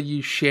 oh, what are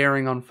you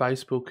sharing on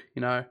Facebook,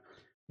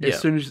 As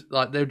soon as,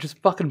 they were just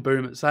fucking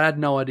boomers. They had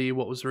no idea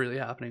what was really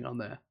happening on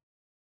there.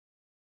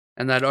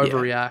 And they'd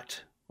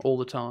overreact all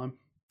the time.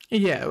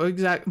 Yeah, well,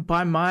 exactly.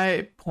 By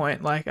my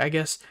point, I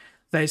guess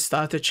they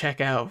start to check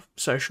out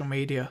social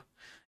media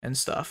and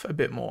stuff a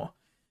bit more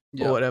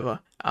or whatever.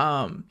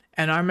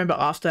 And I remember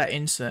after that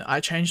incident,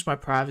 I changed my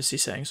privacy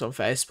settings on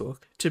Facebook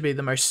to be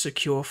the most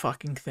secure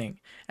fucking thing.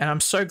 And I'm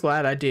so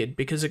glad I did,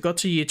 because it got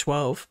to year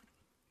 12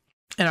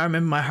 and I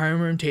remember my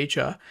homeroom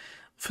teacher,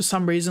 for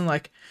some reason,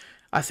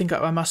 I think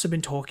I must have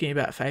been talking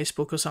about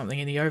Facebook or something,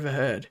 and he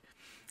overheard.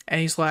 And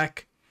he's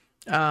like,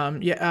 you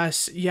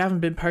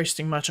haven't been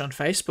posting much on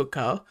Facebook,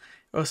 Carl,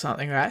 or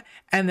something, right?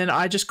 And then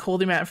I just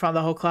called him out in front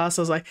of the whole class.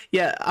 I was like,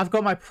 yeah, I've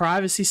got my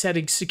privacy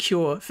settings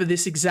secure for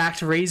this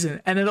exact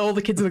reason. And then all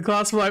the kids in the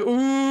class were like,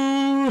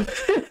 ooh.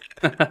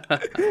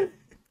 I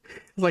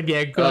was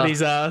yeah, got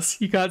his ass.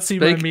 You can't see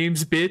my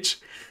memes, bitch.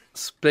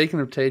 Speaking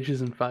of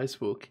teachers and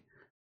Facebook,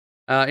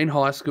 in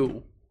high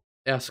school,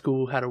 our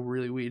school had a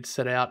really weird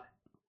set out.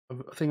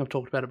 I think I've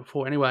talked about it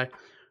before. Anyway,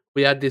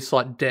 we had this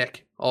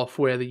deck off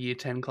where the year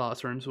 10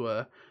 classrooms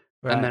were.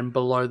 Right. And then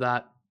below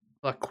that,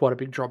 quite a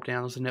big drop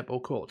down was a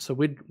netball court. So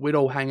we'd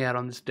all hang out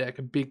on this deck,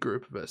 a big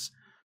group of us,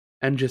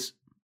 and just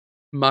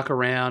muck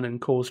around and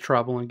cause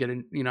trouble and get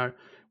in,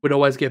 we'd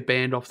always get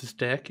banned off this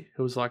deck.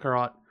 It was like, all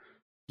right,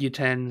 year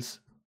 10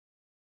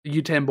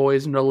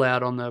 boys not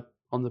allowed on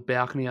the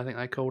balcony, I think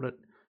they called it.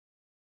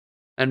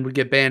 And we'd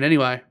get banned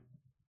anyway.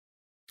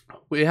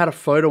 We had a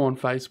photo on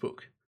Facebook,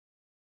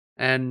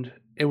 and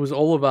it was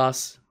all of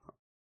us,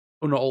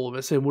 well, not all of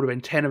us, it would have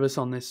been 10 of us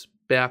on this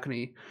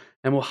balcony,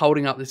 and we're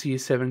holding up this year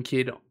 7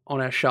 kid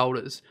on our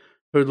shoulders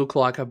who looked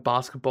like a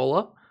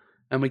basketballer,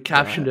 and we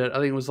captioned it, I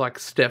think it was like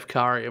Steph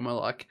Curry, and we're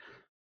like,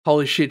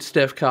 holy shit,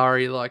 Steph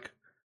Curry, like,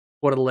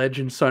 what a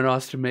legend, so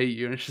nice to meet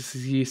you, and it's just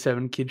this year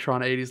 7 kid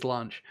trying to eat his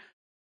lunch.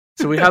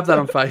 So we have that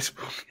on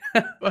Facebook.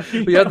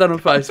 We had that on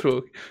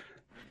Facebook.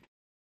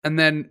 And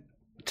then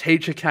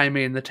teacher came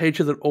in, the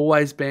teacher that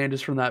always banned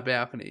us from that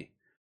balcony,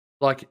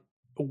 like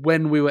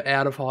when we were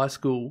out of high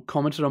school,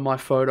 commented on my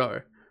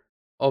photo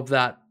of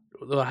that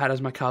I had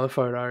as my cover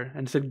photo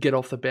and said, get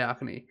off the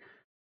balcony.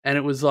 And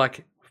it was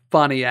like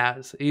funny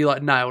as. He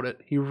like nailed it.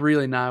 He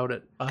really nailed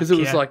it. Because it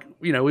was like,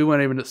 we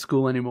weren't even at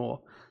school anymore.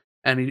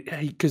 And he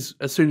because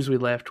as soon as we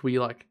left,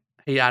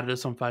 he added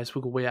us on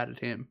Facebook, or we added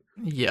him.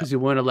 Yeah. Because you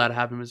weren't allowed to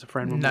have him as a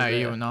friend. No,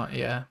 you were not,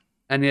 yeah.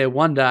 And yeah,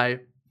 one day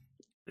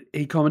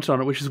he commented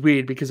on it, which is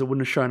weird because it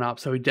wouldn't have shown up.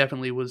 So he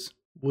definitely was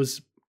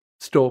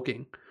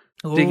stalking,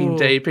 digging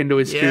deep into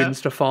his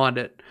students to find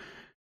it.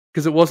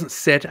 Because it wasn't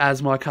set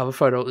as my cover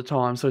photo at the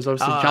time. So he's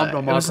obviously jumped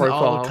on my profile. It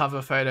was an old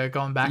cover photo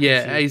going back.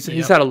 Yeah,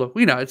 he's had a look.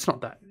 It's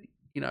not that,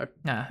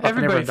 Nah,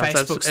 everybody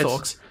Facebook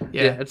stalks.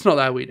 Yeah, it's not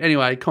that weird.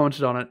 Anyway, he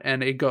commented on it,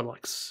 and it got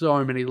like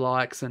so many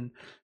likes and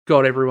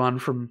got everyone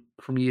from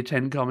year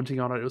 10 commenting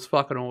on it. It was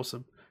fucking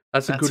awesome.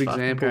 That's a good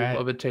example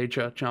of a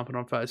teacher jumping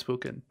on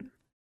Facebook and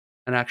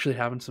actually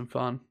having some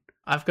fun.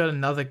 I've got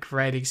another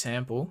great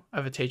example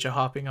of a teacher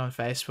hopping on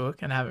Facebook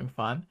and having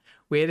fun.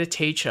 We had a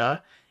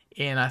teacher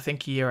in, I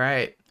think, year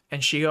 8,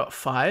 and she got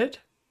fired.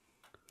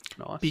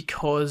 Nice.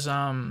 Because,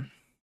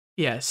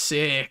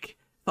 sick.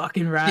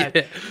 Fucking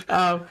rad.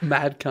 Yeah.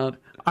 Mad cunt.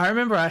 I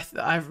remember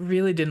I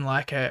really didn't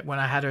like her when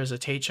I had her as a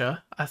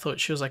teacher. I thought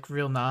she was like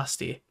real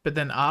nasty. But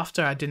then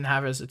after I didn't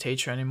have her as a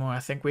teacher anymore, I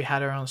think we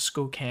had her on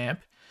school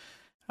camp.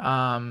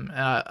 And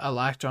I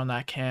liked her on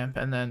that camp.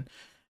 And then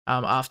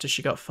after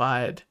she got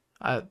fired,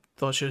 I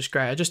thought she was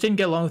great. I just didn't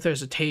get along with her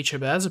as a teacher,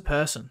 but as a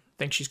person, I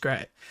think she's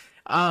great.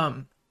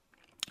 And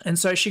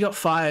so she got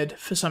fired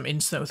for some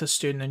incident with a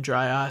student in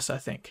dry ice, I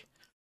think.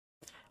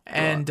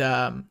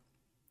 And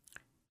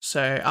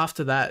so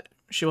after that,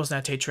 she wasn't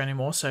our teacher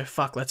anymore, so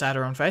let's add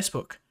her on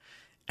Facebook.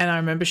 And I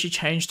remember she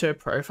changed her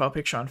profile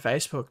picture on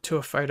Facebook to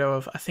a photo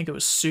of, I think it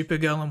was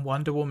Supergirl and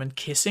Wonder Woman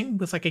kissing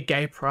with like a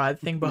gay pride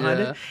thing behind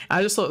it.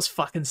 I just thought it was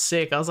fucking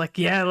sick. I was like,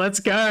 yeah, let's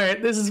go.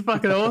 This is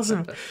fucking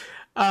awesome.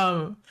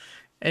 And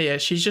yeah,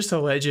 she's just a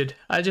legend.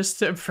 I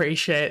just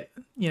appreciate,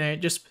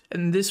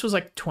 and this was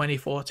like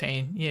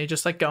 2014,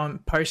 just like going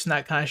posting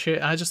that kind of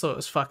shit. I just thought it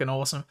was fucking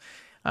awesome.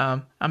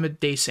 I'm a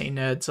DC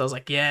nerd, so I was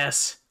like,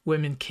 yes,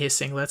 women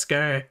kissing, let's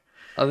go.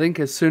 I think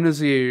as soon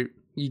as you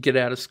get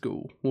out of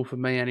school, well, for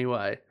me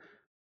anyway,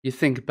 you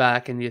think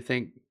back and you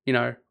think,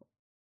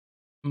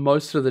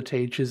 most of the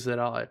teachers that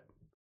I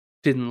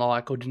didn't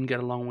like or didn't get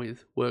along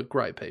with were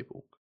great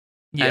people.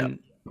 Yeah. And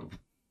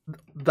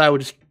they were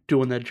just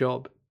doing their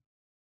job.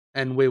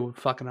 And we were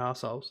fucking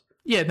assholes.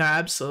 Yeah, no,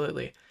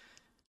 absolutely.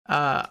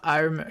 I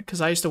remember, because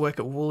I used to work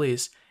at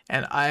Woolies,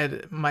 and I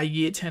had my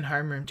year 10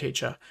 homeroom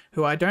teacher,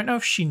 who I don't know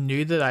if she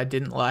knew that I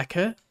didn't like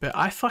her, but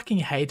I fucking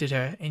hated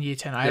her in year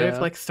 10. I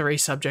had like 3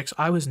 subjects.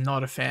 I was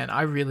not a fan.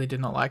 I really did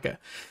not like her.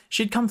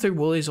 She'd come through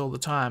Woolies all the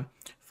time.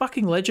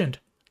 Fucking legend.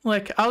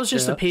 Like, I was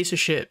just a piece of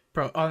shit,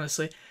 bro,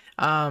 honestly.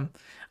 I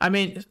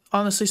mean,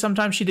 honestly,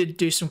 sometimes she did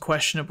do some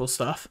questionable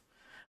stuff.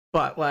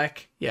 But,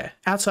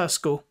 outside of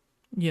school,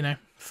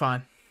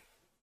 fine.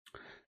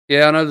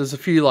 Yeah, I know there's a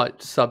few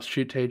like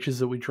substitute teachers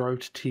that we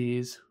drove to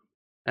tears,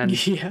 and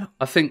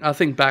I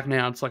think back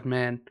now, it's like,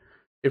 man,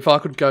 if I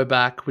could go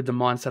back with the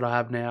mindset I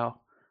have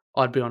now,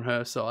 I'd be on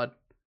her side.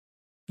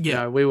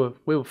 Yeah, we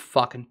were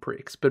fucking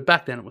pricks, but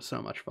back then it was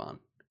so much fun.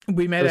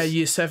 We made our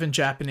year 7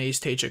 Japanese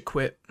teacher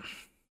quit.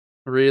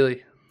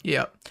 Really?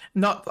 Yeah.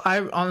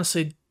 I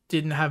honestly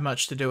didn't have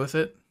much to do with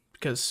it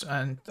because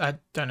I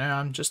don't know,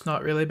 I'm just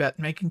not really about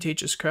making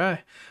teachers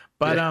cry.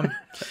 But, I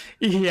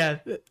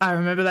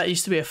remember that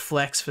used to be a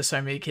flex for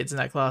so many kids in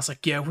that class.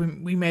 Like, yeah,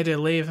 we made her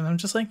leave. And I'm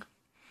just like,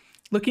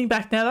 looking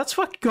back now, that's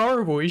fucking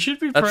horrible. You should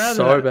be proud of that. That's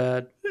so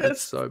bad.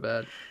 That's so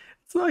bad.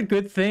 It's not a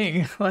good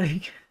thing.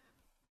 Like,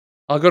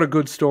 I got a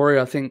good story,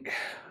 I think,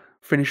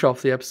 finish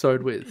off the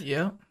episode with.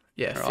 Yeah.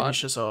 Yeah, all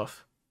finish us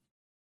off.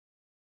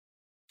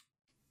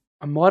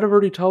 I might have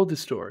already told this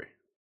story.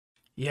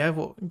 Yeah,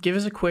 well, give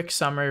us a quick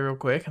summary real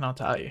quick and I'll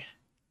tell you.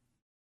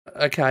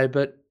 Okay,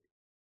 but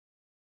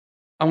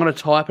I'm going to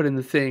type it in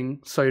the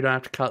thing so you don't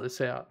have to cut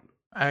this out.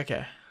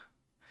 Okay.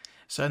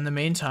 So in the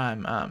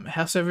meantime,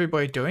 how's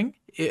everybody doing?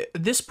 At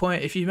this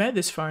point, if you made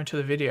this far into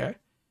the video,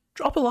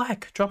 drop a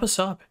like, drop a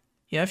sub.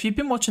 If you've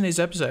been watching these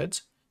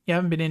episodes, you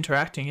haven't been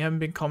interacting, you haven't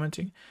been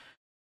commenting.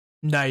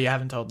 No, you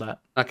haven't told that.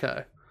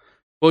 Okay.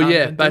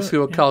 Well, basically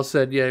what Carl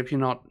said, if you're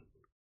not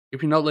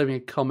if you're not leaving a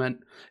comment,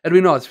 it'd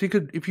be nice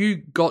if you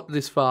got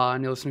this far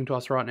and you're listening to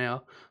us right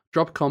now,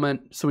 drop a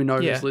comment so we know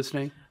who's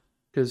listening.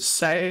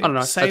 Because I don't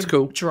know, that's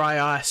cool.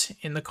 Dry ice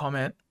in the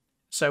comment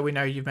so we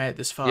know you've made it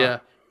this far. Yeah.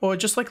 Or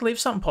just like leave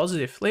something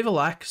positive. Leave a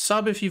like.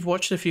 Sub if you've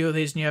watched a few of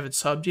these and you haven't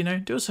subbed, you know,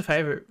 do us a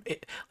favor.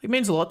 It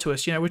means a lot to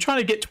us. You know, we're trying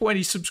to get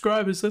 20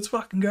 subscribers. Let's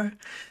fucking go.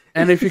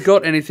 And if you've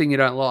got anything you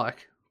don't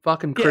like,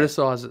 fucking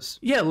criticize us.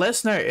 Yeah, let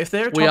us know. If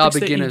there are topics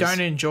that you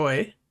don't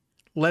enjoy,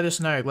 let us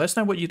know. Let us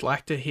know what you'd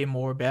like to hear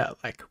more about.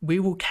 Like, we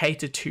will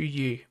cater to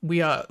you.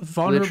 We are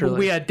vulnerable. Literally.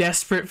 We are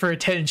desperate for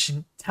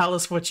attention. Tell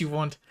us what you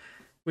want.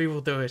 We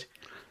will do it.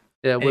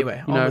 Yeah.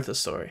 Anyway, on with the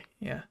story.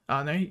 Yeah.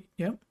 I know.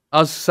 Yeah.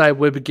 I was to say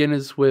we're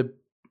beginners.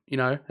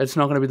 It's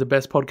not going to be the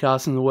best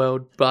podcast in the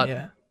world,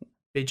 but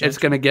it's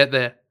going to get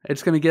there.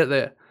 It's going to get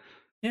there.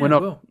 Yeah, we're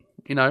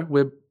not,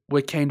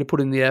 we're keen to put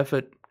in the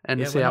effort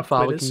and see how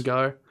far we can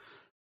go.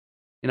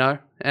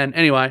 And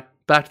anyway,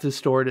 back to the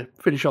story to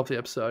finish off the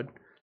episode.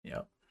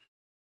 Yeah.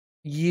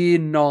 Year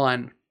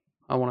 9,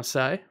 I want to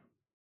say.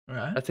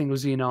 Right. I think it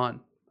was year 9.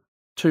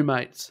 2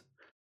 mates.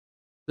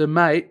 The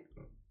mate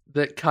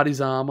that cut his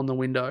arm on the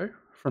window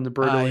from the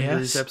brutal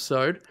injuries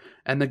episode,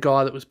 and the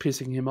guy that was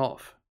pissing him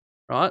off.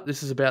 Right?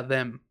 This is about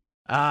them.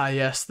 Ah,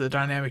 yes, the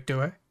dynamic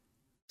duo.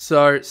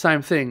 So,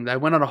 same thing. They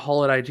went on a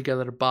holiday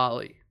together to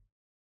Bali.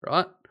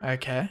 Right?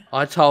 Okay.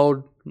 I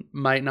told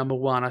mate number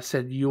 1, I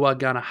said, you are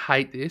going to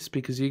hate this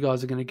because you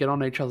guys are going to get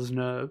on each other's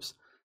nerves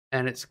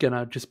and it's going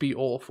to just be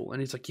awful.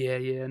 And he's like,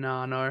 yeah,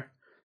 no.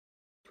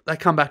 They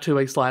come back 2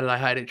 weeks later, they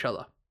hate each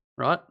other.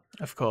 Right?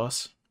 Of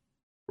course.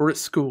 We're at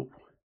school.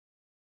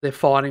 They're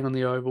fighting on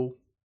the oval.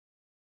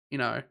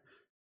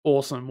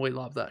 Awesome. We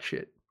love that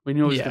shit. We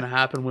knew it was going to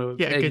happen. We were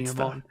egging them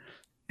on.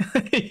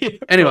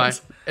 Anyway,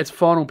 it's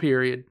final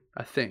period,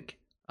 I think.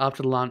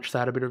 After lunch, they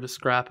had a bit of a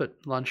scrap at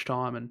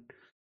lunchtime. And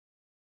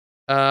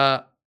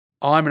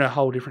I'm in a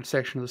whole different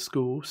section of the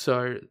school,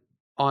 so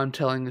I'm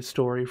telling the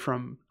story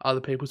from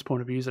other people's point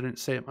of views. I didn't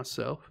see it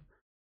myself.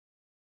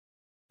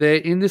 They're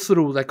in this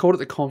little, they called it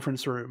the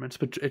conference room.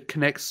 It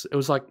connects, it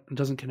was like, it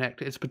doesn't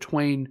connect. It's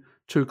between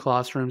 2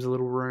 classrooms, a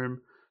little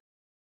room.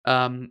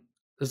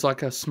 There's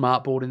like a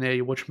smart board in there.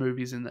 You watch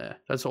movies in there.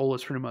 That's all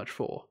it's pretty much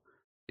for.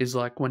 Is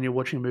like when you're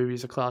watching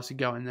movies, a class, you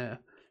go in there.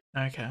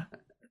 Okay.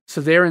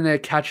 So they're in there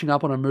catching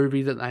up on a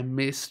movie that they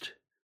missed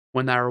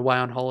when they were away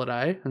on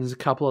holiday. And there's a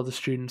couple other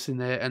students in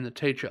there and the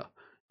teacher.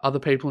 Other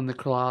people in the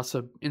class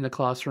are in the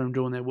classroom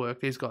doing their work.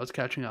 These guys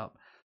catching up.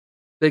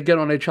 They get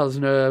on each other's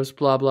nerves,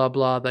 blah, blah,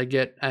 blah. They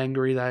get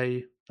angry.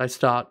 They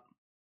start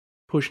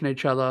pushing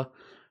each other,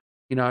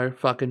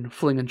 fucking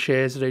flinging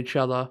chairs at each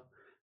other.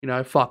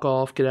 Fuck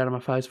off, get out of my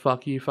face,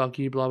 fuck you,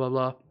 blah, blah,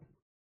 blah.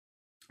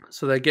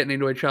 So they're getting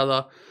into each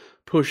other,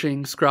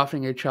 pushing,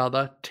 scruffing each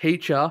other.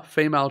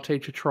 Female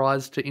teacher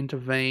tries to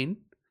intervene,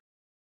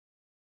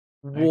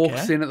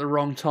 walks in at the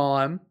wrong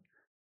time.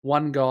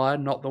 One guy,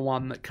 not the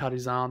one that cut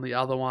his arm, the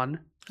other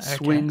one,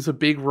 swings a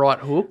big right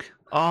hook.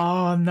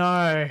 Oh,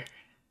 no.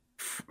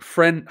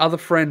 Other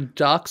friend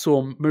ducks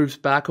or moves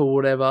back or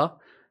whatever.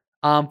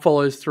 Arm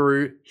follows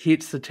through,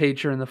 hits the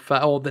teacher in the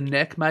face, or the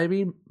neck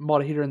maybe.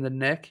 Might have hit her in the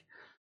neck.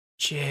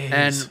 Jeez.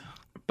 And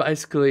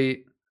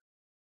basically,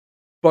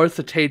 both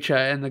the teacher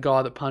and the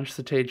guy that punched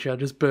the teacher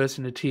just burst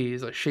into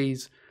tears. Like,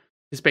 she's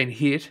just been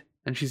hit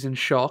and she's in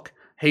shock.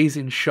 He's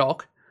in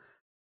shock.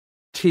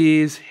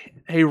 Tears.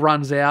 He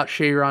runs out.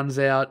 She runs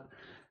out.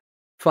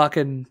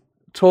 Fucking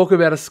talk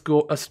about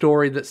a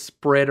story that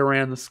spread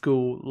around the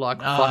school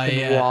like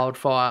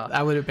wildfire.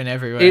 That would have been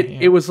everywhere.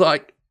 It was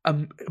like a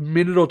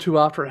minute or two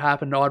after it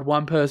happened, I had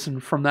one person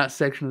from that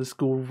section of the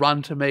school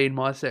run to me in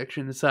my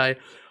section and say,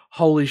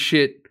 holy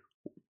shit,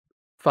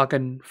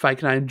 fucking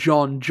fake name,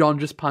 John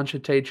just punched a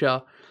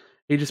teacher.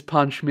 He just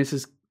punched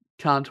Mrs.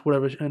 Cunt,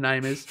 whatever her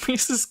name is.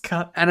 Mrs.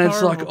 Cunt. And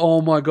it's like,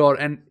 oh my God.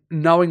 And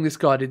knowing this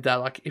guy did that,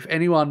 like if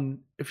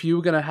you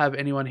were going to have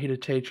anyone hit a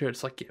teacher,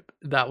 it's like, yeah,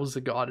 that was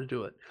the guy to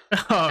do it.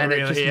 Oh, and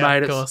really?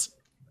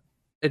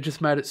 It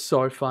just made it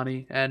so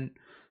funny. And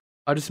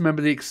I just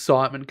remember the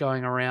excitement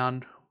going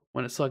around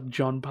when it's like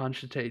John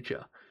punched a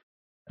teacher,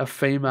 a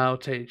female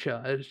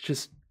teacher. It's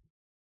just,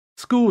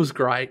 school was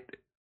great.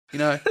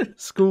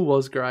 School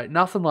was great.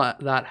 Nothing like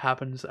that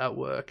happens at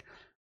work.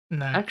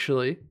 No.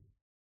 Actually.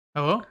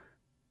 Oh,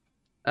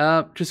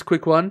 well? Just a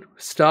quick one.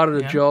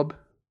 Started a job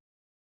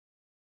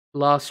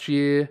last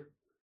year.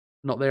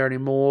 Not there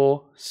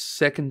anymore.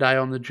 Second day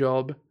on the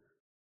job,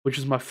 which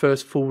was my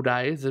first full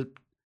day.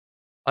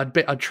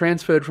 I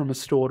transferred from a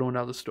store to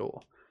another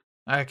store.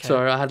 Okay. So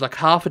I had like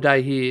half a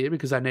day here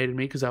because they needed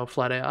me because they were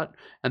flat out.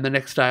 And the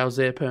next day I was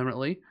there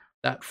permanently.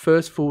 That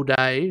first full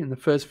day, in the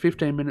first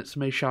 15 minutes of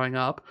me showing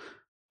up,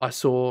 I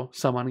saw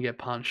someone get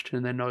punched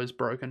and their nose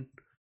broken.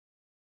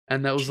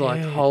 And that was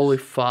like, holy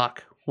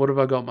fuck, what have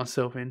I got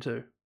myself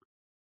into?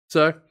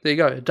 So, there you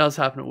go. It does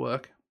happen at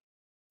work.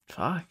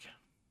 Fuck.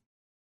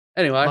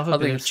 Anyway, I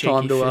think it's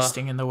time to...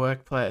 fisting in the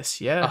workplace.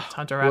 Yeah,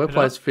 time to wrap it up.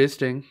 Workplace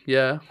fisting,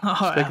 yeah.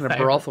 Speaking of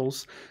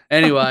brothels.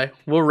 Anyway,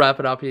 we'll wrap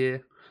it up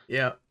here.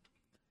 Yeah.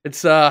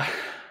 It's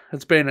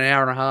been an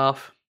hour and a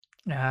half.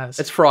 Yes.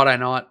 It's Friday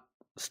night,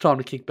 it's time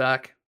to kick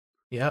back.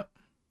 Yep.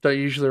 Don't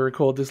usually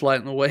record this late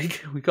in the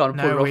week. We kind of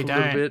put No, it off we a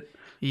little don't. bit.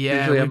 Yeah,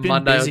 Usually a we've been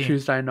Monday busy. or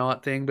Tuesday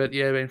night thing, but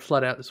yeah, been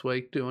flat out this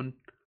week doing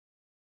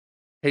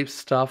heaps of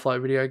stuff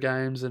like video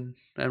games and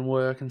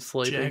work and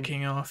sleeping.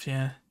 Jerking off,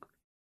 yeah.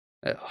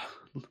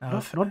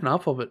 Not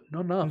enough of it.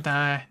 Not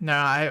enough. No,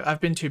 I've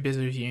been too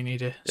busy with uni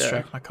to Yeah.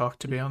 stroke my cock,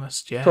 to be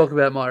honest. Yeah. Talk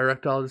about my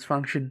erectile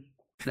dysfunction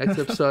next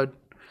episode.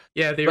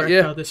 Yeah, the But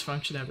erectile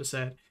dysfunction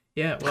episode.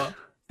 Yeah, well,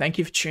 thank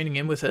you for tuning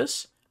in with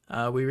us.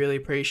 We really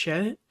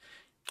appreciate it.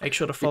 Make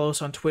sure to follow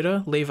us on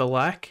Twitter, leave a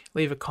like,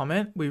 leave a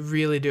comment. We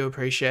really do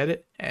appreciate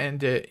it.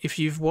 And if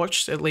you've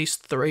watched at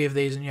least 3 of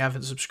these and you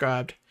haven't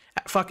subscribed,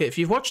 fuck it. If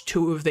you've watched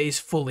 2 of these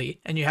fully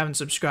and you haven't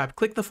subscribed,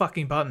 click the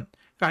fucking button.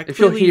 Right, If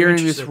you're clearly hearing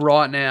this interested.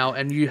 right now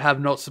and you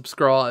have not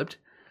subscribed,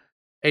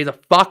 either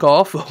fuck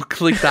off or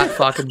click that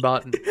fucking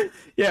button.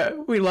 Yeah,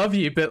 we love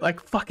you, but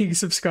like fucking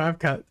subscribe,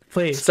 cut,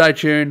 please. Stay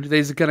tuned.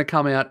 These are going to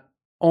come out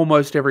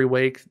almost every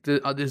week.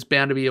 There's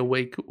bound to be a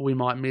week we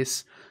might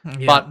miss.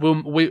 Yeah. But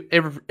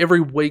every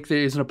week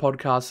there isn't a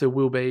podcast, there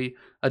will be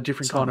a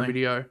different kind of Something.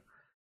 video.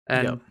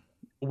 And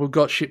we've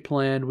got shit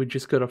planned. We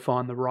just got to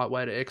find the right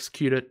way to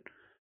execute it.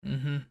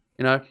 Mm-hmm.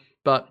 You know,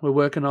 but we're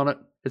working on it.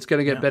 It's going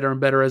to get better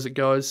and better as it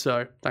goes.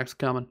 So thanks for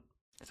coming.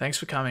 Thanks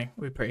for coming.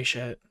 We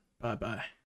appreciate it. Bye-bye.